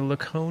maybe going to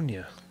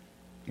Laconia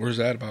Where's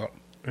that about?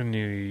 in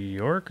New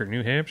York or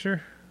New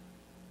Hampshire.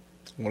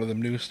 One of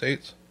them new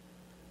states.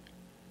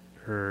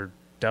 or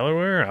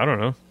Delaware. I don't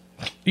know.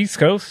 East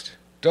Coast.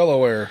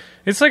 Delaware.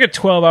 It's like a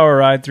 12-hour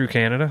ride through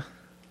Canada.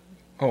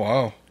 Oh,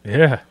 wow.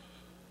 Yeah.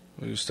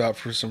 Will you stop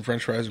for some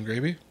french fries and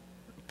gravy?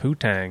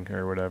 Poutang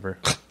or whatever.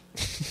 I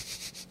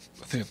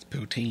think it's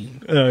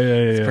poutine. Oh, yeah.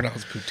 It's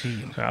pronounced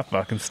poutine. I'll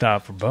fucking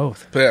stop for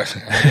both. But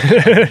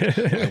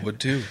yeah, I would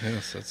too.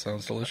 Yes, that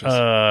sounds delicious.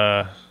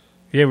 Yeah,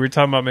 we were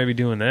talking about maybe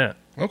doing that.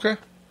 Okay.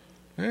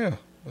 Yeah.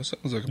 That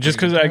sounds like a Just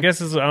pretty because good I time. guess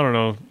it's, I don't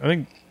know. I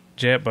think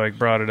Jet Bike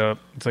brought it up.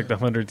 It's like the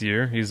 100th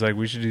year. He's like,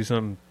 we should do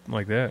something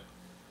like that.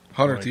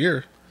 100th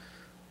year?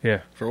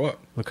 Yeah, For what?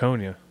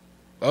 Laconia.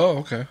 Oh,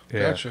 okay.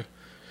 Yeah. Gotcha.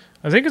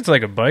 I think it's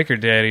like a biker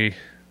daddy,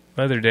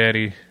 leather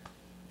daddy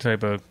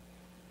type of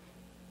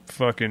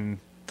fucking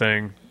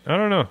thing. I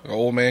don't know. An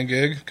old man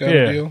gig kind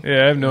of deal?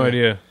 Yeah, I have no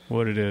idea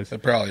what it is.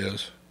 It probably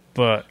is.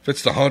 But If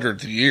it's the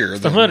 100th year.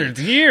 the 100th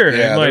year,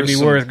 Yeah, it might there's be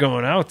some- worth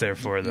going out there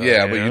for, though.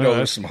 Yeah, but you know that's-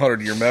 there's some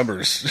 100-year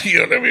members. You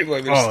know what I mean?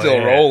 Like, they're Oh, still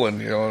yeah. rolling,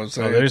 you know what I'm Oh,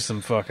 saying? there's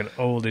some fucking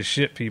old as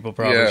shit people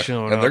probably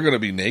showing and up. they're going to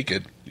be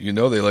naked. You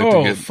know they like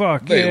Oh, to get...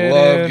 fuck They yeah,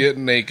 love dude.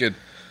 getting naked.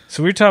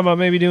 So we're talking about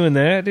maybe doing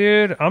that,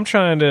 dude. I'm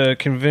trying to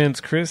convince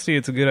Christy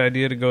it's a good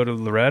idea to go to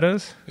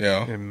Loretta's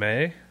Yeah. in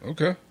May.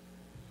 Okay.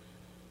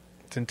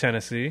 It's in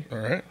Tennessee. All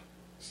right.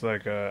 It's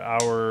like a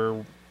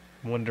hour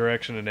one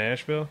direction to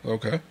Nashville,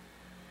 Okay.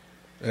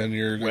 And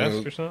you're west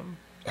going or to... something.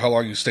 How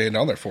long you staying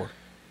down there for?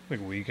 Like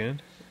a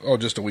weekend. Oh,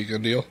 just a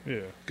weekend deal? Yeah,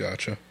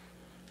 Gotcha.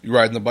 You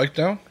riding the bike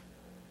down?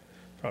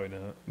 probably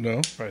not.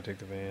 No. Probably take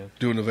the van.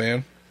 Doing the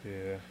van?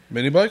 Yeah.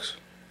 Mini bikes?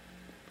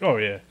 Oh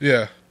yeah.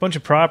 Yeah. Bunch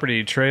of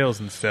property trails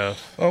and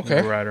stuff. Okay.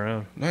 You can ride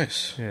around.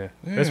 Nice. Yeah.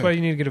 Yeah. That's why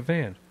you need to get a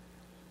van.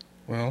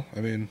 Well,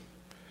 I mean,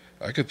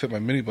 I could fit my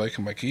mini bike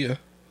in my Kia.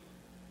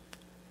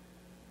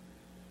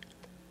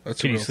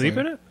 That's Can a you real sleep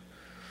thing. in it?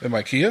 In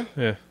my Kia?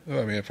 Yeah.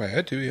 Oh, I mean, if I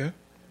had to, yeah.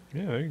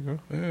 Yeah. There you go.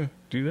 Yeah.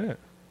 Do that.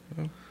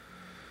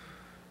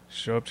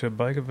 Show up to a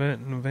bike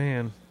event in a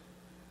van.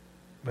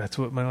 That's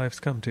what my life's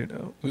come to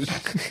now.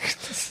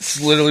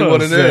 It's literally So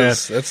what it sad.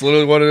 is. That's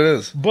literally what it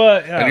is.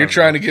 But And you're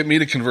trying to get me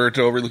to convert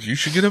over. Look, you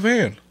should get a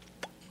van.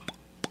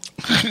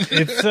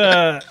 It's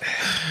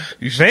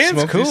You should van's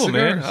smoke these cool,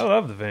 man. cigars. I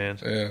love the van.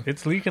 Yeah.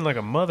 It's leaking like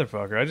a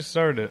motherfucker. I just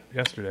started it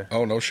yesterday.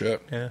 Oh, no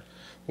shit. Yeah.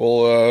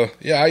 Well,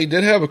 yeah, I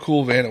did have a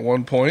cool van at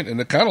one point,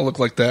 and it kind of looked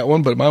like that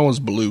one, but mine was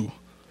blue.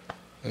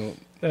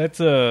 That's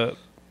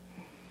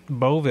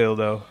Beauville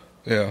though.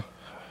 Yeah.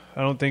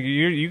 I don't think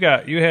you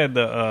had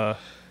the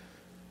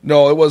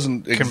No, it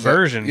wasn't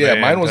Conversion Yeah,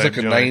 van mine was type like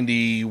a joint.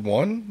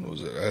 91.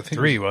 Was it? I think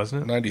 3,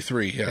 wasn't it?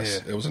 93.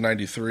 Yes, Yeah. it was a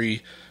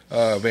 93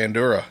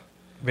 Vandura,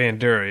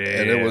 Vandura, yeah.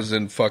 and yeah. it was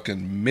in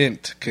fucking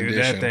mint Dude,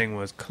 condition. that thing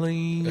was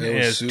clean It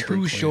was as super two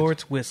clean.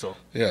 shorts whistle.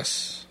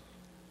 Yes.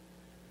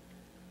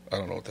 I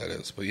don't know what that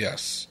is, but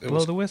yes, it Blow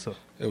was. the whistle.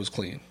 It was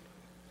clean.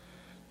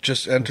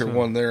 Just enter What's up?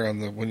 one there on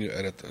the when you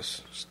edit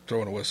this. Just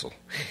throw in a whistle.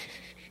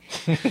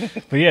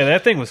 But yeah,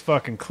 that thing was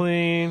fucking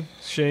clean.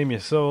 Shame you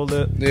sold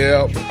it.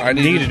 Yeah, I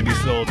Needed to be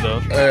sold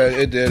though.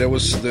 It did. It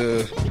was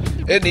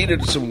it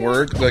needed some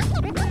work. Like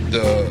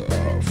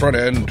the front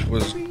end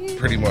was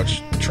pretty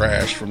much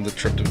trash from the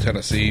trip to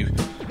Tennessee,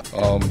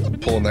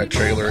 pulling that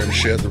trailer and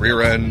shit. The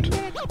rear end,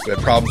 we had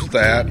problems with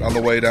that on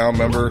the way down.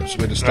 Remember, so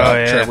we had to stop. Oh,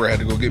 yeah. Trevor had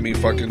to go get me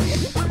fucking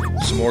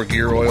some more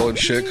gear oil and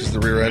shit because the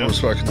rear end Yep. was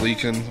fucking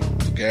leaking.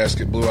 The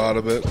gasket blew out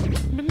of it.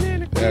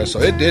 Yeah,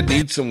 so it did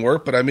need some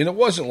work, but I mean, it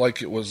wasn't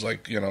like it was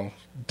like,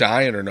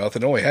 dying or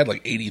nothing. It only had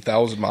like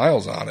 80,000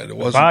 miles on it. It The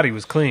wasn't. body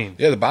was clean.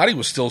 Yeah, the body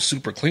was still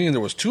super clean.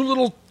 There was 2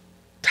 little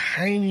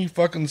tiny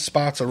fucking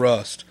spots of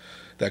rust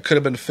that could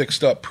have been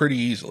fixed up pretty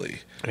easily.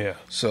 Yeah.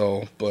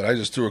 So, but I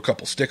just threw a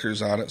couple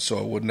stickers on it so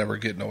it would never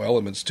get no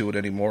elements to it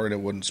anymore and it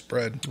wouldn't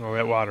spread. Oh,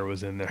 that water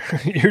was in there.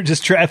 You're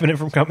just trapping it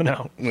from coming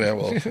out. Yeah,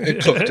 well,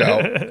 it cooked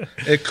out.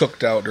 It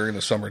cooked out during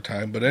the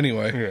summertime. But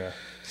anyway, Yeah.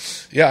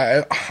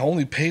 yeah, I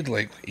only paid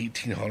like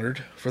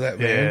 $1,800 for that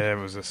van. Yeah,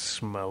 it was a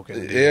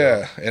smoking deal.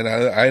 Yeah, and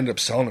I ended up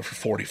selling it for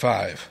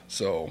 $45.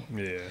 So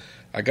Yeah.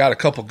 I got a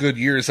couple good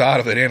years out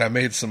of it, and I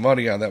made some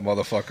money on that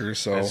motherfucker.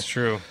 So That's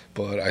true.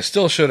 But I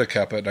still should have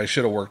kept it. I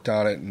should have worked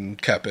on it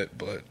and kept it.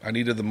 But I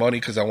needed the money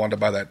because I wanted to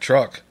buy that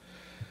truck,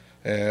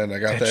 and I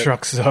got That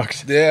truck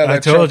sucked. Yeah, I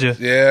that told truck-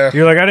 you. yeah.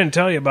 You're like, I didn't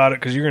tell you about it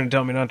because you're going to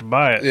tell me not to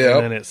buy it. Yep.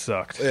 And then it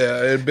sucked.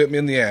 Yeah, it bit me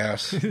in the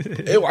ass.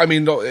 I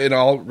mean, in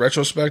all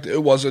retrospect, it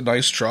was a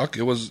nice truck.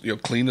 It was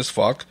clean as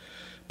fuck,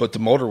 but the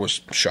motor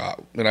was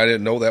shot, and I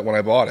didn't know that when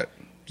I bought it.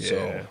 Yeah.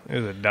 So It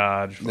was a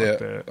Dodge. Fuck yeah,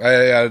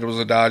 that. it was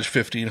a Dodge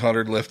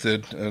 1500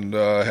 lifted, and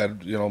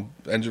had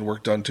engine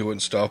work done to it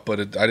and stuff. But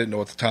I didn't know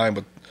at the time,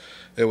 but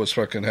it was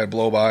fucking had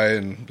blow by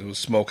and it was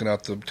smoking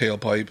out the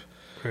tailpipe.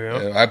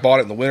 Yeah. And I bought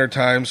it in the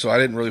wintertime, so I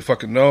didn't really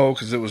fucking know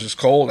because it was just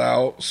cold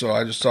out. So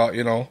I just thought,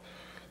 it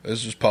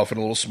was just puffing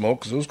a little smoke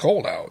because it was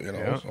cold out,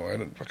 Yeah. So I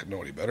didn't fucking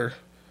know any better.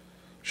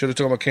 Should have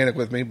took a mechanic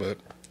with me, but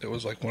it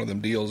was like one of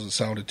them deals that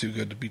sounded too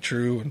good to be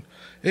true, and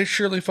it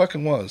surely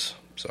fucking was.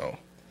 So,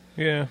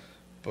 Yeah.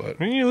 but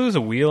Didn't you lose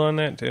a wheel on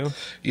that too?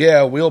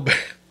 yeah,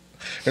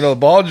 The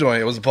ball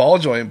joint. It was a ball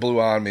joint blew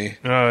on me.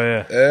 Oh,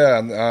 yeah. Yeah,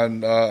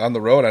 on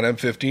the road on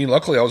M15.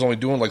 Luckily, I was only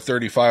doing like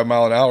 35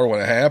 mile an hour when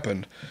it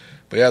happened.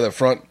 But yeah, the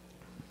front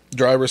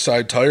driver's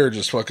side tire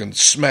just fucking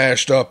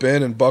smashed up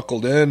in and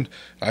buckled in.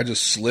 I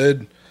just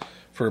slid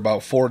for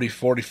about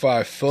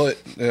 45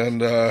 foot.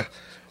 And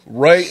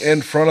right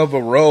in front of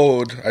a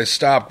road, I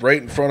stopped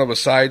right in front of a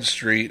side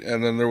street.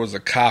 And then there was a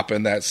cop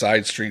in that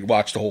side street,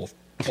 watched the whole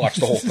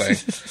thing.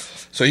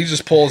 So he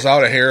just pulls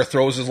out a hair,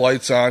 throws his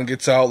lights on,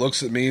 gets out,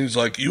 looks at me, and he's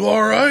like, "You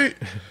all right?"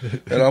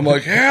 And I'm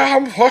like, "Yeah,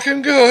 I'm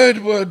fucking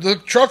good, but the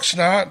truck's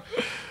not."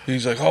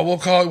 He's like, "Oh, we'll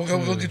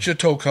get you a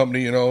tow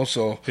company,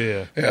 So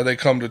yeah, they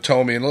come to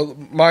tow me.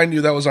 And mind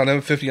you, that was on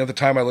M50 at the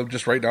time. I lived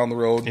just right down the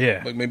road,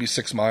 like maybe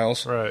 6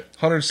 miles. Right,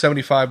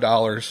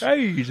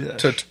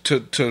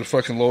 $175 to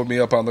fucking load me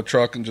up on the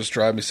truck and just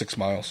drive me 6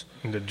 miles.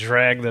 And to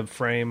drag the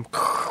frame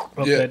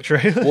up that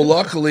trailer. Well,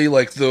 luckily,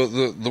 like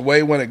the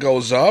way when it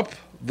goes up,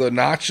 the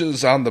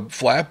notches on the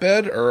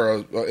flatbed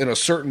are in a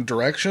certain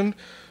direction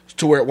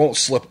to where it won't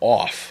slip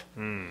off.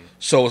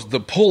 So the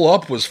pull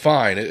up was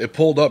fine. It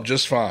pulled up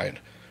just fine,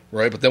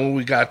 right? But then when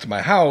we got to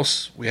my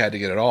house, we had to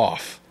get it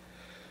off.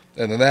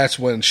 And then that's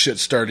when shit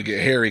started to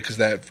get hairy because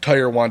that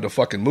tire wanted to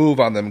fucking move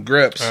on them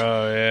grips.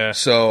 Oh, yeah.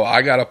 So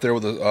I got up there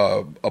with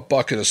a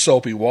bucket of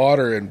soapy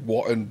water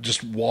and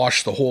just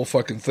washed the whole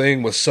fucking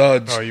thing with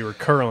suds. Oh, you were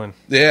curling.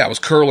 Yeah, I was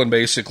curling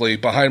basically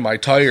behind my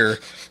tire.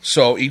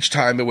 So each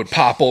time it would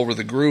pop over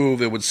the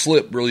groove, it would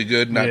slip really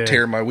good and not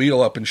tear my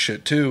wheel up and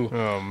shit too.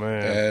 Oh,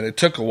 man. And it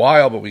took a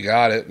while, but we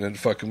got it and it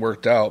fucking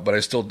worked out. But I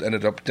still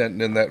ended up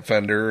denting in that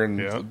fender and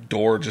the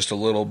door just a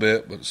little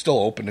bit, but still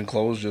opened and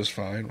closed just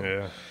fine.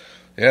 Yeah.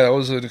 Yeah, that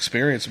was an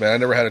experience, man. I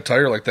never had a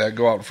tire like that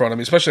go out in front of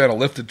me, especially on a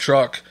lifted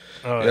truck.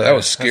 Oh, that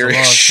was scary.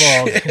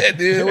 Shit,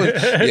 dude.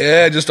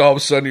 Just all of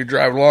a sudden you're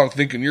driving along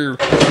thinking you're...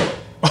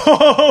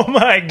 Oh,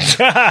 my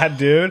God,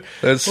 dude.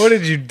 What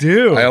did you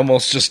do? I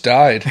almost just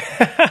died.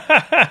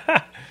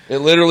 It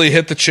literally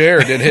hit the chair.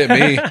 It didn't hit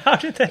me. How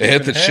did that It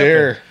hit the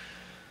chair.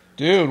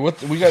 Dude, what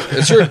we got?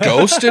 Is there a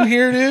ghost in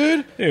here,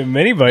 dude? Dude,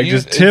 mini bike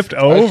just tipped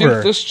over. I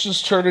think this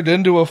just turned it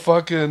into a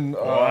fucking...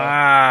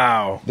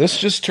 wow. This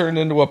just turned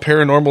into a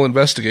paranormal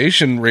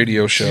investigation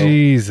radio show.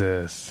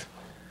 Jesus.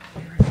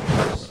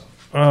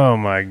 Oh,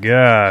 my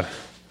God.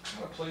 What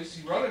kind of place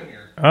you running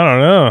here? I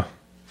don't know.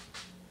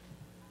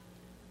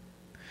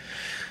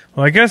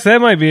 Well, I guess that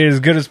might be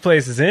as good a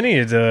place as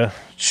any.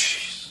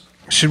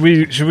 Should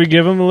we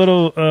give him a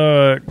little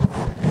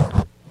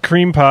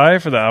cream pie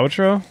for the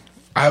outro?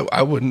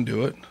 I wouldn't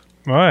do it.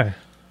 Why?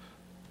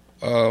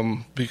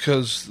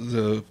 Because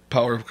the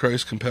power of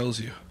Christ compels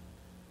you.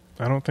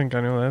 I don't think I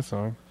know that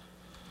song.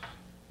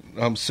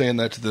 I'm saying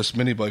that to this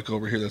mini bike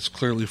over here that's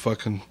clearly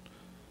fucking...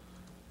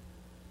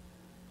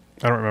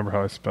 I don't remember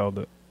how I spelled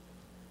it.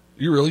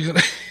 You really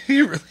gonna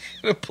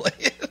play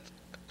it?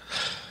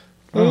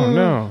 Oh,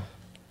 no.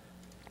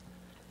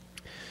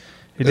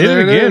 It did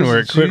it again where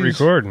it quit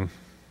recording.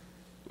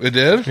 It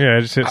did? Yeah, I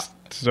just hit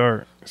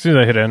start. As soon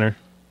as I hit enter,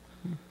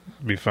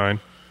 it'll be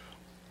fine.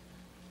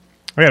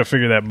 I gotta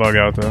figure that bug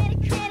out, though.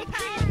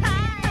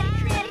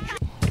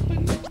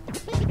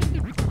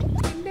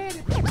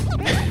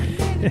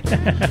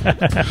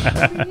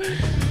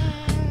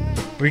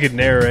 We could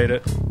narrate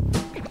it.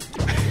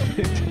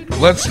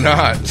 Let's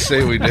not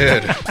say we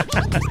did.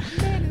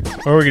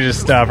 Or we could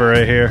just stop it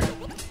right here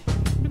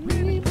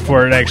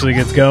before it actually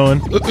gets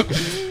going.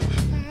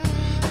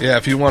 Yeah,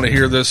 if you want to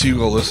hear this, you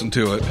go listen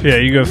to it. Yeah,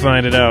 you go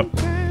find it out.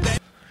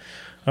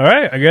 All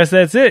right, I guess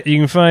that's it. You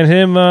can find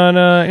him on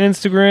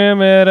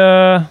Instagram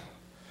at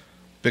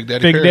Big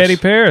Daddy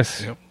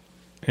Paris. Yep.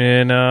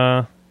 And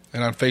on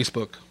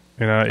Facebook.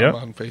 Yep. I'm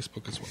on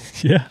Facebook as well.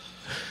 Yeah.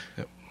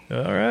 Yep.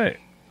 All right.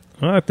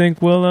 Well, I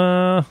think we'll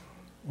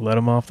let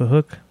him off the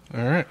hook.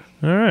 All right.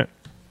 All right.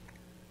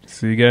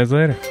 See you guys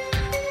later.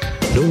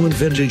 New and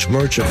vintage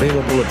merch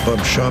available at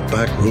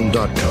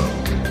bumshopbackroom.com.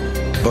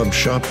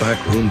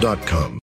 bumshopbackroom.com.